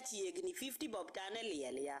kachacha chiegni 50 bob tane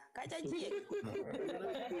liel ya. Kacha chiegni.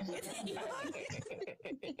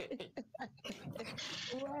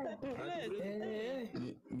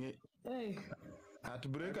 At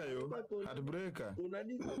breaker.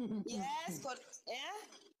 Yes,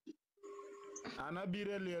 Ana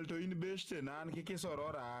bire liel to in beste nan kiki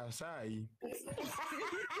sorora sai.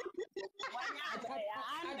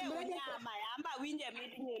 Wanyama amba winje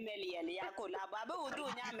mitni meliel yako labo abe udu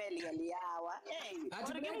nyameliel yawa.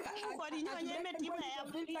 Kodi nyonye metima ya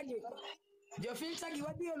jo filter gi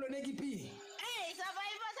wadhi olo ne gi pi.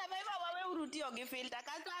 Survivor wawe urutio gi filter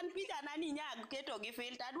kata an picha nani nyag keto gi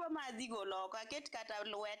filter adwa madhi golo ka ket kata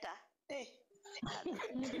lweta.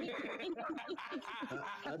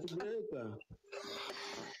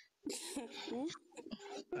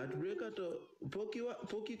 At breaker to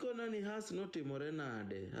poki kona ni has notimore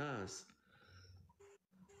nade has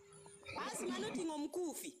mano tingo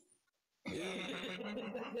mkufi.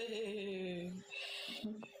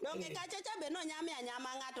 Donge kacha cha be no nyame anyama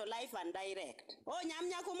ng'ato live and direct. O nyam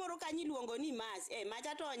nyako moro kanyi luongo ni mas.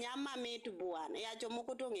 Macha to nyam mamit buana. Ya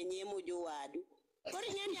chomoko to ng'enyemo jowadu. Kori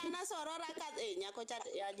ng'eni ana sorora ka nyako cha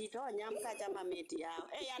ya di to nyam kacha mamit yao.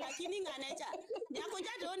 Ya lakini ng'ane cha. Nyako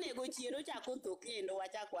cha to onego chiero cha kotho kendo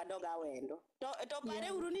wacha kwadoga wendo. To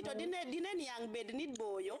pare uru ni to dine ni yang bed ni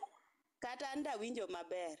boyo. Kata nda winjo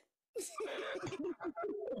maber.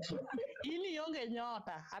 Ili yonge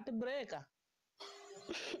nyota, heartbreaker.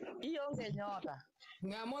 Ionge nyota.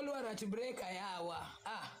 Ng'amo luaro heartbreaker yawa.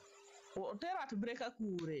 Otero heartbreaker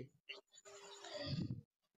kure.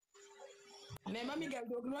 Ne mami gal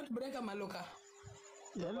dog not breaker maloka.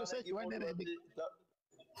 Yalo se chwane ready.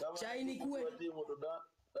 Chai ni kwe.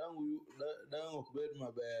 Dango kubed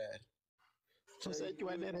maber. Se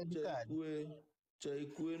chwane ready kadi. Chai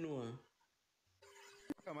kwenwa.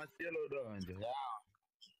 Kama cielo donjo.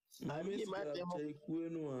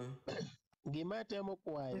 Gima temo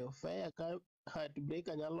kwayo fea ka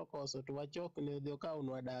heartbreaker nyalo koso to wachok ne dhi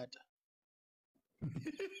okawnwa data.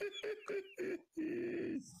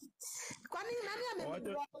 Kwani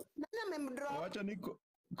nani amemdrop? Wacha ni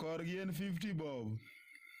korgi en 50 bob.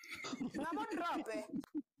 Ng'amo drope?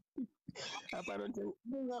 Aparo ntengo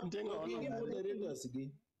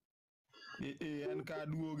en ka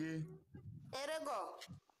duoge. Erego.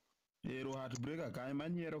 Ero heartbreaker kanyo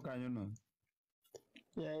manyiero kanyo no.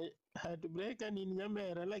 Heartbreaker ni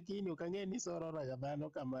nyamera lakini ukang'e ni sorora ga dhano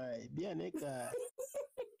kamae. Biane ka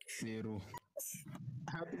Ero.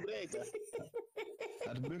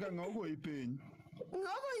 Heartbreaker ng'ogo ipiny.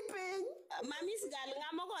 Mamis gal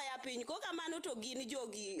ng'amo goya piny ko kamano to gin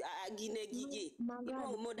jogi gine gigi.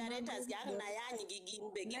 Iluongo moderators yang na yany gi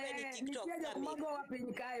gin be gibe ni TikTok kami. Magowa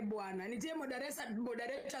piny kae bwana. Nitie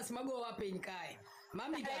moderators magowa piny kae.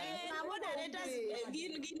 Mami gal. Moderators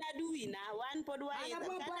gin adui na wan pod waidha.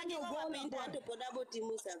 Kata gigowa piny to pod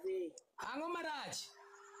abotimo survey. Ang'o marach?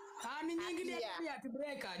 Ani nyingi ni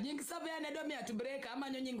heartbreaker. Nying survey ne do mi heartbreaker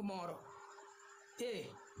amanyo nying moro.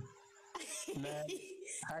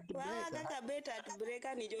 Wala kaka bet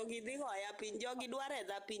heartbreaker ni jogi dhi goya piny. Jogi dware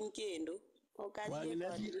dha piny kendo. Okani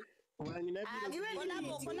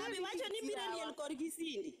Kolabi wacho ni biro liel kor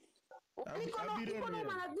Kisindi. Ikono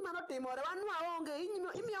mana gima notimore wan waonge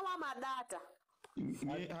imiyowa madata.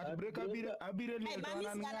 Heartbreaker abire liel to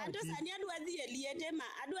an ng'ato sani adwa dhi e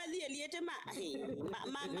liete ma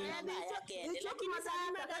baya kende lakini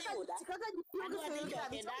sani madayuda adwa dhi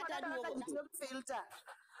joge data duogo filter.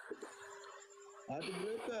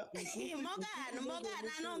 Mogan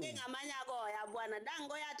anonge ng'ama nyagoya bwana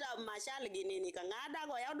dangoya ta mashal gi nini ka ng'ada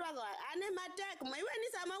goya odwago ane matek ma iwe ni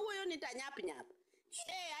sama wuoyo ni ta nyap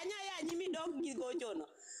anya ya nyimi dog gi gochono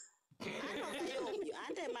ano kayo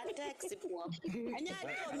ante matek sipuo anya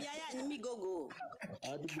to mi ya nyimi gogo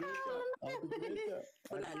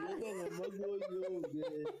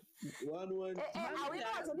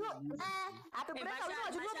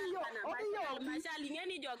mashal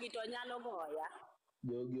ing'eni jogi to nyalo goya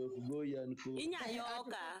jogi ok goyan ko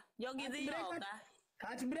inyayoka jogi dhi yoka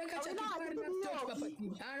heartbreaker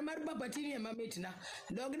mar papatini ema mitna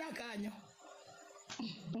dogna kanyo.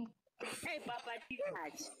 Papa Tina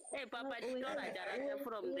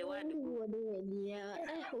from the word.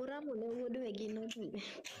 Uramu ne wuodo e gino.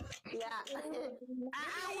 Yeah.